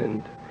country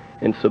and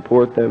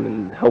support them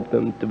and help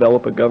them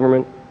develop a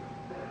government?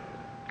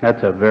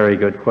 That's a very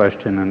good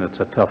question, and it's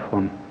a tough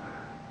one.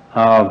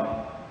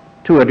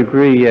 To a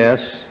degree, yes,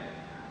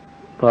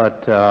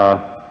 but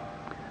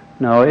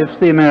no, if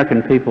the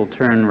American people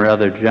turn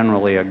rather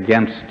generally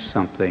against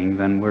something,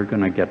 then we're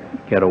going to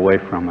get away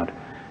from it.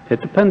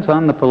 It depends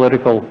on the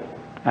political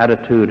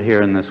attitude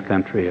here in this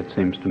country, it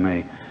seems to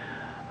me.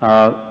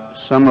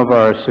 Some of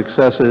our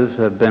successes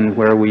have been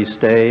where we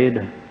stayed.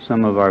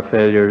 Some of our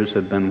failures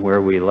have been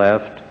where we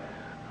left.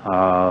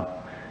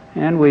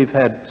 And we've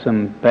had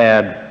some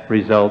bad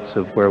results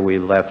of where we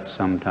left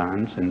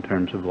sometimes in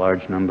terms of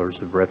large numbers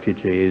of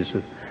refugees,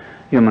 of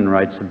human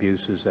rights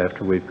abuses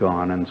after we've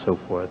gone, and so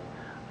forth.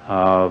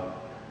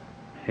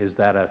 Is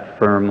that a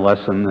firm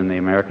lesson in the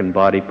American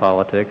body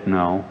politic?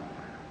 No,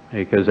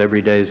 because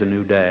every day is a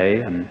new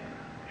day, and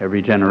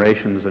every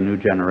generation is a new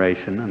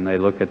generation, and they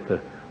look at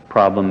the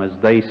problem as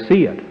they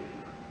see it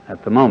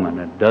at the moment.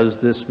 And does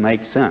this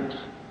make sense?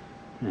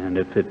 And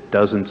if it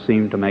doesn't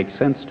seem to make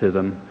sense to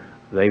them,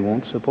 they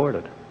won't support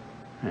it.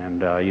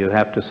 And you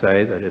have to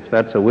say that if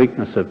that's a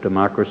weakness of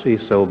democracy,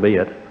 so be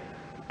it.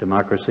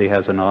 Democracy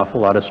has an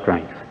awful lot of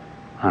strength,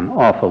 an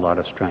awful lot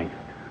of strength,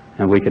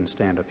 and we can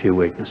stand a few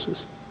weaknesses.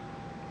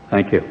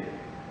 Thank you.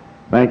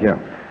 Thank you.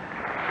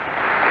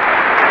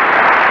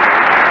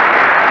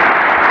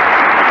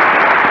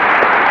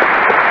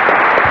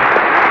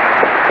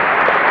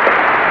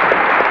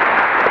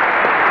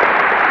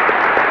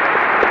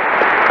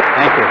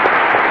 Thank you.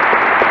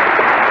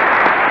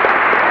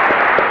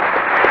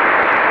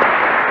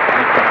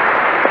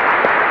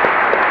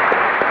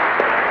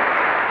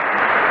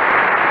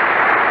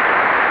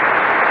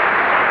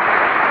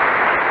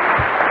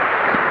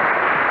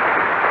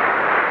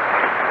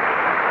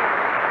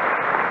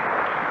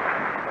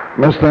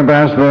 Mr.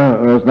 Ambassador,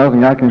 there's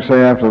nothing I can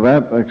say after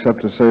that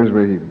except to say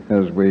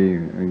as we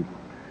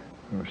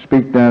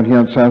speak down here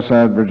in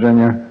Southside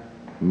Virginia,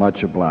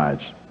 much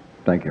obliged.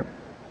 Thank you.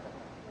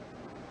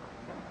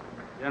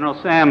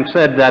 General Sam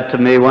said that to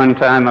me one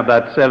time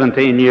about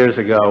 17 years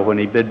ago when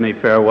he bid me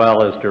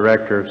farewell as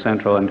Director of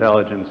Central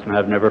Intelligence, and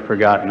I've never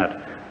forgotten it.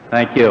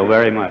 Thank you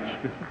very much.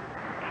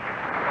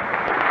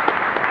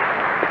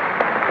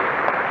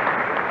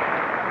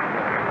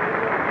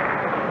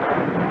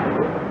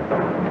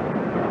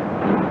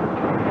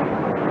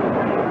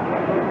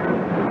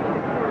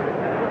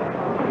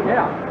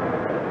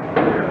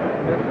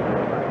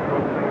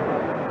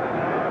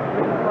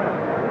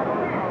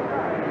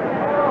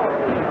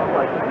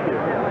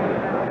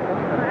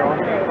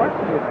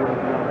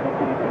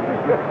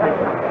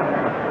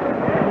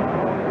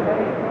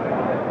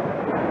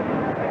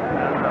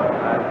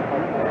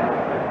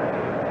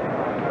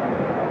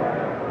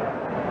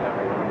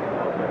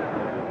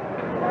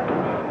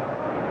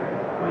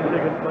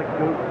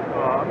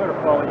 I better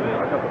follow you.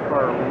 I got the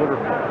car litter.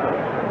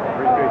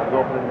 Briefcase is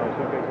open, my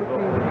suitcase is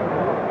open.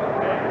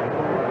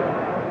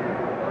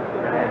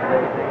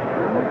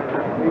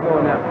 Where you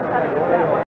going now?